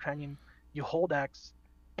 transfer it to your canyon. You hold X.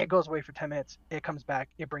 It goes away for 10 minutes. It comes back.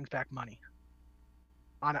 It brings back money.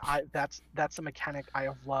 That's a mechanic I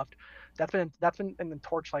have loved. That's been in the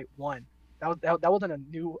Torchlight 1. That wasn't a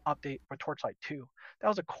new update for Torchlight 2. That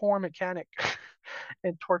was a core mechanic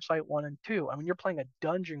in Torchlight 1 and 2. I mean, you're playing a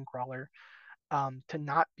dungeon crawler, to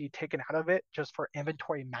not be taken out of it just for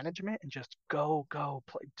inventory management and just go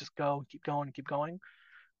play, just go, keep going, keep going.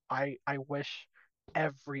 I wish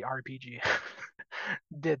every RPG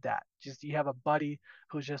did that. Just you have a buddy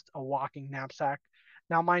who's just a walking knapsack.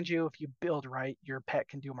 Now, mind you, if you build right, your pet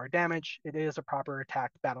can do more damage. It is a proper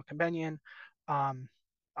attack battle companion. Um,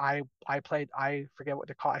 I played, I forget what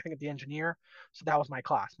to call. I think it's the engineer. So that was my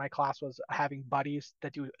class. My class was having buddies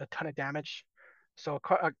that do a ton of damage. So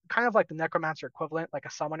kind of like the necromancer equivalent, like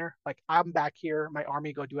a summoner. Like I'm back here, my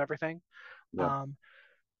army go do everything. Yep. Um,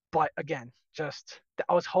 but again, just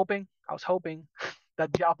I was hoping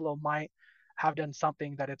that Diablo might have done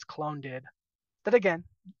something that its clone did. That again,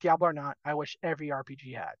 Diablo or not, I wish every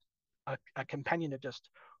RPG had a companion that just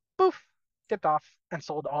poof dipped off and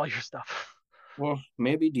sold all your stuff. Well,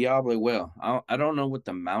 maybe Diablo will. I don't know what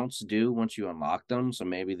the mounts do once you unlock them. So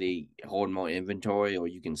maybe they hold more inventory, or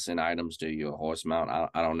you can send items to your horse mount.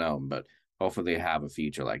 I don't know, but hopefully they have a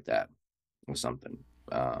feature like that or something.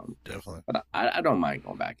 Definitely. But I don't mind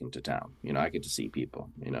going back into town. I get to see people.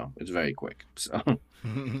 It's very quick. So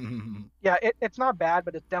Yeah, it's not bad,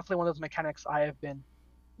 but it's definitely one of those mechanics I have been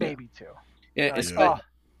yeah, baby to. yeah, Like, especially oh,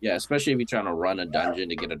 yeah, especially if you're trying to run a dungeon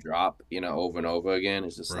to get a drop, over and over again.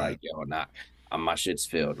 It's just Right. like, not my shit's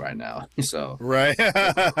filled right now. So Right.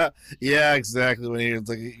 Yeah, exactly. When you're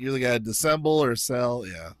like you either got to dissemble or sell.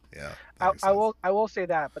 Yeah. Yeah. That makes sense. I will say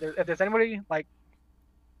that. But if there's anybody like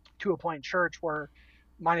to a point church where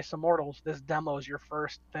minus immortals, this demo is your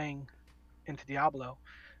first thing into Diablo.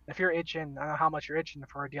 If you're itching, I don't know how much you're itching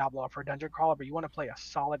for a Diablo or for a dungeon crawler, but you want to play a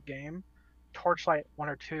solid game, Torchlight 1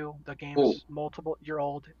 or 2, the cool. game's multiple year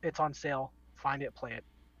old, it's on sale. Find it, play it.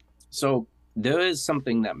 So there is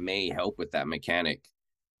something that may help with that mechanic.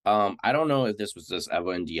 I don't know if this was just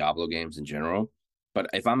ever in Diablo games in general, but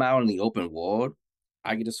if I'm out in the open world,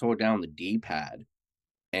 I could just hold down the D-pad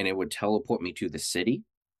and it would teleport me to the city.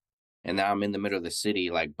 And now I'm in the middle of the city,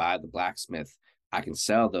 like by the blacksmith. I can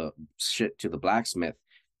sell the shit to the blacksmith,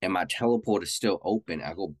 and my teleport is still open.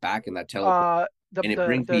 I go back in that teleport, The and it the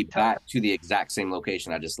brings the me back to the exact same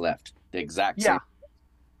location I just left. The exact same. yeah,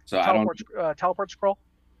 So I don't. teleport scroll.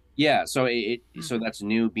 Yeah. So Mm-hmm. that's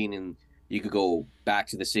new. Being in, you could go back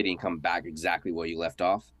to the city and come back exactly where you left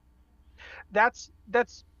off. That's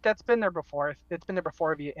been there before. It's been there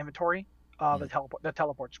before via inventory. Mm. The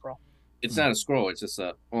teleport scroll. It's Mm. not a scroll. It's just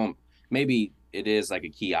a. Maybe it is like a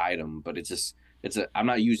key item, but it's just. It's a. I'm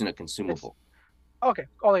not using a It's consumable. okay.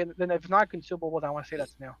 Oh, then if it's not consumable, then I want to say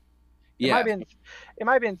that's new. It might Yeah. have been, it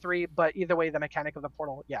might have been 3, but either way, the mechanic of the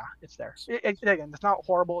portal, yeah, it's there. Again, it's not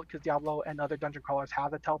horrible because Diablo and other dungeon crawlers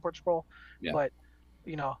have the teleport scroll, Yeah. but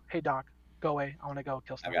hey doc, go away. I want to go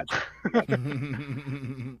kill I stuff. got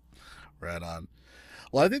you. Right on.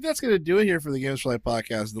 Well, I think that's going to do it here for the Games for Life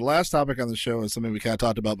podcast. The last topic on the show is something we kind of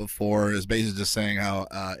talked about before. Is basically just saying how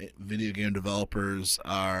video game developers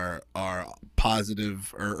are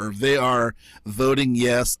positive or they are voting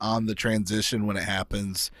yes on the transition when it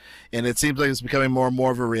happens, and it seems like it's becoming more and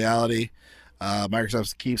more of a reality.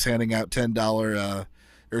 Microsoft keeps handing out $10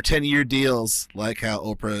 or 10-year deals, like how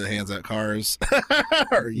Oprah hands out cars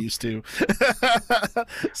or used to.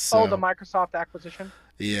 So, The Microsoft acquisition.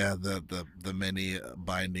 yeah, the many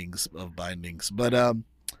bindings of bindings, but Yeah.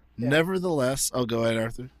 nevertheless, I'll go ahead,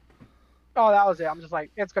 Arthur. Oh, that was it. I'm just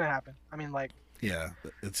like, it's gonna happen. I mean, like, Yeah,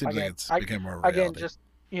 it seems like again, it's become more of a again,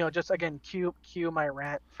 reality. just again, cue my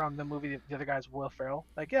rant from the movie. The other guy's Will Ferrell.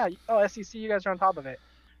 Like, yeah, oh, SEC, you guys are on top of it,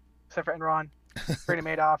 except for Enron, Bernie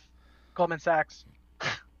Madoff, Goldman Sachs.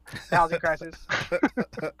 The housing crisis.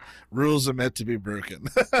 Rules are meant to be broken.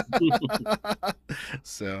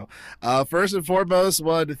 So, first and foremost,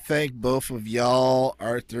 wanted to thank both of y'all,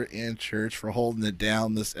 Arthur and Church, for holding it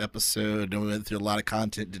down this episode. And we went through a lot of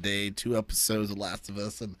content today, 2 episodes of Last of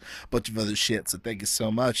Us and a bunch of other shit. So thank you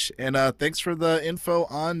so much. And thanks for the info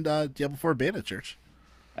on Diablo 4 beta, Church.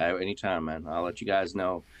 Anytime, man. I'll let you guys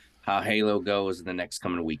know how Halo goes in the next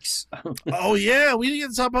coming weeks. Oh yeah, we didn't get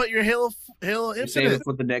to talk about your Halo Infinite. Save it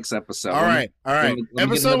for the next episode. All right. Let me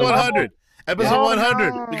Episode 100. Episode Oh,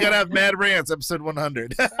 100. no. We gotta have Mad Rants. Episode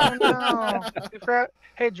 100. Oh no!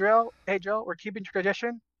 Hey Drill, we're keeping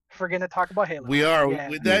tradition. Forgetting to talk about Halo. We are. Yeah.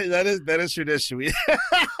 That is tradition. We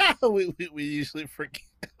usually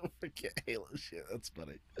forget Halo shit. That's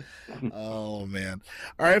funny. Oh man.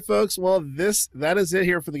 All right, folks. Well, that is it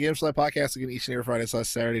here for the Game Slide podcast. Again, each and every Friday /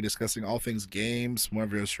 Saturday, discussing all things games. One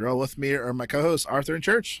of your show with me are my co-hosts Arthur and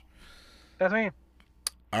Church. That's me.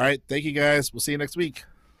 All right. Thank you guys. We'll see you next week.